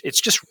engaged.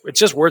 It's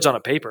just words on a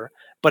paper,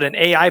 but an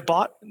AI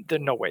bot,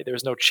 there's no way.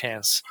 There's no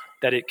chance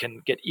that it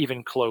can get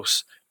even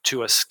close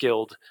to a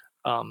skilled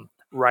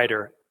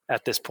writer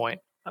at this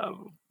point.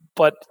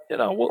 But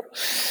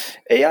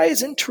AI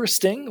is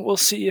interesting. We'll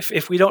see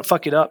if we don't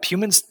fuck it up.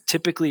 Humans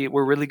typically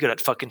we're really good at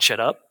fucking shit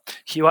up.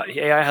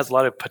 AI has a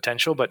lot of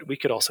potential, but we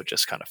could also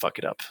just kind of fuck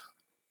it up.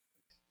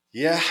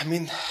 Yeah, I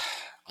mean,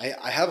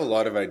 I have a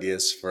lot of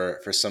ideas for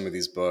some of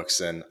these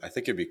books, and I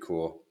think it'd be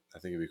cool. I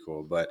think it'd be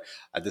cool, but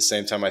at the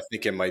same time, I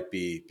think it might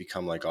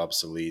become like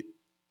obsolete.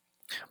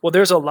 Well,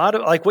 there's a lot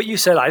of like what you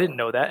said. I didn't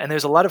know that, and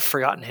there's a lot of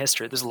forgotten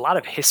history. There's a lot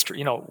of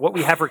history. What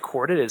we have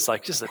recorded is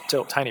like just a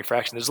tiny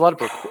fraction. There's a lot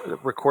of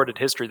recorded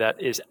history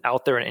that is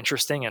out there and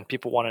interesting, and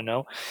people want to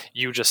know.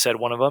 You just said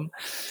one of them,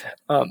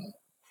 um,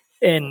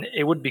 and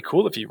it would be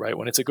cool if you write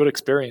one. It's a good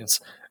experience,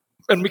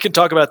 and we can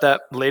talk about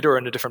that later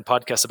in a different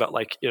podcast about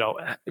like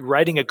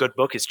writing a good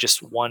book is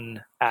just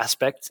one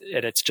aspect,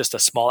 and it's just a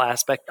small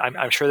aspect.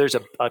 I'm sure there's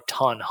a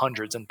ton,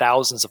 hundreds and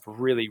thousands of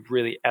really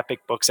really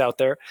epic books out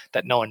there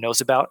that no one knows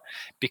about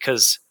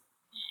because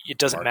it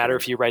doesn't matter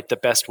Marketing, if you write the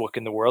best book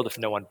in the world if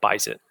no one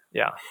buys it.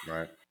 Yeah.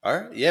 right? All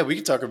right, yeah, we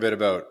could talk a bit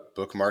about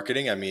book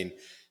marketing. I mean,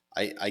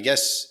 I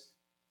guess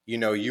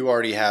you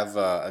already have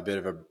a bit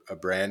of a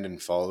brand and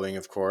following,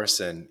 of course,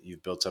 and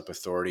you've built up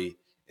authority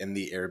in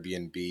the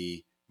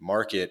Airbnb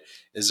market.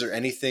 Is there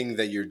anything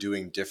that you're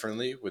doing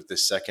differently with the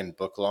second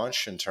book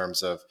launch in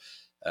terms of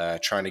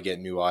trying to get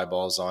new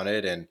eyeballs on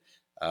it and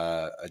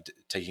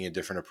taking a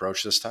different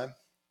approach this time?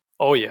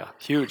 Oh yeah,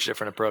 huge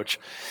different approach.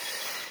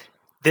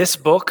 This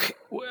book,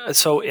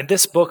 so in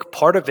this book,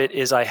 part of it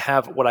is I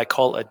have what I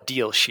call a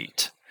deal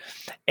sheet.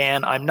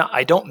 And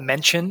I don't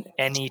mention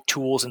any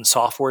tools and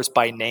softwares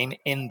by name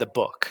in the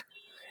book.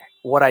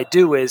 What I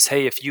do is,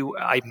 hey,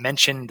 I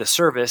mention the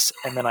service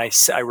and then I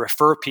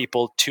refer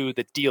people to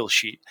the deal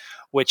sheet,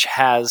 which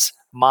has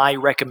my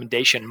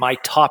recommendation, my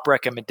top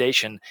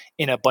recommendation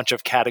in a bunch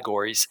of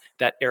categories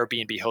that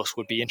Airbnb hosts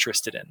would be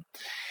interested in.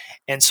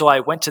 And so I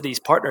went to these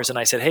partners and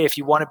I said, hey, if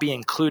you want to be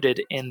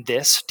included in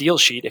this deal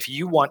sheet, if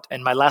you want,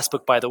 and my last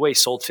book, by the way,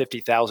 sold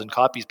 50,000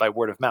 copies by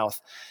word of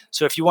mouth.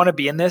 So if you want to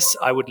be in this,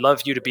 I would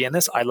love you to be in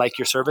this. I like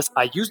your service.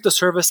 I use the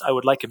service. I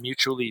would like a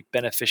mutually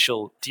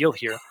beneficial deal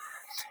here.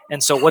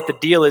 And so what the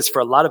deal is for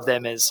a lot of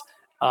them is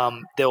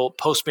they'll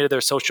post me to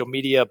their social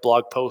media,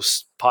 blog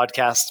posts,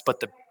 podcasts.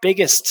 But the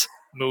biggest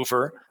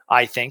mover,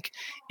 I think,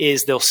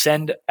 is they'll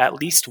send at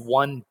least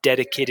one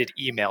dedicated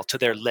email to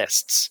their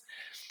lists.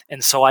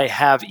 And so I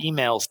have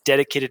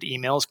dedicated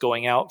emails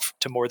going out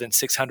to more than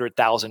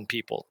 600,000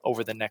 people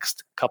over the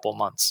next couple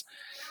months.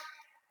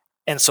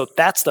 And so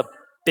that's the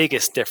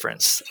biggest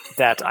difference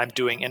that I'm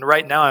doing. And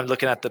right now I'm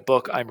looking at the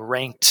book, I'm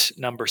ranked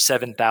number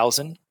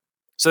 7,000.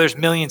 So there's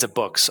millions of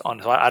books on,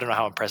 I don't know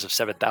how impressive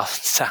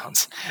 7,000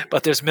 sounds,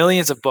 but there's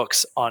millions of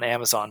books on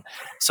Amazon.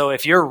 So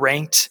if you're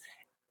ranked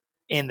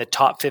in the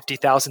top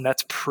 50,000,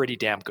 that's pretty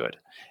damn good.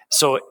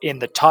 So in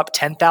the top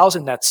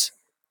 10,000, that's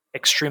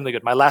extremely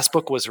good. My last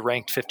book was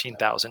ranked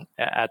 15,000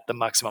 at the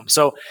maximum.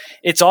 So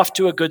it's off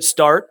to a good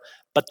start,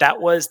 but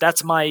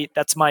that's my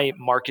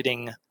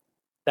marketing.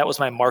 That was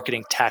my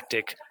marketing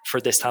tactic for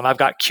this time. I've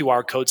got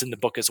QR codes in the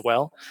book as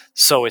well,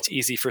 so it's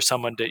easy for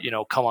someone to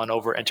come on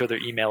over, enter their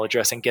email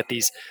address, and get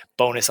these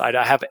bonus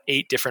items. I have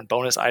 8 different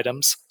bonus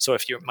items. So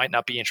if you might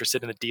not be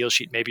interested in the deal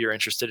sheet, maybe you're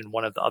interested in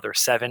one of the other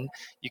 7.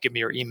 You give me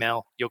your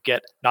email, you'll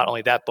get not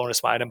only that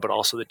bonus item but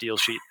also the deal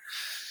sheet.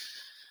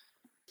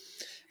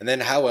 And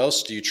then, how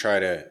else do you try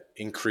to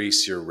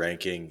increase your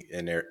ranking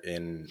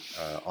in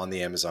on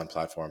the Amazon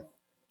platform?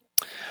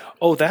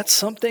 Oh, that's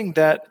something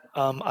that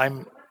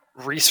I'm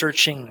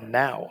researching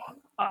now.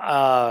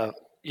 I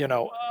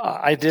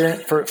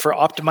didn't for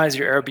optimize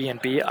your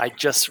Airbnb. I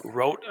just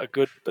wrote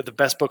the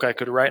best book I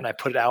could write, and I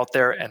put it out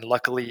there. And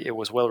luckily, it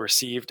was well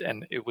received.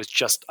 And it was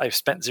just I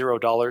spent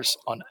 $0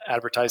 on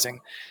advertising,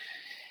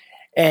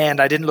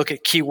 and I didn't look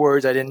at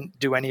keywords. I didn't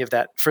do any of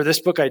that for this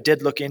book. I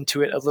did look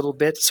into it a little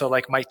bit. So,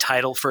 like my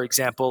title, for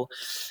example,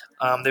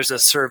 there's a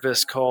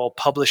service called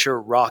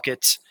Publisher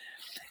Rocket,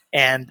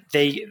 and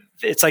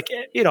it's like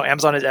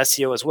Amazon is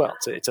SEO as well.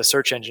 It's a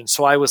search engine.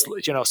 So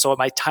so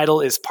my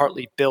title is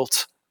partly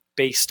built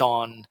based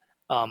on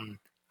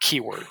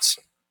keywords.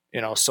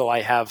 So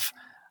I have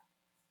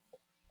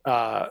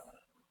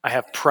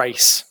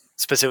price,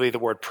 specifically the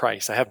word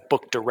price. I have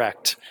book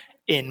direct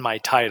in my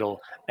title,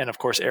 and of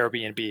course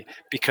Airbnb,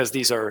 because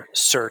these are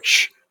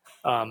search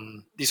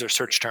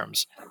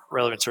terms,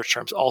 relevant search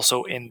terms.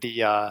 Also in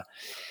the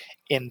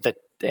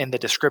in the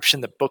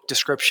description, the book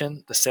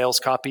description, the sales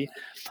copy.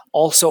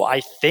 Also,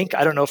 I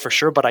don't know for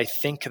sure, but I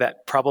think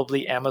that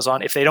probably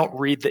Amazon, if they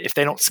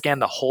don't scan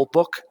the whole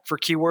book for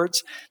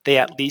keywords, they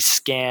at least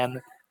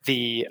scan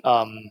the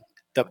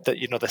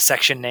the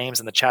section names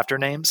and the chapter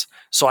names.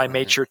 So I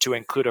made sure to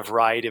include a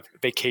variety of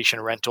vacation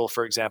rental,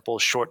 for example,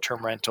 short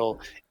term rental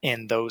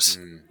in those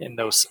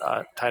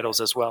titles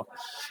as well.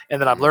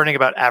 And then I'm learning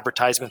about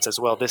advertisements as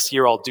well. This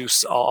year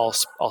I'll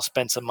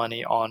spend some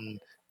money on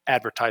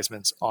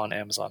advertisements on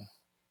Amazon.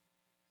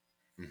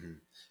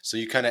 So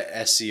you kind of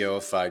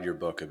SEOified your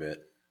book a bit.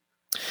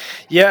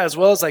 Yeah, as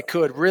well as I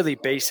could. Really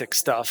basic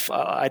stuff.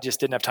 I just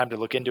didn't have time to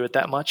look into it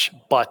that much,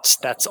 but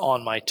that's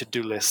on my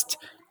to-do list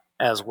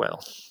as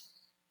well.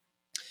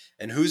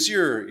 And who's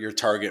your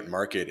target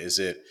market? Is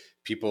it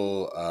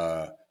people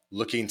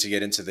looking to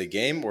get into the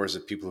game, or is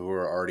it people who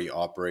are already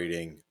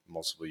operating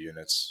multiple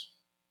units?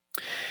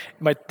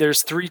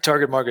 There's 3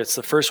 target markets.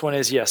 The first one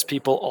is, yes,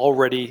 people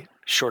already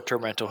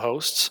short-term rental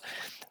hosts,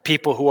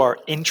 people who are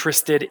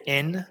interested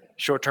in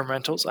short-term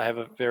rentals. I have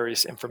a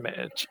various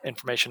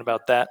information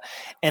about that.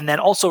 And then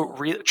also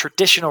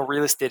traditional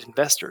real estate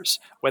investors,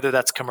 whether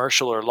that's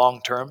commercial or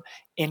long-term,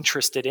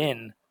 interested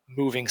in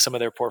moving some of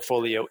their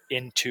portfolio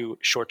into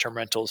short-term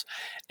rentals.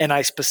 And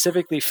I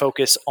specifically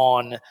focus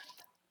on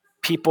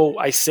people,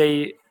 I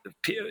say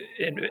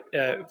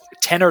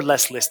 10 or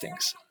less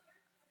listings.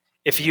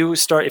 If you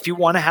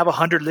want to have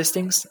 100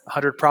 listings,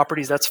 100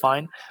 properties, that's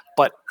fine.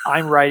 But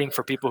I'm writing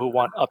for people who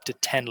want up to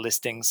 10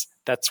 listings.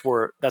 That's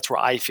where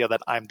I feel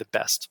that I'm the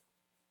best.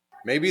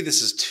 Maybe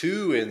this is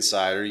too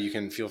insider. You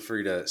can feel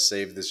free to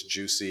save this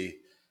juicy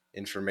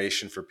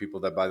information for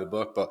people that buy the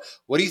book. But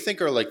what do you think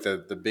are like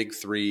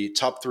the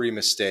top three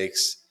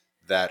mistakes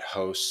that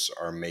hosts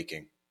are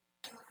making?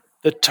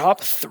 The top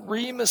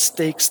 3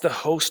 mistakes the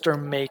hosts are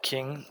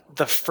making.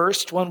 The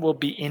first one will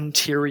be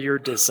interior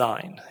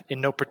design, in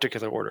no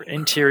particular order.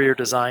 Interior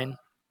design.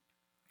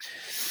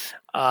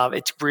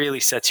 It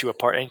really sets you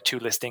apart. Any 2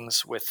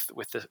 listings with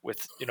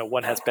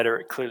one has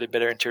clearly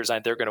better interior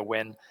design, they're going to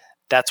win.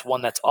 That's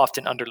one that's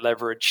often under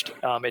leveraged.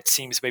 It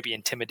seems maybe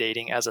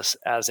intimidating as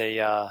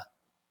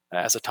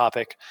a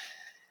topic.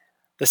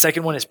 The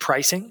second one is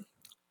pricing.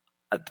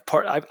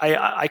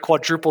 I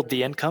quadrupled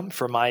the income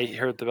for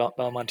the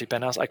Belmonte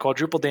penthouse. I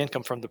quadrupled the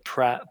income from the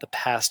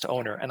past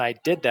owner, and I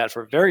did that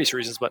for various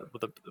reasons. But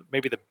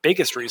maybe the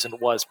biggest reason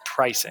was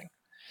pricing.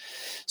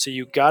 So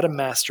you got to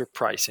master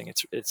pricing.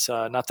 It's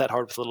not that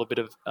hard with a little bit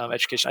of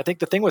education. I think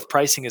the thing with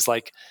pricing is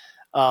like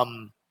a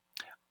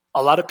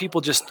lot of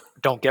people just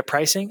don't get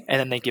pricing and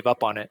then they give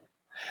up on it.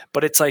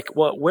 But it's like,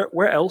 well,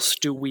 where else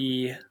do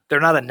we? They're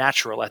not a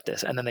natural at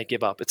this, and then they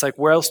give up. It's like,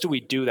 where else do we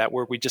do that?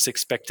 Where we just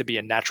expect to be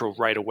a natural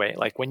right away?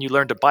 Like when you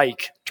learn to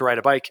ride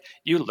a bike,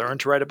 you learn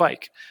to ride a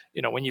bike.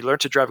 When you learn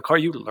to drive a car,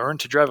 you learn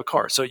to drive a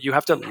car. So you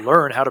have to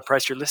learn how to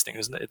price your listing.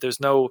 There's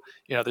no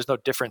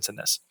difference in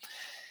this.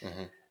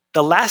 Mm-hmm.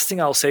 The last thing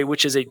I'll say,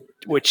 which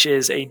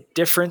is a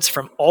difference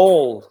from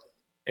all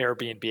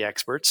Airbnb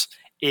experts,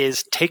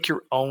 is take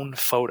your own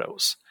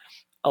photos.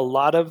 A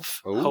lot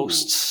of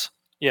hosts,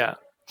 yeah.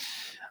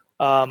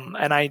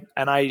 And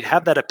I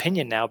have that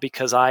opinion now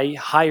because I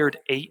hired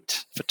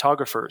 8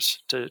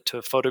 photographers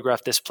to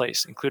photograph this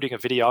place, including a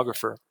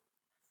videographer.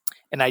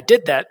 And I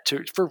did that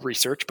for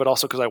research, but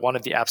also because I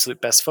wanted the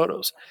absolute best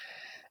photos.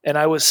 And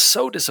I was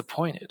so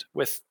disappointed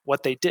with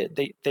what they did.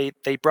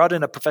 They brought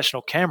in a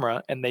professional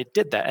camera and they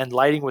did that, and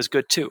lighting was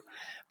good too.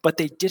 But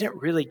they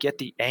didn't really get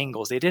the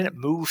angles. They didn't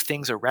move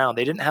things around.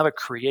 They didn't have a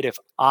creative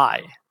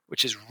eye,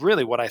 which is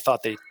really what I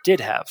thought they did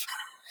have.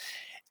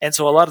 And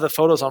so a lot of the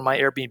photos on my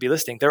Airbnb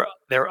listing,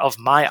 they're of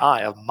my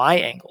eye, of my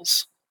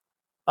angles.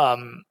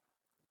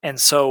 And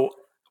so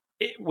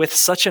with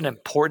such an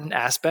important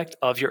aspect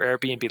of your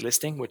Airbnb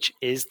listing, which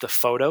is the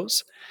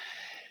photos,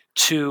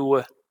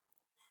 to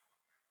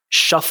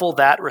shuffle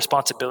that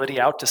responsibility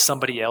out to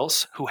somebody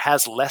else who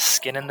has less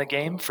skin in the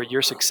game for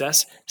your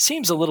success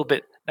seems a little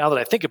bit, now that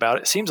I think about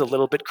it, seems a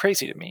little bit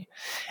crazy to me.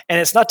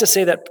 And it's not to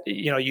say that,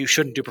 you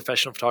shouldn't do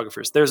professional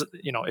photographers. There's,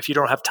 if you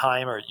don't have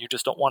time or you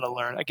just don't want to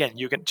learn, again,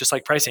 you can, just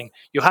like pricing,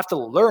 you'll have to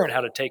learn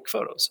how to take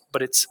photos,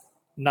 but it's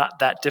not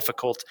that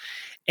difficult.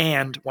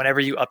 And whenever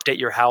you update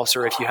your house,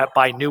 or if you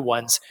buy new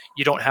ones,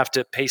 you don't have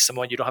to pay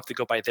someone. You don't have to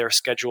go by their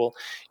schedule.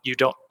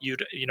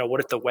 What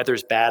if the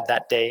weather's bad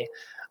that day?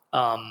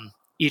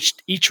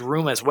 Each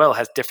room as well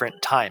has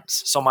different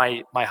times. So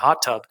my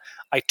hot tub,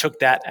 I took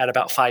that at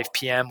about 5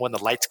 p.m. when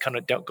the lights kind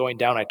of going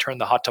down. I turned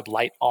the hot tub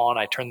light on.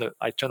 I turned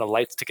the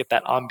lights to get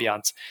that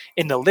ambiance.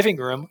 In the living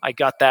room, I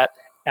got that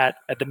at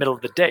the middle of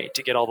the day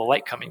to get all the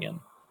light coming in.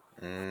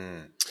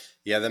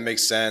 Yeah, that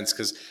makes sense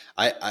because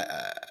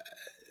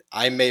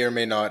I may or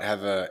may not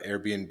have a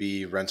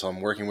Airbnb rental I'm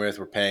working with.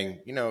 We're paying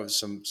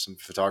some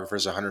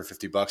photographers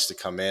 $150 to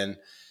come in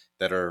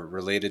that are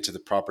related to the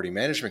property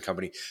management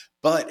company.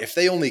 But if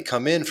they only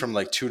come in from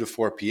like 2 to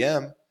 4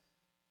 p.m.,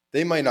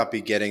 they might not be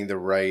getting the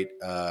right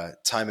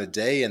time of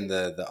day and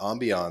the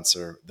ambiance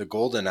or the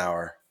golden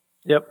hour.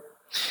 Yep.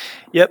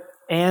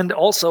 And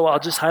also, I'll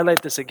just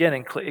highlight this again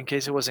in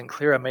case it wasn't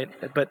clear.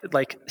 But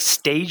like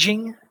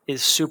staging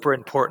is super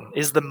important.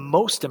 Is the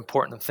most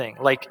important thing.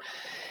 Like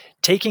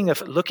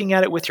looking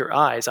at it with your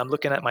eyes. I'm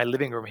looking at my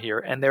living room here,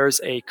 and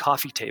there's a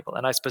coffee table,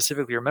 and I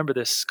specifically remember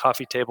this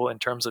coffee table in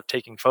terms of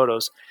taking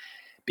photos,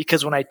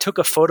 because when I took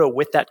a photo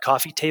with that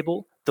coffee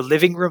table, the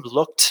living room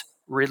looked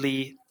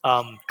really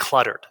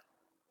cluttered,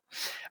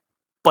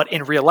 but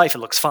in real life, it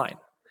looks fine.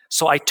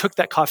 So I took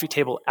that coffee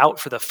table out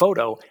for the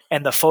photo,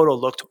 and the photo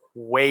looked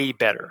way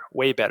better,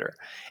 way better.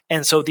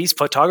 And so these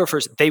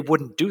photographers, they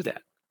wouldn't do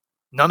that.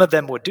 None of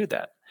them would do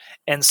that.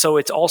 And so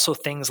it's also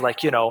things like,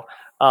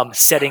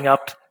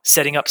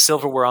 setting up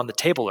silverware on the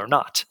table or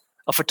not.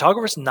 A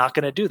photographer's not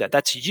going to do that.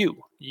 That's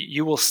you.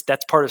 You will.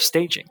 That's part of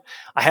staging.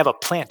 I have a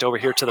plant over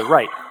here to the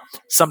right.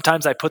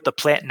 Sometimes I put the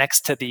plant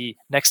next to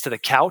the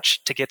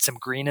couch to get some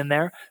green in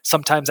there.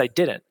 Sometimes I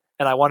didn't,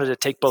 and I wanted to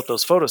take both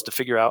those photos to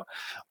figure out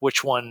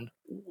which one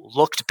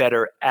looked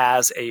better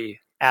as a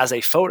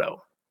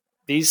photo.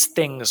 These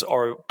things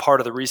are part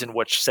of the reason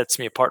which sets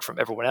me apart from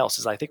everyone else.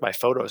 Is I think my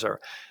photos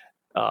are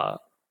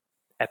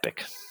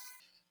epic.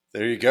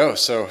 There you go.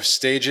 So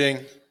staging,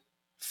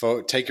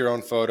 take your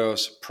own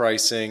photos,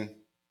 pricing,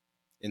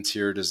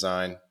 interior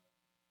design.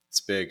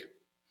 It's big.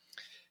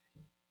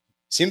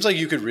 Seems like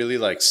you could really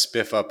like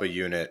spiff up a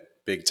unit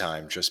big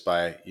time just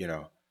by,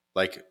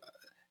 like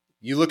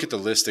you look at the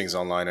listings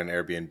online on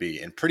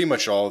Airbnb, and pretty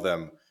much all of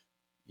them,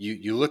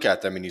 you look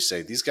at them and you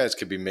say, these guys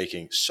could be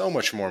making so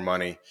much more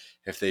money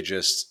if they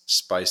just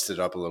spiced it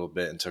up a little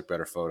bit and took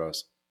better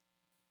photos.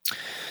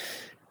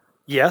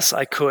 Yes,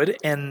 I could.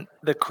 And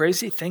the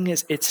crazy thing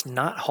is, it's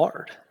not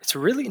hard. It's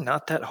really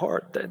not that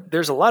hard.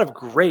 There's a lot of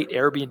great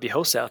Airbnb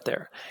hosts out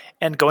there.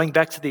 And going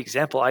back to the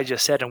example I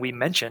just said, and we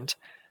mentioned,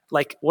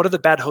 like, what are the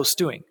bad hosts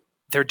doing?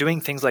 They're doing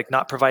things like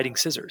not providing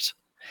scissors.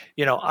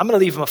 I'm going to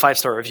leave them a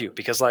 5-star review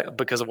because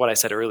of what I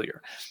said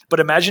earlier. But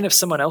imagine if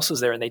someone else was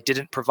there and they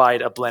didn't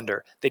provide a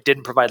blender, they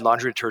didn't provide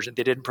laundry detergent,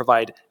 they didn't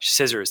provide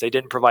scissors, they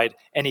didn't provide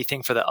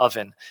anything for the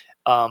oven.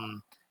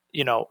 Are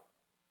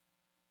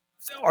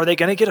they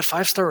going to get a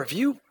 5-star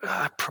review?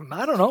 I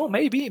don't know.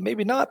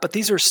 Maybe not. But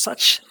these are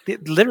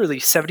literally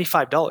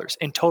 $75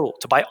 in total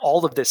to buy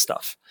all of this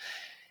stuff.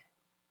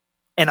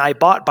 And I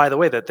bought, by the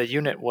way, that the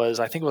unit was,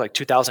 I think it was like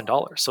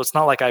 $2,000. So it's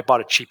not like I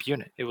bought a cheap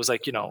unit. It was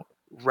like,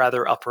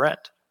 rather upper end.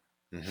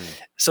 Mm-hmm.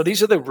 So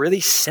these are the really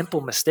simple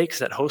mistakes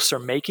that hosts are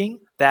making,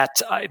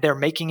 that they're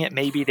making it.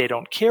 Maybe they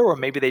don't care, or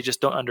maybe they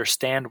just don't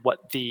understand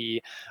what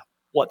the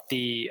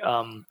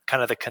kind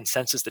of the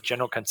consensus, the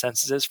general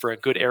consensus is for a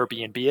good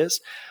Airbnb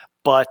is.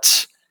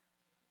 But,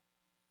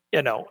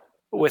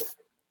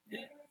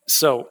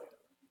 so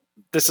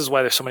this is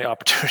why there's so many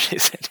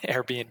opportunities in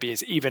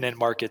Airbnbs, even in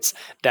markets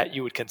that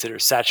you would consider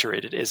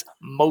saturated, is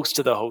most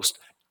of the hosts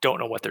don't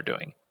know what they're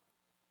doing.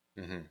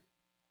 Mm-hmm.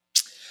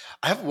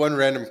 I have one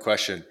random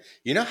question.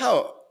 You know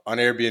how on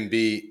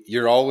Airbnb,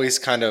 you're always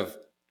kind of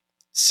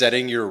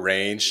setting your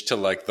range to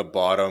like the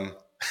bottom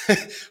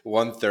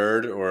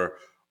 1/3 or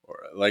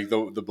like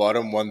the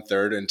bottom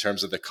 1/3 in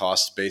terms of the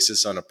cost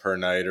basis on a per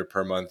night or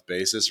per month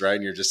basis, right?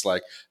 And you're just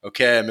like,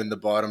 okay, I'm in the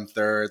bottom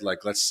third.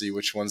 Like, let's see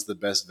which one's the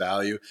best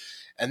value.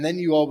 And then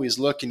you always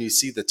look and you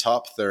see the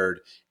top third,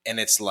 and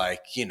it's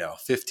like,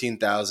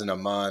 $15,000 a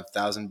month,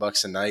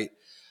 $1,000 a night.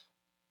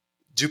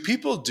 Do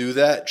people do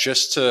that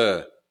just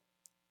to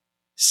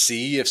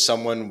see if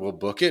someone will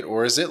book it,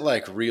 or is it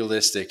like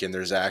realistic and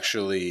there's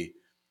actually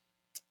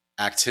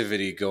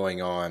activity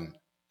going on,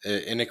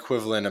 an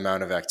equivalent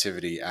amount of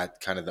activity at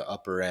kind of the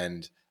upper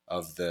end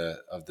of the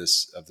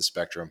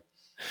spectrum?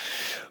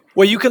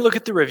 Well, you can look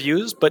at the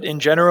reviews, but in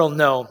general,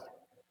 no.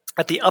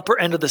 At the upper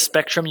end of the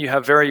spectrum, you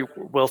have very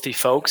wealthy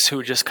folks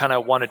who just kind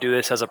of want to do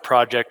this as a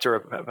project or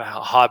a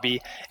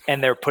hobby,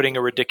 and they're putting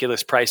a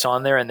ridiculous price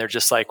on there, and they're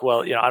just like,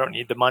 well, I don't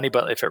need the money,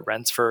 but if it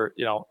rents for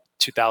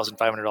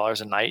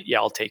 $2,500 a night, yeah,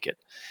 I'll take it.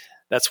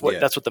 That's what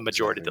the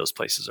majority of those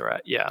places are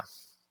at. Yeah.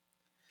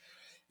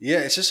 Yeah,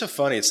 it's just so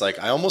funny. It's like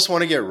I almost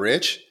want to get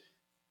rich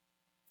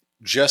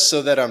just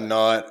so that I'm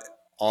not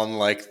on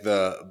like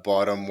the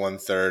bottom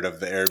 1/3 of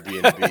the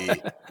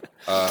Airbnb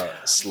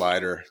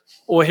slider.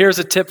 Well, here's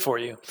a tip for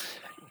you.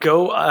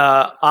 Go.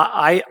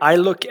 I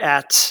look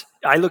at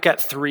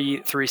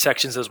three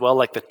sections as well,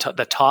 like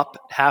the top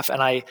half,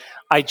 and I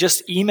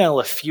just email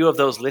a few of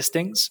those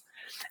listings,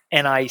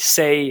 and I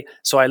say,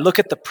 so I look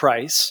at the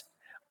price,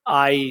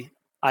 I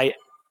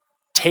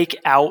take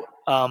out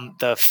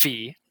the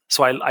fee.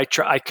 So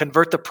I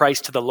convert the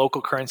price to the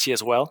local currency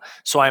as well.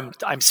 So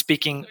I'm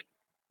speaking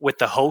with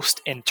the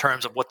host in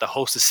terms of what the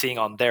host is seeing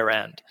on their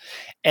end,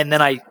 and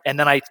then I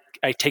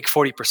take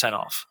 40%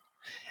 off.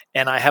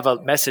 And I have a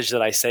message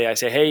that I say,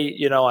 hey,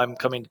 I'm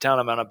coming to town.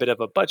 I'm on a bit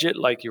of a budget,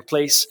 like your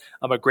place.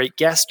 I'm a great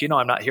guest.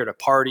 I'm not here to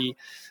party.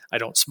 I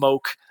don't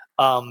smoke.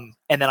 And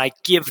then I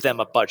give them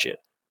a budget.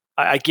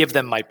 I give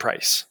them my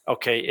price.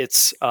 Okay,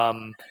 it's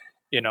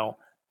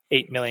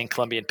 8 million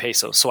Colombian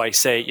pesos. So I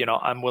say,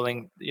 I'm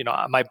willing,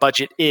 my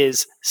budget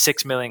is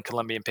 6 million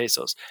Colombian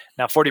pesos.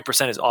 Now,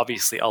 40% is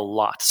obviously a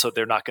lot. So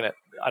they're not going to,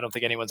 I don't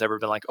think anyone's ever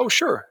been like, oh,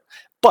 sure.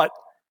 But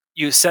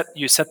you set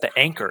the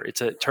anchor.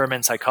 It's a term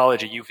in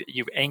psychology.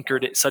 You've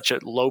anchored it such a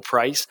low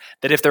price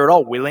that if they're at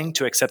all willing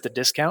to accept a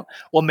discount,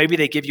 well, maybe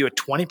they give you a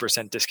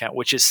 20% discount,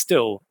 which is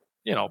still,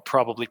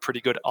 probably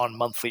pretty good on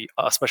monthly,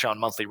 especially on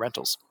monthly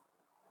rentals.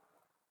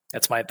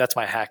 That's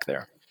my hack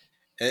there.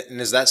 And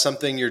is that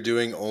something you're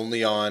doing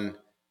only on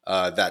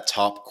that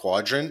top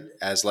quadrant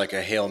as like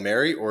a Hail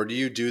Mary, or do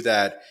you do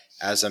that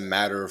as a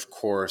matter of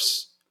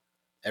course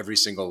every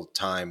single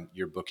time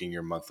you're booking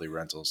your monthly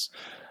rentals?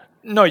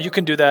 No, you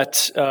can do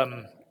that.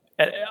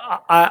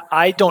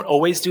 I don't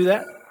always do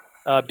that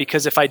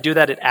because if I do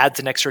that, it adds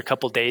an extra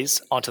couple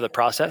days onto the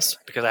process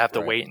because I have to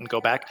Right. wait and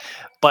go back.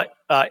 But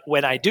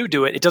when I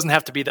do it, it doesn't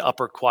have to be the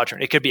upper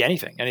quadrant. It could be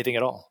anything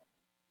at all.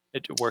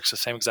 It works the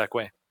same exact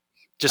way.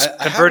 Just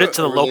I have convert it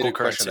to a the local related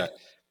question currency. on that.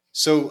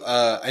 So,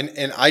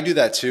 and I do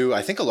that too.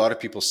 I think a lot of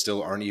people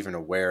still aren't even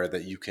aware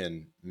that you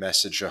can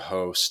message a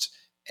host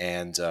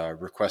and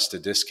request a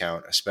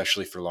discount,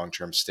 especially for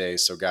long-term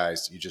stays. So,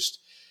 guys, you just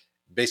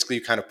basically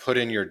you kind of put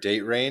in your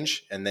date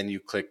range and then you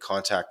click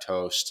contact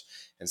host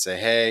and say,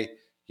 hey,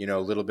 a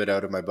little bit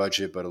out of my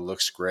budget, but it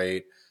looks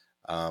great.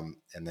 And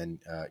then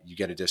you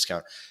get a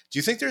discount. Do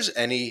you think there's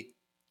any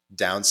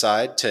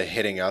downside to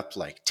hitting up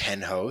like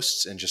 10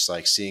 hosts and just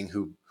like seeing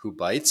who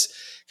bites?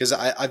 Because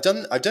I've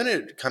done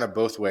it kind of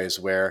both ways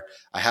where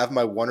I have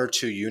my one or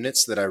two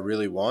units that I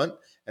really want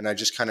and I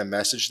just kind of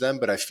message them,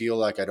 but I feel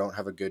like I don't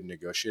have a good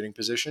negotiating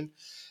position.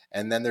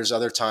 And then there's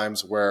other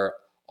times where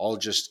I'll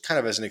just kind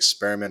of as an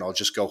experiment, I'll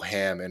just go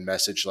ham and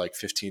message like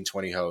 15,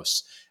 20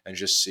 hosts and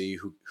just see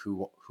who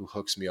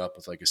hooks me up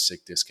with like a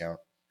sick discount.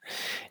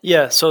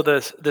 Yeah. So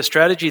the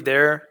strategy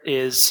there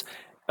is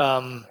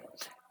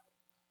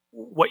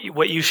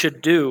what you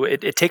should do.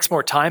 It takes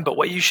more time, but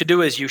what you should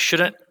do is you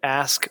shouldn't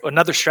ask.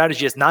 Another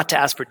strategy is not to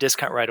ask for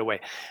discount right away.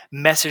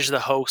 Message the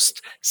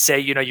host, say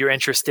you're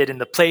interested in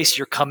the place,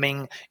 you're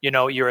coming,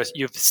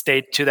 you've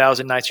stayed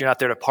 2,000 nights, you're not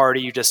there to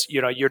party, you just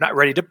you're not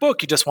ready to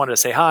book, you just wanted to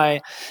say hi,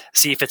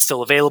 see if it's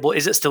still available.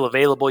 Is it still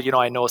available?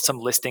 I know some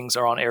listings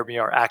are on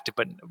Airbnb are active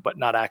but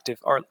not active,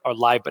 or are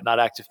live but not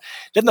active.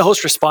 Then the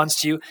host responds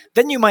to you.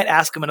 Then you might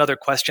ask them another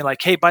question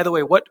like, hey, by the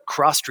way, what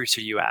cross streets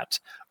are you at?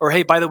 Or,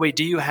 hey, by the way,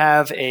 do you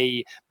have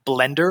a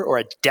blender or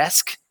a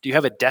desk? Do you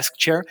have a desk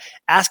chair?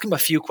 Ask them a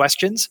few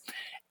questions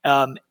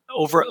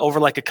over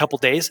like a couple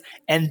days,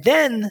 and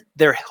then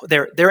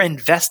they're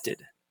invested.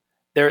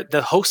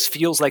 The host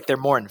feels like they're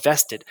more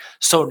invested.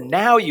 So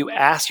now you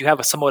have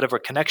a somewhat of a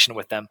connection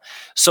with them.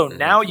 So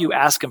now you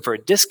ask them for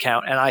a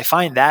discount, and I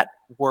find that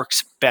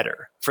works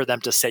better for them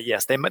to say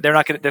yes. They're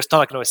still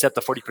not going to accept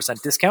the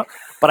 40% discount,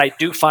 but I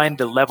do find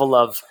the level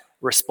of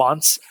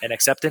response and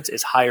acceptance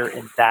is higher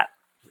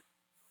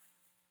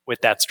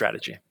with that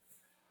strategy.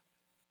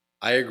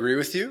 I agree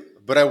with you,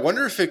 but I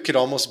wonder if it could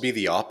almost be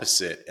the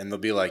opposite. And they'll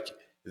be like,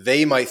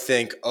 they might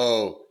think,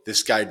 oh,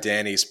 this guy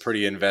Danny's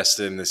pretty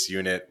invested in this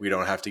unit. We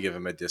don't have to give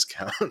him a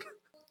discount.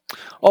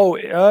 Oh,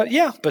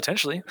 yeah,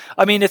 potentially.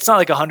 I mean, it's not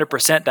like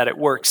 100% that it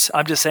works.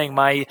 I'm just saying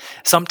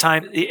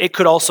sometimes it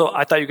could also,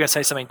 I thought you were going to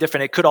say something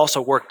different. It could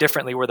also work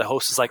differently where the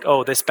host is like,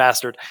 oh, this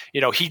bastard,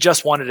 he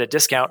just wanted a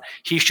discount.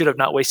 He should have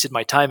not wasted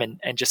my time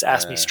and just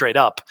asked me straight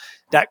up.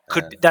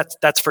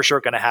 That's for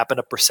sure going to happen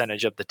a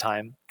percentage of the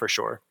time for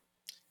sure.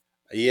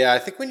 Yeah, I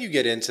think when you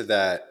get into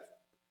that,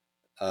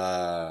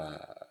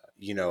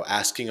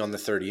 asking on the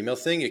third email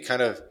thing, it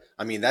kind of,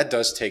 that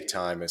does take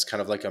time. It's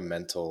kind of like a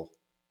mental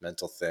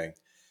thing.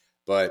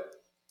 But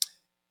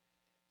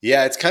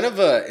yeah, it's kind of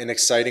an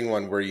exciting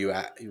one where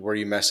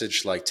you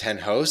message like 10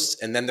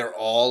 hosts and then they're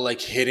all like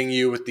hitting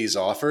you with these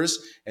offers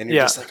and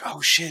you're just like,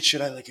 oh shit,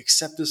 should I like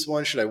accept this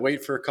one? Should I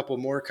wait for a couple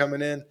more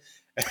coming in?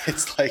 And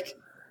it's like,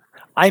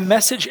 I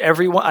message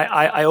everyone.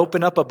 I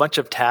open up a bunch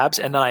of tabs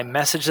and then I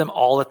message them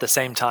all at the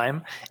same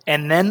time.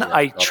 And then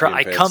I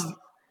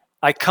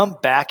come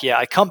back. Yeah,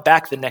 I come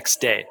back the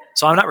next day.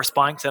 So I'm not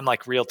responding to them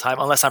like real time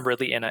unless I'm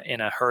really in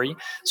a hurry.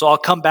 So I'll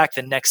come back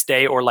the next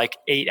day or like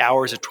 8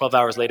 hours or 12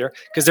 hours later,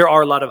 because there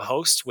are a lot of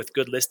hosts with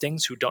good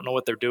listings who don't know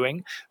what they're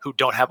doing, who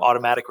don't have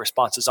automatic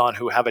responses on,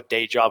 who have a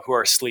day job, who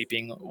are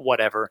sleeping,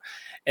 whatever.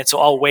 And so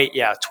I'll wait,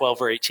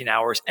 12 or 18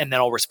 hours, and then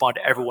I'll respond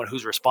to everyone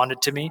who's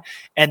responded to me.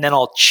 And then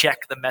I'll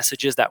check the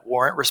messages that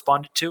weren't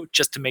responded to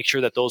just to make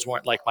sure that those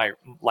weren't like my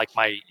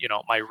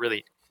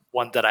really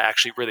one that I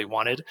actually really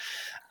wanted.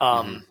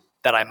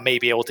 That I may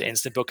be able to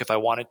instant book if I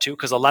wanted to.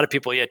 Because a lot of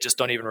people, just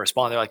don't even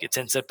respond. They're like, it's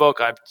instant book.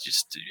 I'm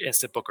just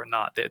instant book or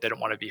not. They don't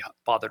want to be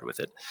bothered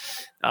with it.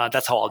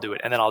 That's how I'll do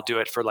it. And then I'll do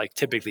it for like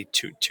typically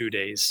two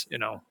days,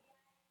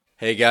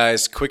 Hey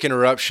guys, quick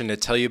interruption to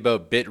tell you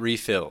about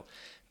BitRefill.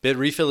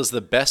 BitRefill is the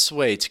best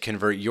way to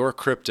convert your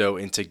crypto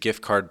into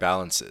gift card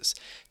balances.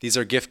 These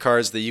are gift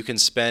cards that you can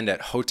spend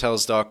at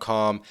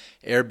hotels.com,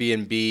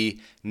 Airbnb,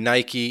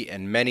 Nike,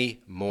 and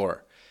many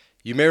more.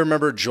 You may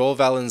remember Joel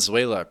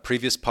Valenzuela,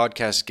 previous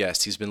podcast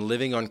guest. He's been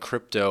living on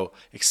crypto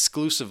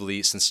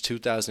exclusively since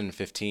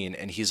 2015,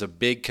 and he's a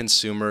big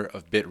consumer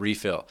of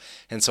BitRefill.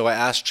 And so I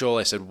asked Joel,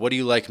 I said, what do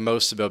you like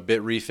most about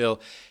BitRefill?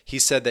 He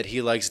said that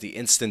he likes the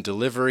instant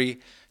delivery,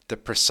 the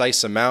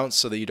precise amount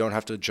so that you don't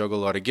have to juggle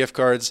a lot of gift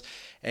cards.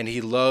 And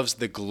he loves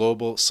the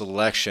global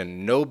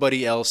selection.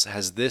 Nobody else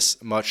has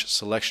this much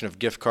selection of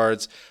gift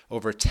cards,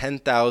 over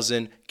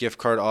 10,000 gift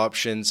card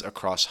options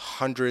across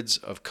hundreds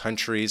of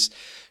countries.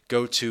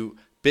 Go to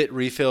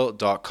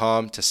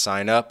bitrefill.com to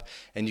sign up,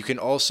 and you can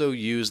also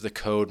use the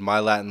code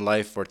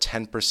MyLatinLife for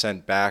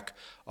 10% back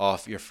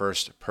off your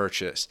first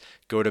purchase.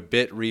 Go to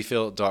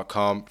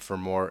bitrefill.com for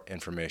more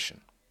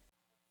information.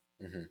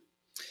 Mm-hmm.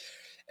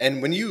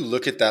 And when you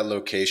look at that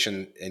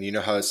location and you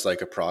know how it's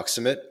like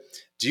approximate,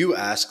 do you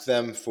ask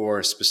them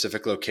for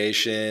specific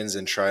locations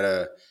and try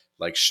to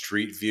like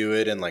street view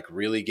it and like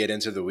really get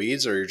into the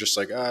weeds, or you're just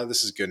like,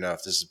 this is good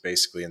enough. This is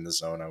basically in the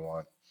zone I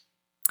want?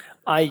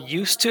 I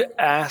used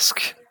to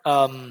ask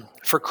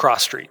for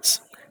cross streets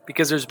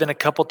because there's been a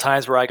couple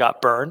times where I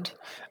got burned.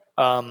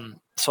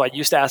 So I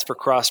used to ask for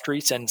cross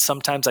streets, and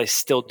sometimes I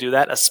still do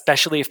that,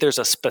 especially if there's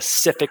a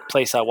specific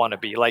place I want to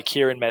be, like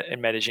here in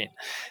Medellin.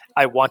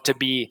 I want to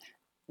be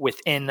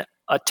within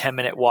a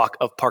 10-minute walk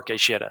of Parque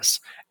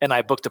Xeras. And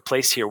I booked a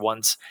place here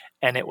once,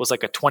 and it was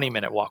like a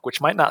 20-minute walk, which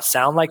might not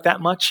sound like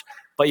that much,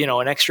 but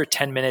an extra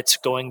 10 minutes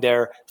going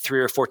there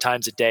 3 or 4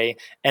 times a day.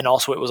 And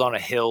also it was on a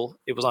hill.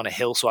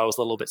 So I was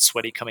a little bit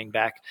sweaty coming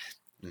back.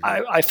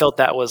 Mm-hmm. I felt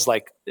that was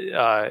like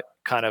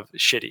kind of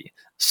shitty.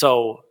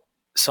 So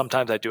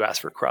sometimes I do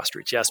ask for cross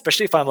streets. Yeah,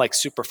 especially if I'm like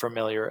super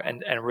familiar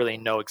and really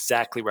know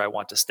exactly where I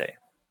want to stay.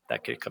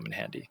 That could come in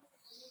handy.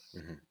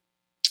 Mm-hmm.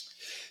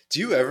 Do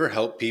you ever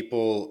help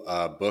people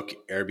book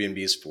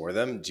Airbnbs for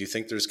them? Do you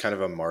think there's kind of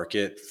a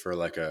market for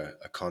like a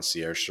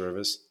concierge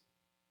service?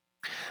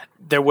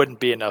 There wouldn't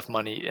be enough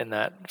money in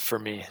that for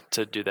me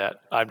to do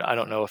that. I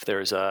don't know if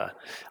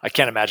I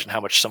can't imagine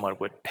how much someone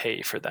would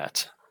pay for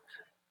that.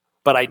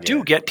 But I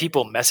do get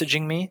people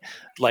messaging me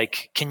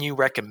like, can you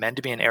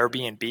recommend me an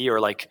Airbnb, or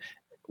like,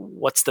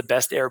 what's the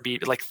best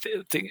Airbnb? Like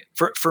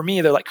for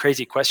me, they're like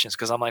crazy questions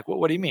because I'm like,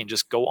 what do you mean?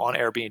 Just go on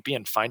Airbnb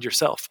and find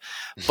yourself.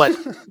 But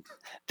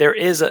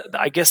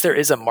I guess there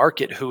is a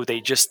market who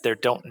they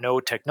don't know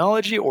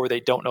technology, or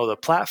they don't know the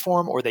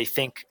platform, or they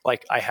think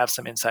like I have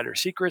some insider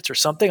secrets or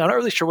something. I'm not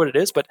really sure what it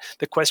is, but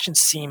the questions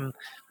seem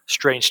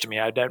strange to me.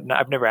 I've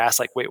never asked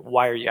like, wait,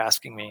 why are you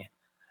asking me?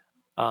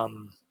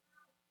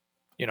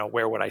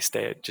 Where would I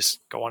stay? Just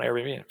go on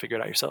Airbnb and figure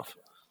it out yourself.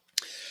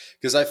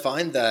 Because I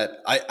find that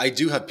I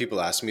do have people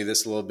ask me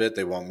this a little bit.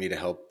 They want me to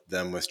help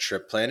them with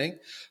trip planning,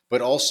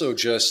 but also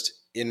just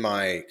in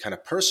my kind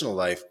of personal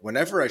life,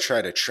 whenever I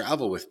try to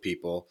travel with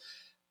people,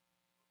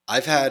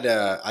 I've had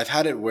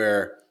it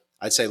where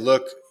I'd say,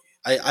 look,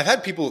 I've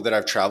had people that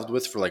I've traveled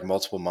with for like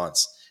multiple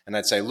months, and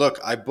I'd say, look,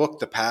 I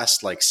booked the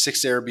past like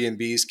 6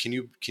 Airbnbs. Can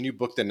you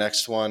book the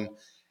next one?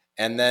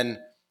 And then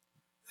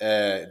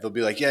they'll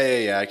be like,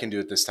 yeah, I can do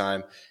it this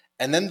time.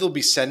 And then they'll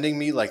be sending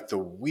me like the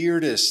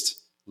weirdest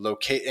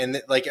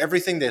and like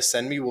everything they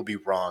send me will be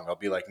wrong. I'll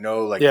be like,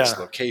 no, like this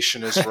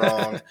location is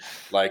wrong.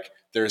 Like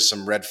there's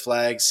some red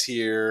flags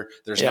here.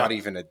 There's not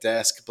even a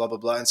desk, blah, blah,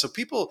 blah. And so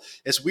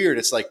it's weird.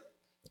 It's like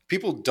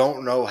people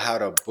don't know how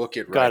to book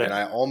it right. And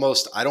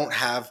I don't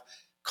have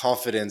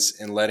confidence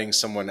in letting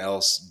someone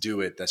else do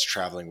it that's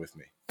traveling with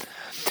me.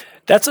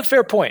 That's a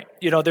fair point.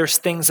 There's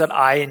things that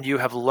I and you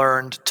have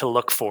learned to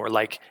look for,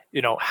 like,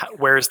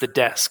 where's the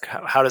desk?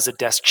 How does a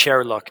desk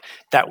chair look?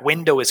 That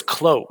window is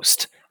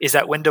closed. Is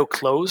that window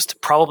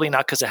closed? Probably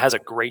not, because it has a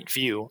great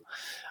view.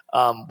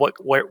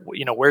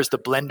 Where's the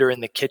blender in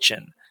the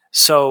kitchen?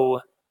 So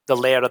the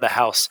layout of the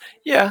house.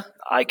 Yeah,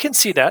 I can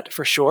see that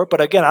for sure.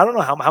 But again, I don't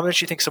know how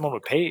much you think someone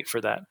would pay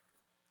for that.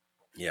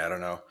 Yeah, I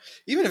don't know.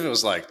 Even if it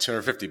was like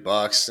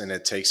 $250 and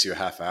it takes you a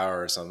half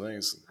hour or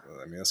something,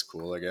 that's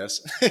cool, I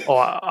guess. Oh,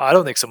 I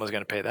don't think someone's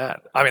going to pay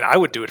that. I mean, I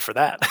would do it for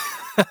that.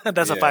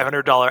 That's a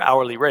 $500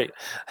 hourly rate.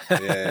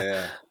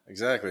 Yeah,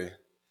 exactly.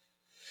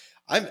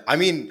 I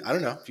mean, I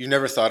don't know. If you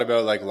never thought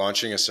about like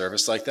launching a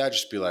service like that,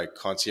 just be like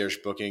concierge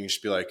booking.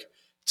 Just be like,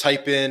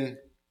 type in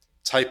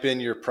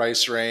your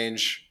price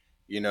range.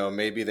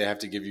 Maybe they have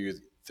to give you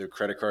their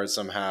credit card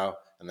somehow,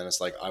 and then it's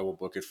like, I will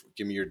book it.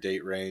 Give me your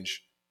date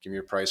range. Give me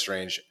your price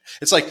range.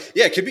 It's like,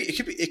 yeah,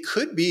 it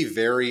could be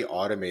very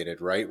automated,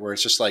 right? Where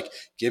it's just like,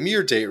 give me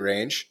your date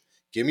range,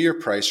 give me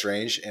your price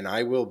range, and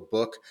I will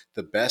book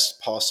the best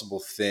possible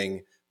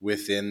thing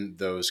within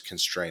those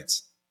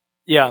constraints.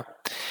 Yeah.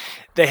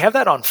 They have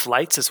that on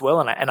flights as well,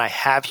 and I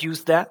have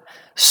used that.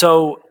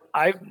 So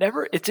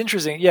it's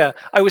interesting. Yeah.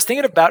 I was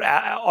thinking about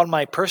on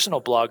my personal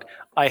blog,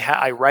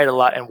 I write a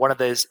lot, and one of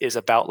those is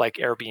about like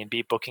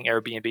Airbnb, booking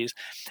Airbnbs.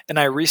 And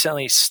I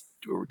recently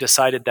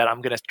decided that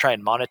I'm going to try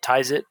and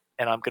monetize it,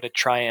 and I'm going to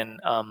try and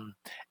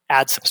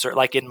add some sort,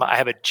 like I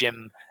have a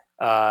gym,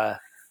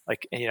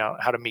 like,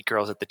 how to meet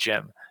girls at the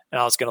gym.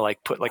 And I was going to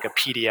like put like a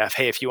PDF.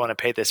 Hey, if you want to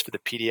pay this for the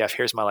PDF,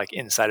 here's my like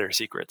insider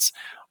secrets.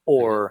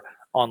 Or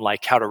on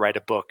like how to write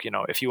a book,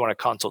 if you want a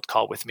consult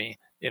call with me,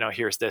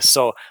 here's this.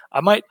 So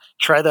I might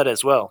try that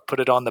as well. Put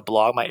it on the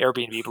blog, my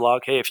Airbnb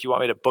blog. Hey, if you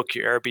want me to book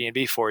your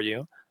Airbnb for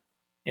you,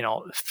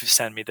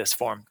 send me this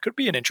form. Could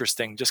be an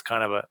interesting, just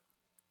kind of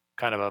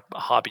a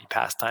hobby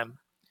pastime.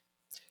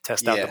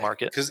 test out the Yeah,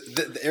 market. because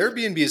the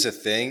Airbnb is a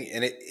thing,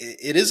 and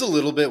it is a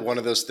little bit one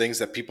of those things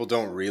that people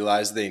don't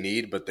realize they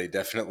need, but they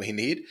definitely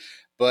need.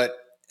 But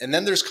and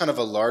then there's kind of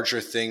a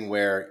larger thing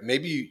where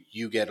maybe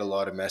you get a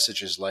lot of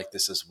messages like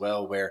this as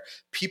well, where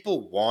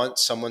people want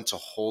someone to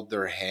hold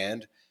their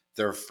hand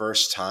their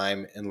first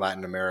time in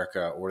Latin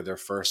America or their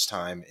first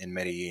time in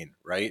Medellin,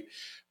 right?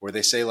 Where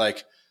they say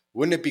like,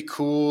 wouldn't it be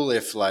cool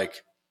if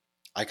like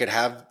I could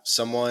have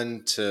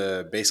someone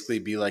to basically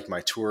be like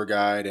my tour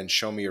guide and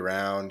show me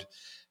around,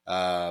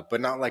 but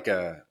not like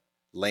a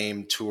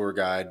lame tour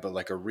guide, but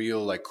like a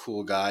real like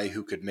cool guy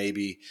who could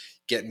maybe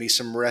get me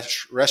some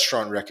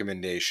restaurant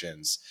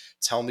recommendations,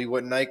 tell me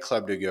what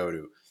nightclub to go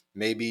to,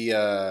 maybe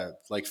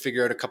like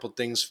figure out a couple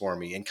things for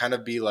me, and kind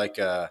of be like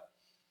a,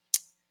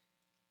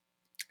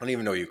 I don't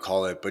even know what you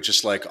call it, but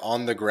just like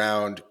on the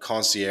ground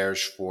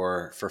concierge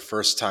for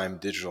first time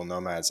digital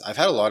nomads. I've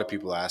had a lot of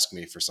people ask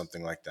me for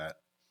something like that.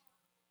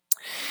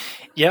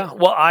 Yeah,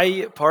 well,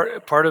 I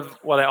part of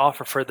what I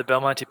offer for the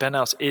Belmonte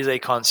Penthouse is a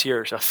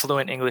concierge, a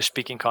fluent English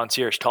speaking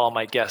concierge to all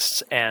my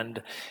guests.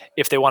 And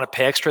if they want to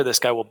pay extra, this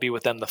guy will be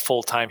with them the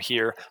full time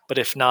here. But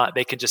if not,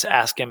 they can just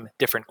ask him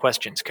different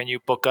questions. Can you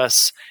book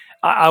us?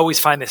 I always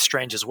find this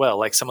strange as well.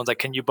 Like someone's like,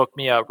 "Can you book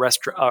me a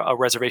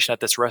reservation at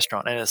this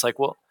restaurant?" And it's like,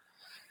 well,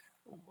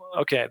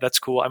 okay, that's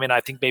cool. I mean,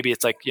 I think maybe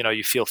it's like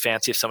you feel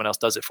fancy if someone else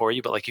does it for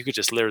you, but like you could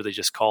just literally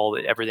just call.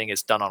 Everything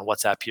is done on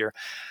WhatsApp here.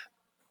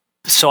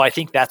 So I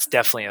think that's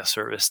definitely a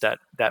service that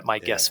my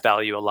guests Yeah.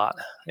 value a lot.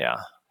 Yeah.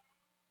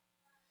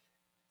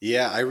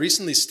 Yeah, I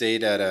recently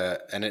stayed at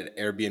an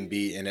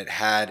Airbnb, and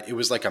it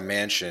was like a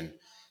mansion,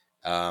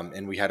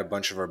 and we had a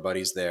bunch of our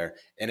buddies there,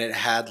 and it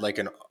had like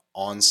an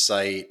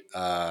on-site,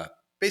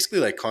 basically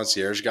like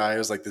concierge guy. It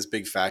was like this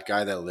big fat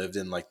guy that lived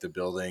in like the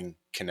building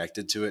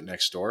connected to it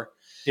next door,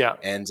 Yeah.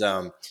 and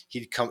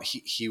he'd come.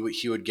 He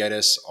would get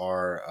us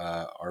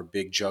our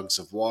big jugs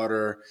of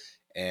water,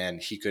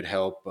 and he could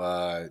help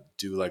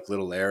do like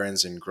little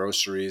errands and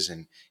groceries,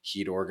 and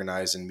he'd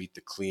organize and meet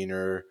the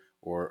cleaner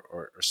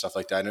or stuff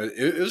like that. And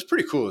it was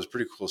pretty cool. It was a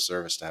pretty cool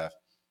service to have.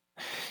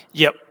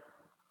 Yep.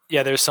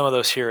 Yeah. There's some of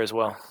those here as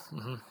well.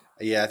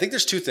 Yeah, I think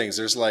there's two things.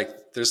 There's like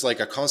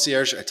a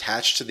concierge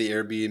attached to the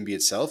Airbnb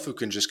itself who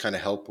can just kind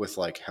of help with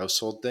like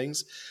household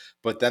things,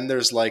 but then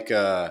there's like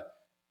a,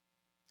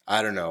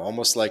 I don't know,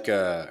 almost like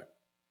a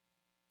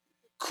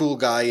cool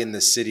guy in the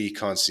city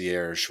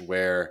concierge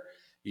where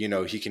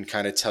he can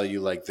kind of tell you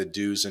like the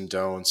do's and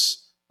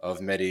don'ts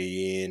of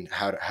Medellin,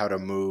 how to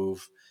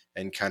move,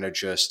 and kind of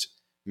just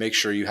make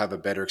sure you have a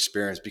better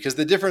experience, because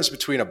the difference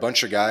between a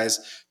bunch of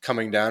guys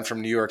coming down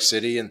from New York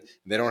City and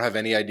they don't have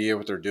any idea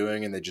what they're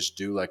doing and they just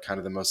do like kind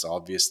of the most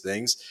obvious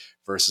things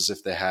versus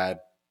if they had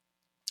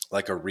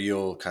like a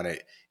real kind of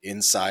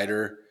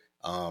insider,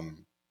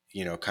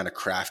 kind of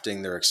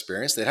crafting their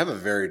experience, they'd have a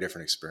very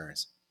different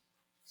experience.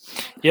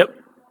 Yep.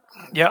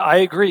 Yeah, I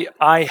agree.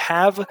 I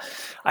have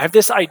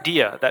this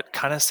idea that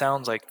kind of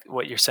sounds like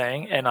what you're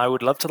saying, and I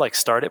would love to like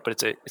start it,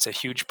 but it's a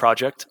huge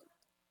project.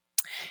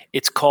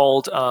 It's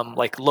called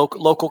like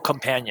local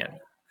companion,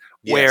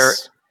 where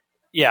Yes.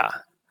 yeah,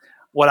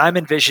 what I'm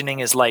envisioning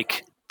is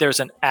like there's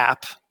an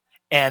app,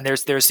 and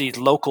there's these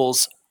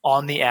locals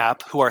on the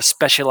app who are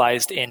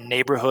specialized in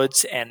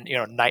neighborhoods and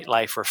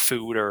nightlife or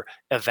food or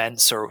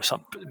events or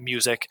some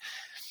music,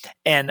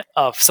 and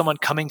someone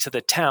coming to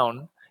the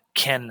town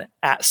can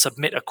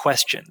submit a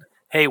question.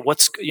 Hey,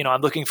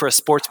 I'm looking for a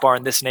sports bar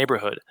in this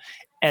neighborhood,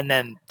 and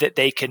then that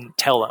they can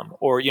tell them.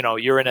 Or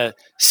you're in a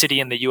city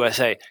in the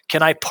USA.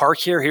 Can I park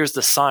here? Here's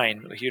the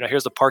sign.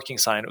 Here's the parking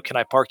sign. Can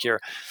I park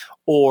here?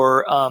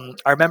 Or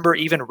I remember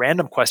even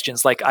random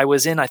questions like I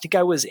think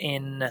I was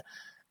in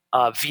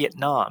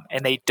Vietnam,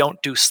 and they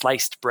don't do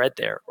sliced bread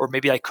there, or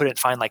maybe I couldn't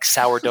find like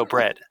sourdough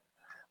bread,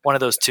 one of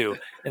those two.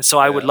 And so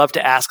I would Yeah. love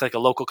to ask like a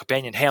local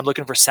companion, hey, I'm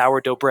looking for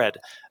sourdough bread.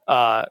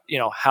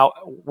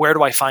 Where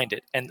do I find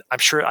it? And I'm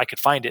sure I could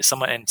find it.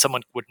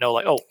 Someone would know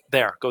like, oh,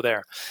 there, go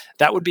there.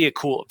 That would be a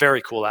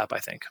very cool app, I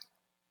think.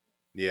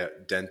 Yeah.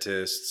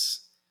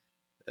 Dentists.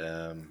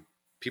 Um,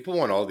 People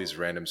want all these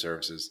random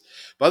services.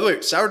 By the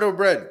way, sourdough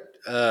bread.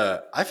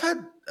 I've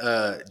had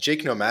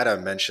Jake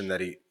Nomada mention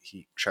that he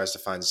tries to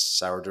find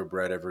sourdough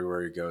bread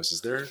everywhere he goes.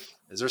 Is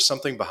there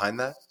something behind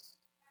that?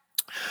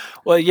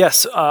 Well,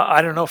 yes,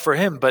 I don't know for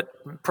him, but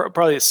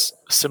probably it's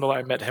similar.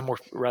 I met him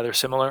rather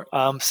similar.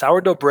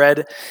 Sourdough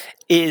bread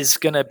is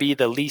going to be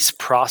the least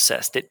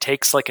processed. It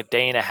takes like a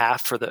day and a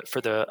half for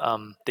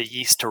the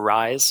yeast to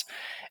rise,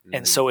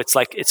 and Mm, so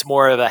it's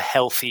more of a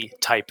healthy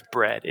type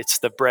bread. It's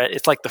the bread.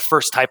 It's like the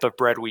first type of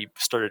bread we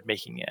started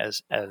making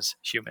as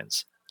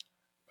humans.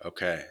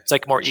 okay. It's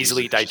like more Jesus,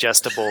 easily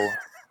digestible.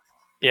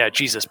 Yeah,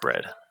 Jesus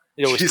bread.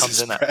 It always comes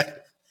Jesus in that.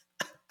 bread.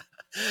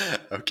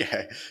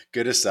 Okay,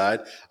 good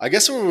aside. I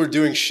guess when we're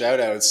doing shout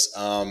outs,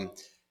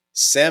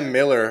 Sam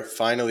Miller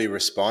finally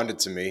responded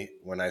to me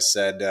when I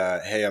said,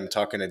 hey, I'm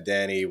talking to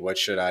Danny. What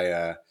should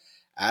I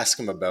ask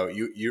him about?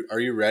 You Are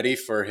you ready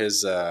for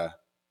his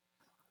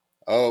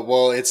oh,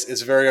 well,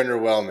 it's very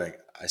underwhelming.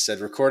 I said,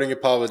 recording a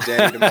pod with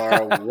Danny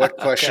tomorrow. What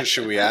Okay. question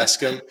should we ask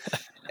him?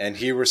 And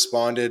he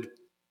responded,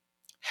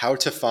 How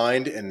to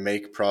find and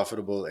make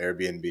profitable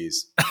Airbnbs.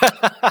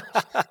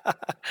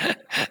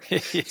 Yeah,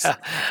 It's I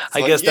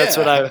like, guess that's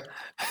what yeah.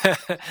 I.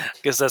 I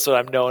guess that's what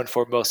I'm known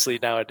for mostly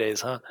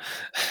nowadays, huh?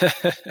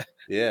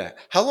 Yeah.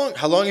 How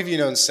long have you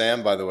known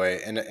Sam, by the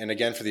way? And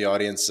again for the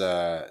audience,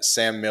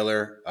 Sam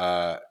Miller,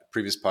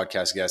 previous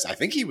podcast guest. I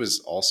think he was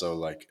also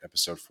like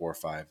episode 4,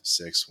 5,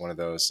 6, one of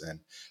those,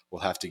 and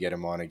we'll have to get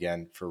him on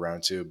again for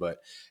round two. But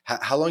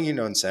how long you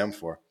known Sam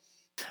for?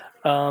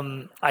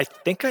 I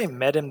think I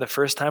met him the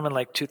first time in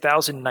like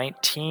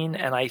 2019,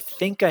 and I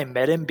think I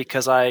met him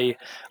because I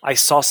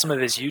saw some of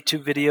his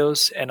YouTube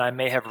videos, and I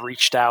may have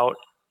reached out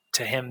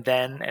to him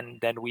then,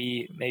 and then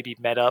we maybe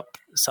met up,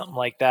 something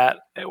like that,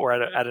 or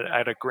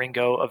at a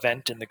Gringo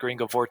event in the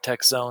Gringo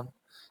Vortex Zone,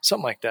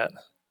 something like that.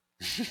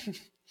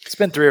 It's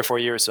been 3 or 4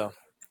 years, so.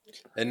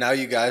 And now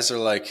you guys are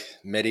like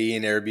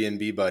Medellin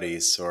Airbnb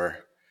buddies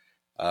or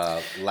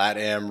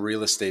LatAm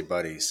real estate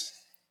buddies.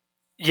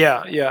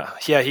 Yeah, yeah,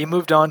 yeah. He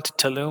moved on to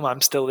Tulum.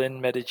 I'm still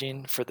in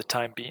Medellin for the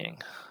time being.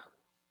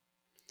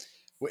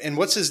 And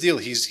what's his deal?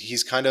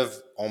 He's kind of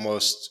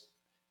almost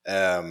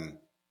um,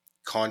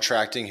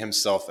 contracting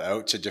himself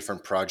out to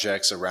different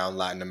projects around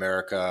Latin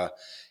America,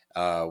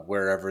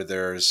 wherever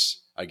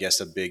there's, I guess,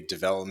 a big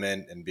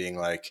development, and being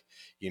like,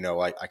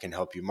 I can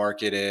help you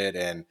market it,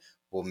 and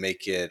we'll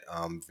make it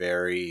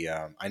very.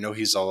 I know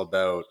he's all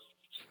about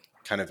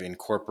kind of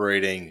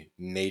incorporating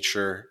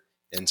nature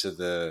into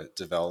the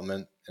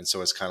development, and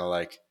so it's kind of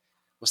like,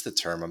 what's the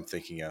term I'm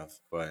thinking of?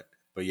 But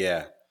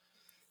yeah.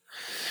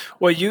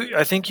 Well,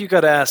 I think you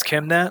got to ask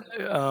him that,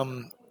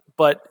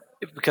 but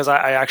because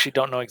I actually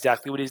don't know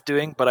exactly what he's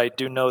doing, but I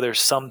do know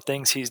there's some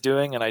things he's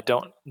doing, and I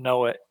don't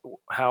know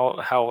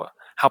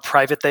how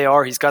private they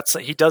are.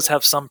 He does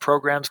have some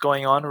programs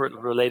going on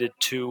related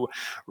to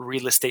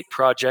real estate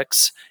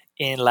projects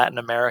in Latin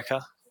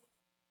America.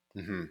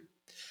 Hmm.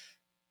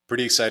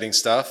 Pretty exciting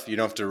stuff. You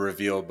don't have to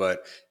reveal,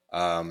 but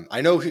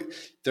I know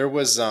there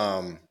was.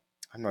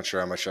 I'm not sure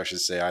how much I should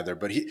say either,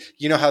 but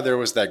you know how there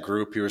was that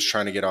group he was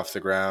trying to get off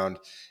the ground,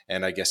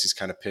 and I guess he's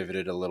kind of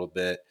pivoted a little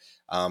bit.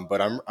 But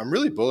I'm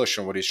really bullish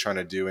on what he's trying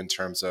to do in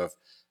terms of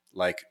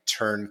like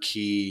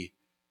turnkey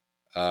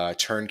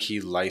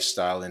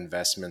lifestyle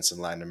investments in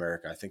Latin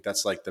America. I think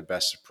that's like the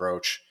best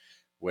approach,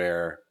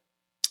 where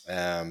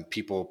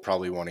people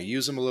probably want to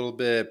use them a little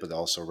bit, but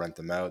also rent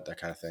them out, that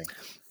kind of thing.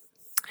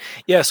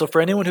 Yeah, so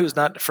for anyone who's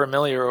not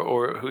familiar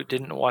or who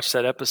didn't watch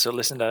that episode,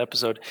 listen to that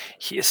episode,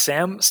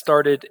 Sam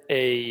started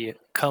a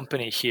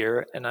company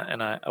here, and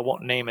I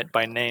won't name it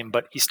by name,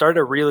 but he started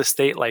a real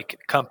estate like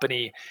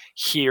company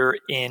here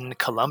in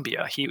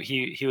Colombia.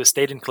 He was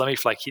stayed in Colombia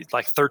for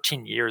like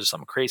 13 years,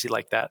 something crazy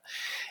like that,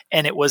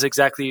 and it was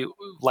exactly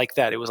like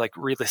that. It was like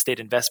real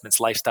estate investments,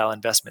 lifestyle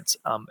investments,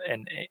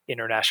 and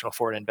international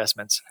foreign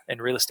investments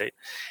in real estate.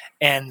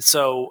 And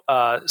so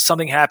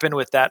something happened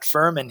with that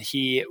firm, and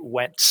he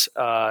went.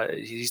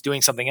 He's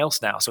doing something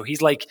else now. So he's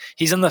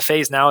in the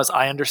phase now, as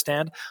I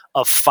understand,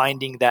 of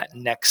finding that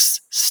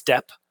next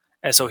step.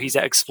 And so he's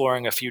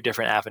exploring a few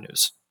different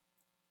avenues.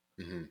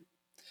 Hmm.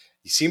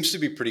 He seems to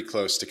be pretty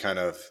close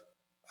to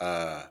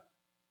uh,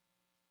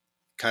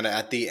 kind of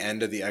at the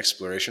end of the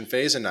exploration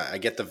phase, and I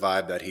get the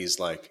vibe that he's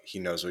like he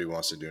knows what he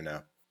wants to do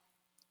now.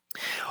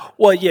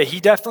 Well, yeah, he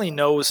definitely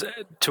knows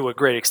to a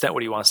great extent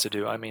what he wants to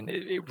do. I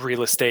mean,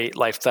 real estate,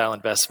 lifestyle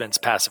investments,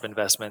 passive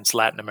investments,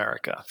 Latin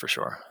America for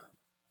sure.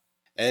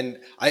 And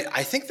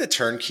I think the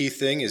turnkey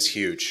thing is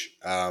huge,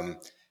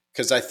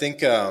 because I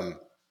think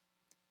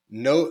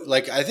no,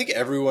 like I think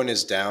everyone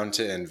is down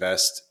to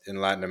invest in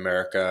Latin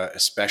America,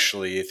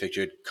 especially if it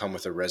could come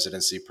with a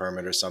residency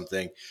permit or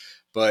something.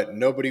 But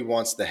nobody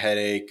wants the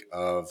headache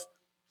of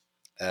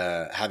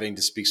having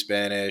to speak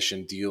Spanish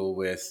and deal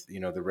with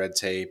the red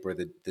tape or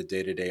the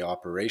day-to-day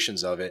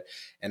operations of it.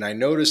 And I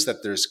noticed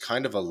that there's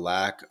kind of a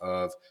lack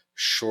of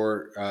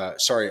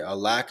a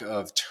lack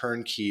of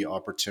turnkey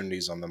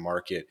opportunities on the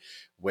market,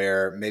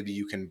 where maybe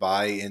you can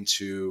buy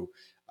into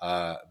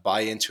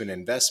an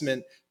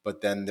investment,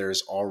 but then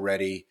there's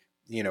already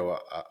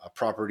a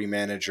property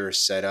manager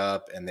set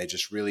up, and they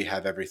just really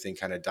have everything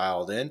kind of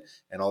dialed in,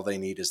 and all they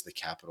need is the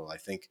capital. I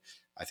think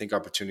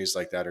opportunities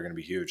like that are going to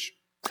be huge.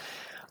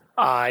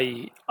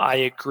 I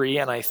agree,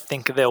 and I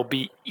think they'll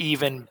be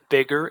even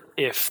bigger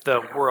if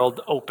the world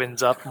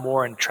opens up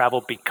more and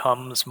travel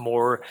becomes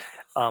more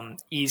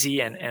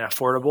easy and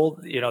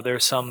affordable.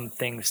 There's some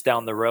things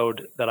down the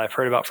road that I've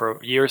heard about for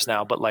years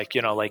now, but like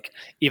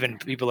even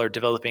people are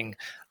developing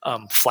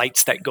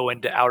flights that go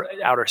into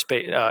outer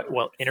space,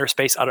 inner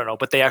space. I don't know,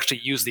 but they actually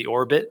use the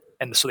orbit,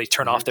 and so they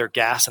turn off Hmm. their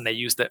gas and they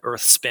use the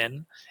Earth's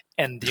spin,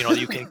 and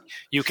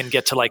you can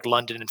get to like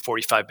London in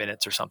 45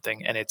 minutes or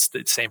something, and it's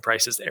the same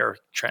price as air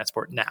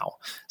transport now.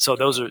 So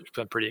those are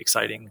pretty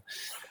exciting.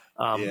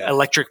 Yeah.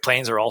 Electric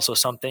planes are also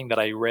something that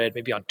I read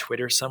maybe on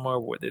Twitter somewhere,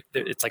 where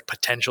it's like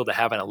potential to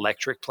have an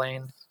electric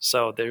plane.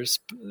 So there's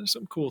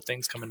some cool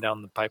things coming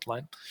down the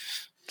pipeline.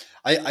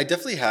 I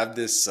definitely have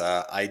this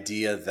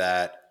idea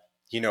that,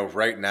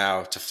 right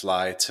now to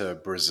fly to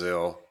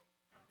Brazil,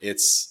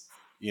 it's,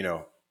 you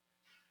know,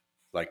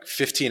 like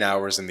 15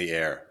 hours in the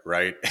air,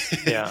 right?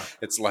 Yeah.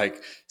 It's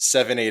like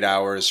 7, 8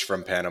 hours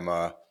from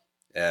Panama,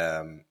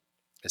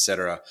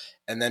 etc.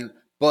 And then,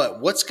 but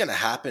what's going to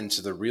happen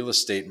to the real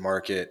estate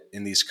market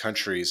in these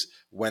countries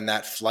when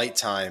that flight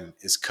time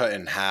is cut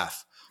in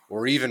half?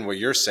 Or even what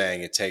you're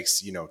saying, it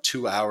takes,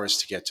 2 hours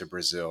to get to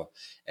Brazil.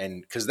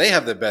 And because they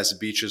have the best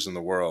beaches in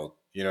the world,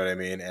 you know what I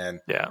mean?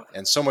 Yeah.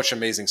 And so much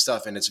amazing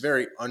stuff. And it's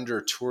very under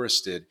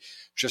touristed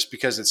just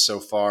because it's so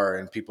far.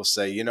 And people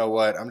say, you know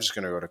what, I'm just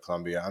going to go to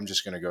Colombia. I'm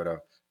just going to go to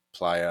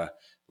Playa.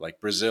 Like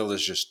Brazil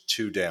is just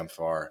too damn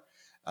far.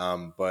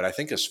 But I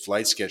think as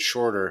flights get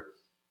shorter,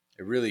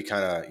 it really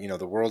kind of,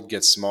 the world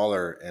gets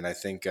smaller. And I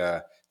think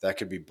that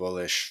could be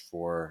bullish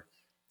for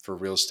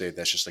real estate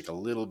that's just like a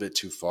little bit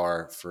too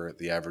far for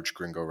the average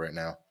gringo right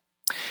now.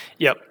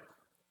 Yep.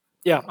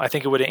 Yeah, I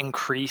think it would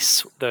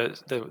increase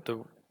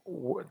the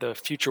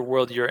future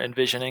world you're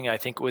envisioning. I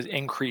think it would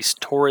increase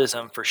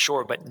tourism for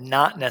sure, but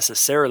not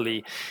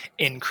necessarily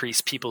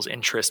increase people's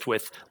interest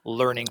with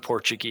learning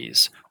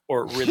Portuguese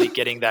or really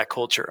getting that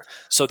culture.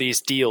 So these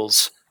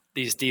deals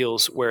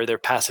where they're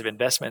passive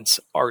investments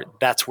are,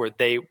 that's where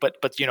they, but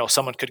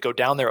someone could go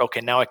down there.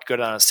 Okay, now I could go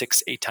down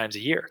 6, 8 times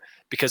a year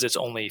because it's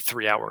only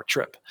 3 hour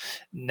trip.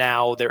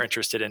 Now they're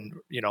interested in,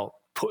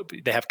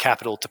 they have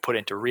capital to put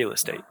into real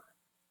estate.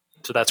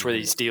 So that's where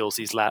these deals,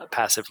 these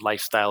passive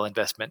lifestyle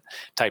investment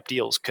type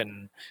deals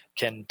can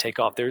take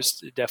off.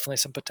 There's definitely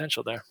some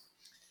potential there.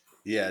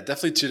 Yeah,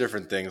 definitely two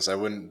different things. I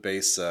wouldn't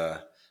base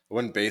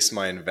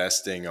my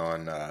investing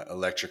on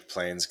electric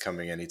planes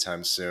coming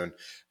anytime soon,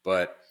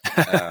 but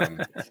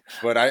um,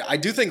 but I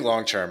do think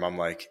long term, I'm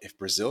like, if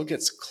Brazil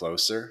gets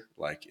closer,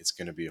 like it's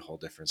going to be a whole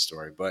different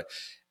story. But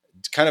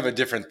it's kind of a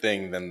different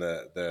thing than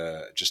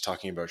the just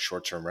talking about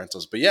short term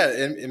rentals. But yeah,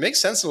 it makes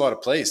sense in a lot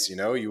of places.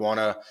 You want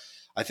to.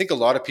 I think a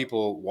lot of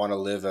people want to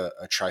live a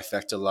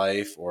trifecta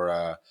life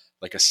or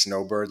like a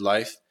snowbird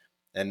life,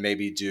 and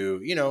maybe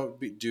do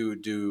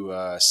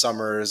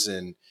summers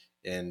in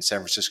San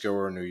Francisco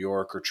or New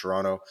York or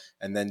Toronto,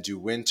 and then do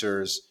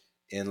winters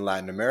in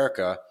Latin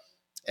America.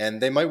 And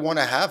they might want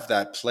to have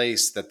that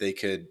place that they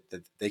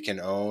can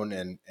own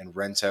and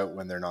rent out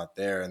when they're not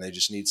there, and they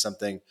just need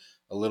something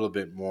a little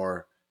bit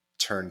more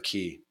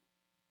turnkey.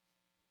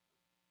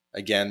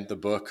 Again, the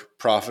book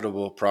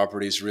Profitable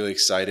Properties. Really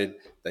excited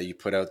that you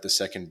put out the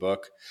second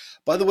book.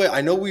 By the way,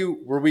 I know we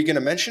going to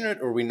mention it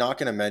or are we not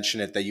going to mention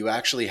it that you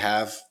actually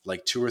have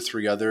like two or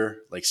three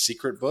other like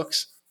secret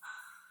books?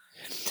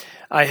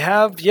 I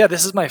have, yeah,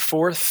 this is my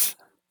fourth.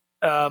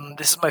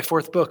 This is my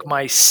fourth book.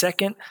 My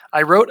second,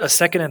 I wrote a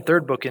second and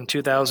third book in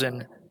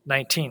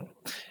 2019,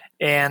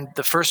 and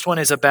the first one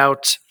is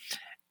about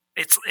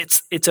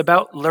it's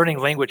about learning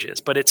languages,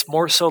 but it's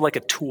more so like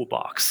a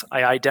toolbox.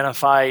 I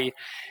identify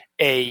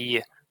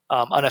a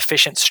an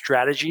efficient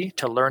strategy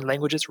to learn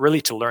languages,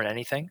 really to learn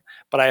anything.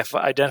 But I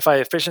identify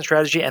efficient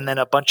strategy and then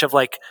a bunch of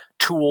like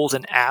tools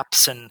and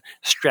apps and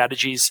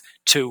strategies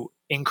to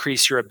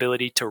increase your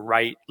ability to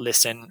write,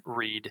 listen,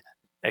 read,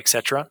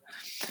 etc.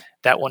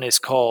 That one is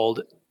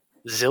called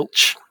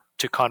Zilch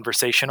to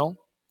Conversational.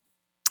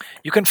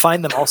 You can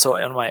find them also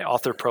on my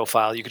author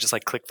profile. You can just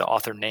like click the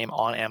author name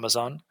on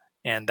Amazon,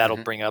 and that'll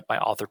Hmm. bring up my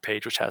author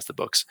page, which has the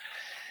books.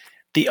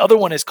 The other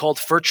one is called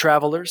For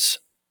Travelers,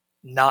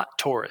 Not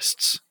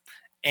Tourists.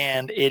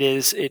 And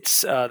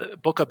it's a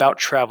book about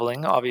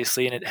traveling,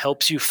 obviously, and it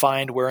helps you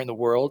find where in the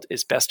world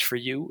is best for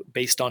you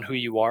based on who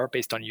you are,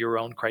 based on your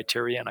own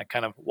criteria. And I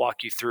kind of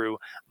walk you through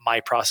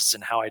my process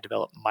and how I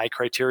develop my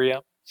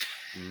criteria.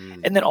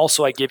 Mm. And then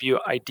also I give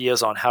you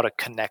ideas on how to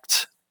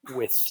connect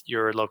with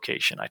your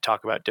location. I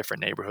talk about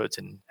different neighborhoods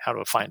and how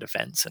to find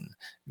events and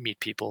meet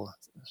people.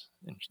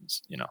 And,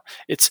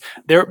 it's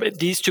there.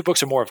 These two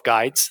books are more of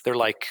guides. They're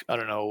like, I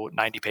don't know,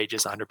 90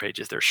 pages, 100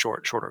 pages. They're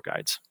shorter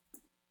guides.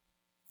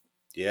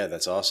 Yeah,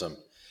 that's awesome.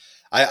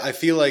 I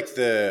feel like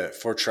the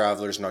for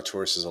travelers, not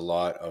tourists, is a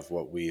lot of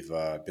what we've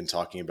been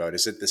talking about.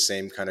 Is it the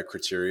same kind of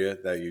criteria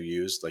that you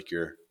used, like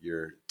your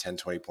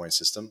 10-20 point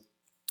system?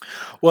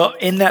 Well,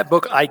 in that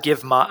book, I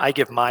give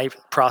my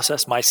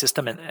process, my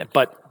system, and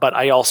but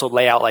I also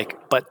lay out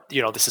like, but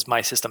this is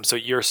my system, so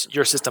your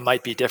system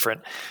might be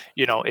different.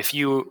 If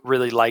you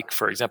really like,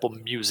 for example,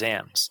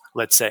 museums,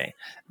 let's say,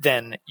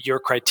 then your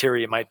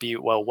criteria might be,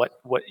 well, what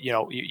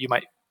you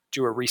might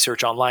do a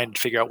research online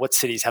to figure out what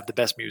cities have the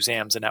best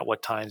museums and at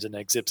what times and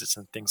exhibits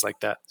and things like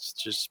that.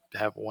 Just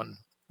have one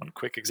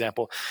quick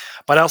example.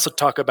 But I also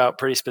talk about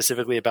pretty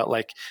specifically about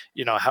like,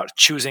 how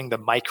choosing the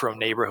micro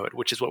neighborhood,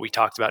 which is what we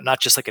talked about,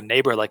 not just like a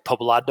neighborhood like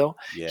Poblado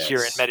here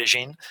in Yes.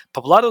 Medellin.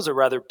 Poblado is a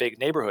rather big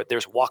neighborhood.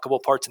 There's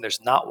walkable parts and there's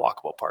not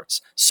walkable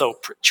parts. So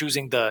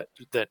choosing the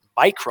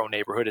micro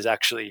neighborhood is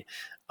actually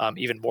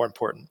even more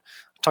important.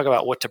 Talk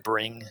about what to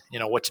bring,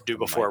 what to do The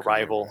before micro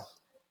neighborhood. arrival.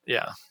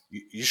 Yeah.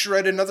 You should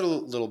write another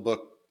little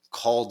book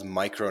called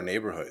Micro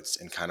Neighborhoods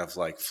and kind of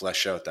like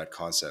flesh out that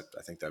concept.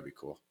 I think that'd be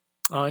cool.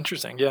 Oh,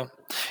 interesting. Yeah.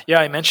 Yeah,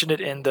 I mentioned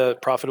it in the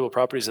profitable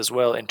properties as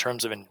well in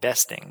terms of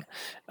investing,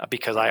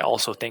 because I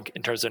also think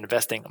in terms of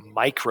investing,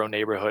 micro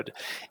neighborhood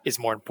is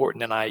more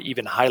important. And I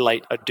even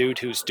highlight a dude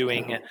who's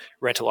doing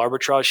rental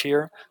arbitrage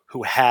here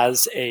who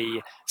has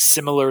a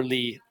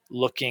similarly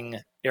looking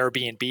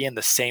Airbnb in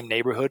the same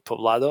neighborhood,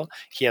 Poblado.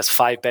 He has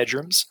 5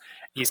 bedrooms.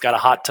 He's got a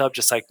hot tub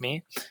just like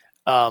me.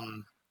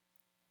 Um,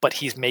 but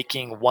he's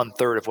making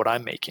 1/3 of what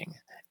I'm making.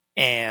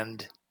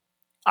 And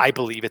I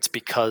believe it's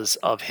because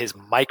of his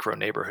micro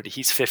neighborhood.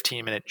 He's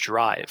 15-minute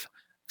drive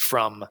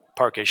from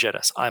Parque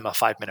Geras. I'm a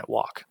 5-minute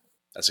walk.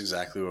 That's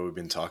exactly what we've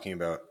been talking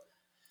about.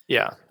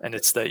 Yeah, and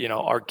it's the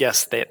our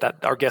guests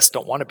our guests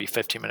don't want to be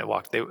 15-minute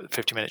walk.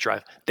 15-minute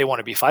drive. They want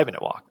to be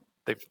 5-minute walk.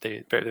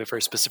 They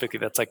very specifically.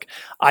 That's like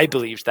I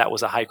believed that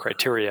was a high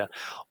criteria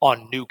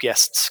on new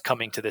guests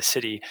coming to the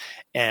city,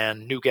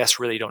 and new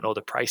guests really don't know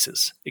the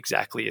prices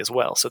exactly as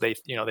well. So they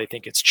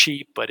think it's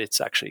cheap, but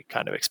it's actually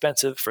kind of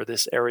expensive for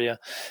this area.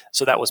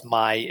 So that was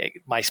my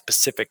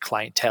specific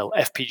clientele,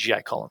 FPG.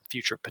 I call them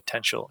future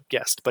potential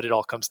guest, but it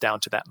all comes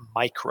down to that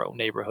micro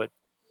neighborhood.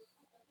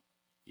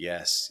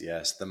 Yes,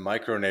 yes. The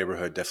micro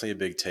neighborhood, definitely a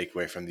big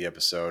takeaway from the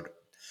episode.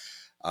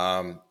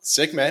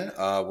 Sick, man.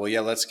 Well,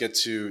 yeah, let's get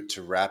to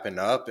wrapping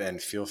up, and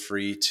feel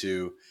free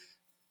to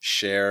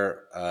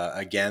share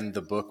again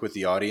the book with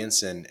the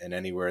audience, and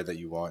anywhere that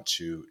you want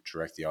to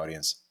direct the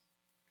audience.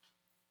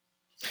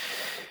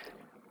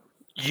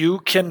 You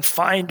can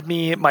find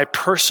me, I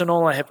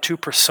have 2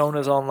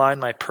 personas online.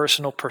 My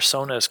personal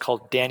persona is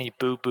called Danny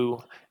Boo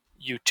Boo,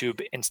 YouTube,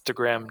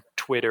 Instagram,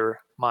 Twitter,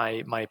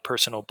 my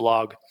personal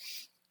blog.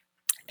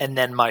 And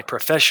then my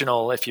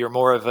professional, if you're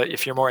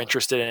more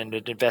interested in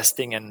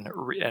investing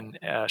and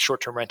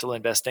short-term rental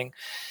investing,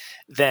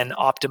 then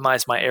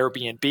optimize my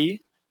Airbnb.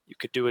 You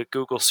could do a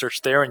Google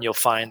search there and you'll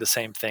find the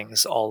same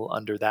things all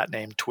under that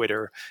name: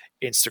 Twitter,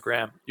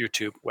 Instagram,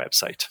 YouTube,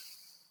 website.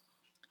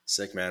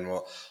 Sick, man.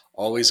 Well,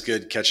 always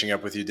good catching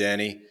up with you,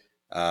 Danny.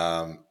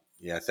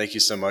 Yeah, thank you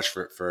so much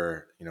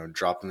for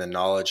dropping the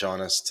knowledge on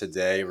us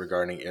today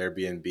regarding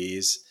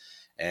Airbnbs.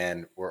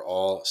 And we're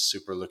all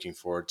super looking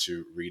forward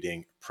to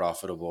reading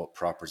Profitable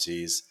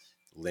Properties.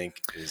 Link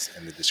is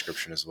in the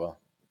description as well.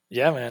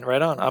 Yeah, man,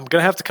 right on. I'm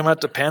gonna have to come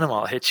out to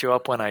Panama. I'll hit you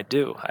up when I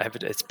do.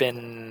 It's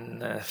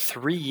been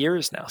 3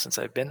 years now since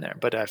I've been there,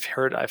 but I've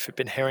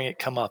been hearing it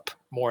come up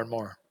more and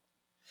more.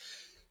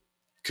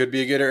 Could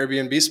be a good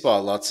Airbnb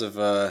spot. Lots of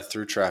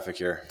through traffic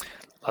here.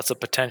 Lots of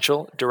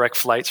potential. Direct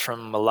flights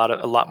from a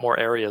lot more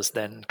areas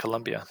than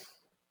Colombia.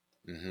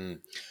 Mm-hmm.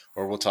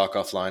 Or we'll talk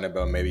offline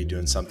about maybe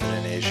doing something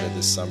in Asia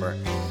this summer.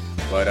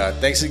 But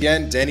thanks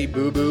again, Danny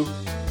Boo Boo,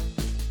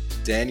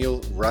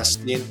 Daniel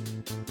Rusteen,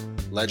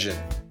 legend.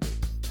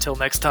 Till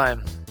next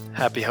time,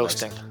 happy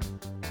hosting.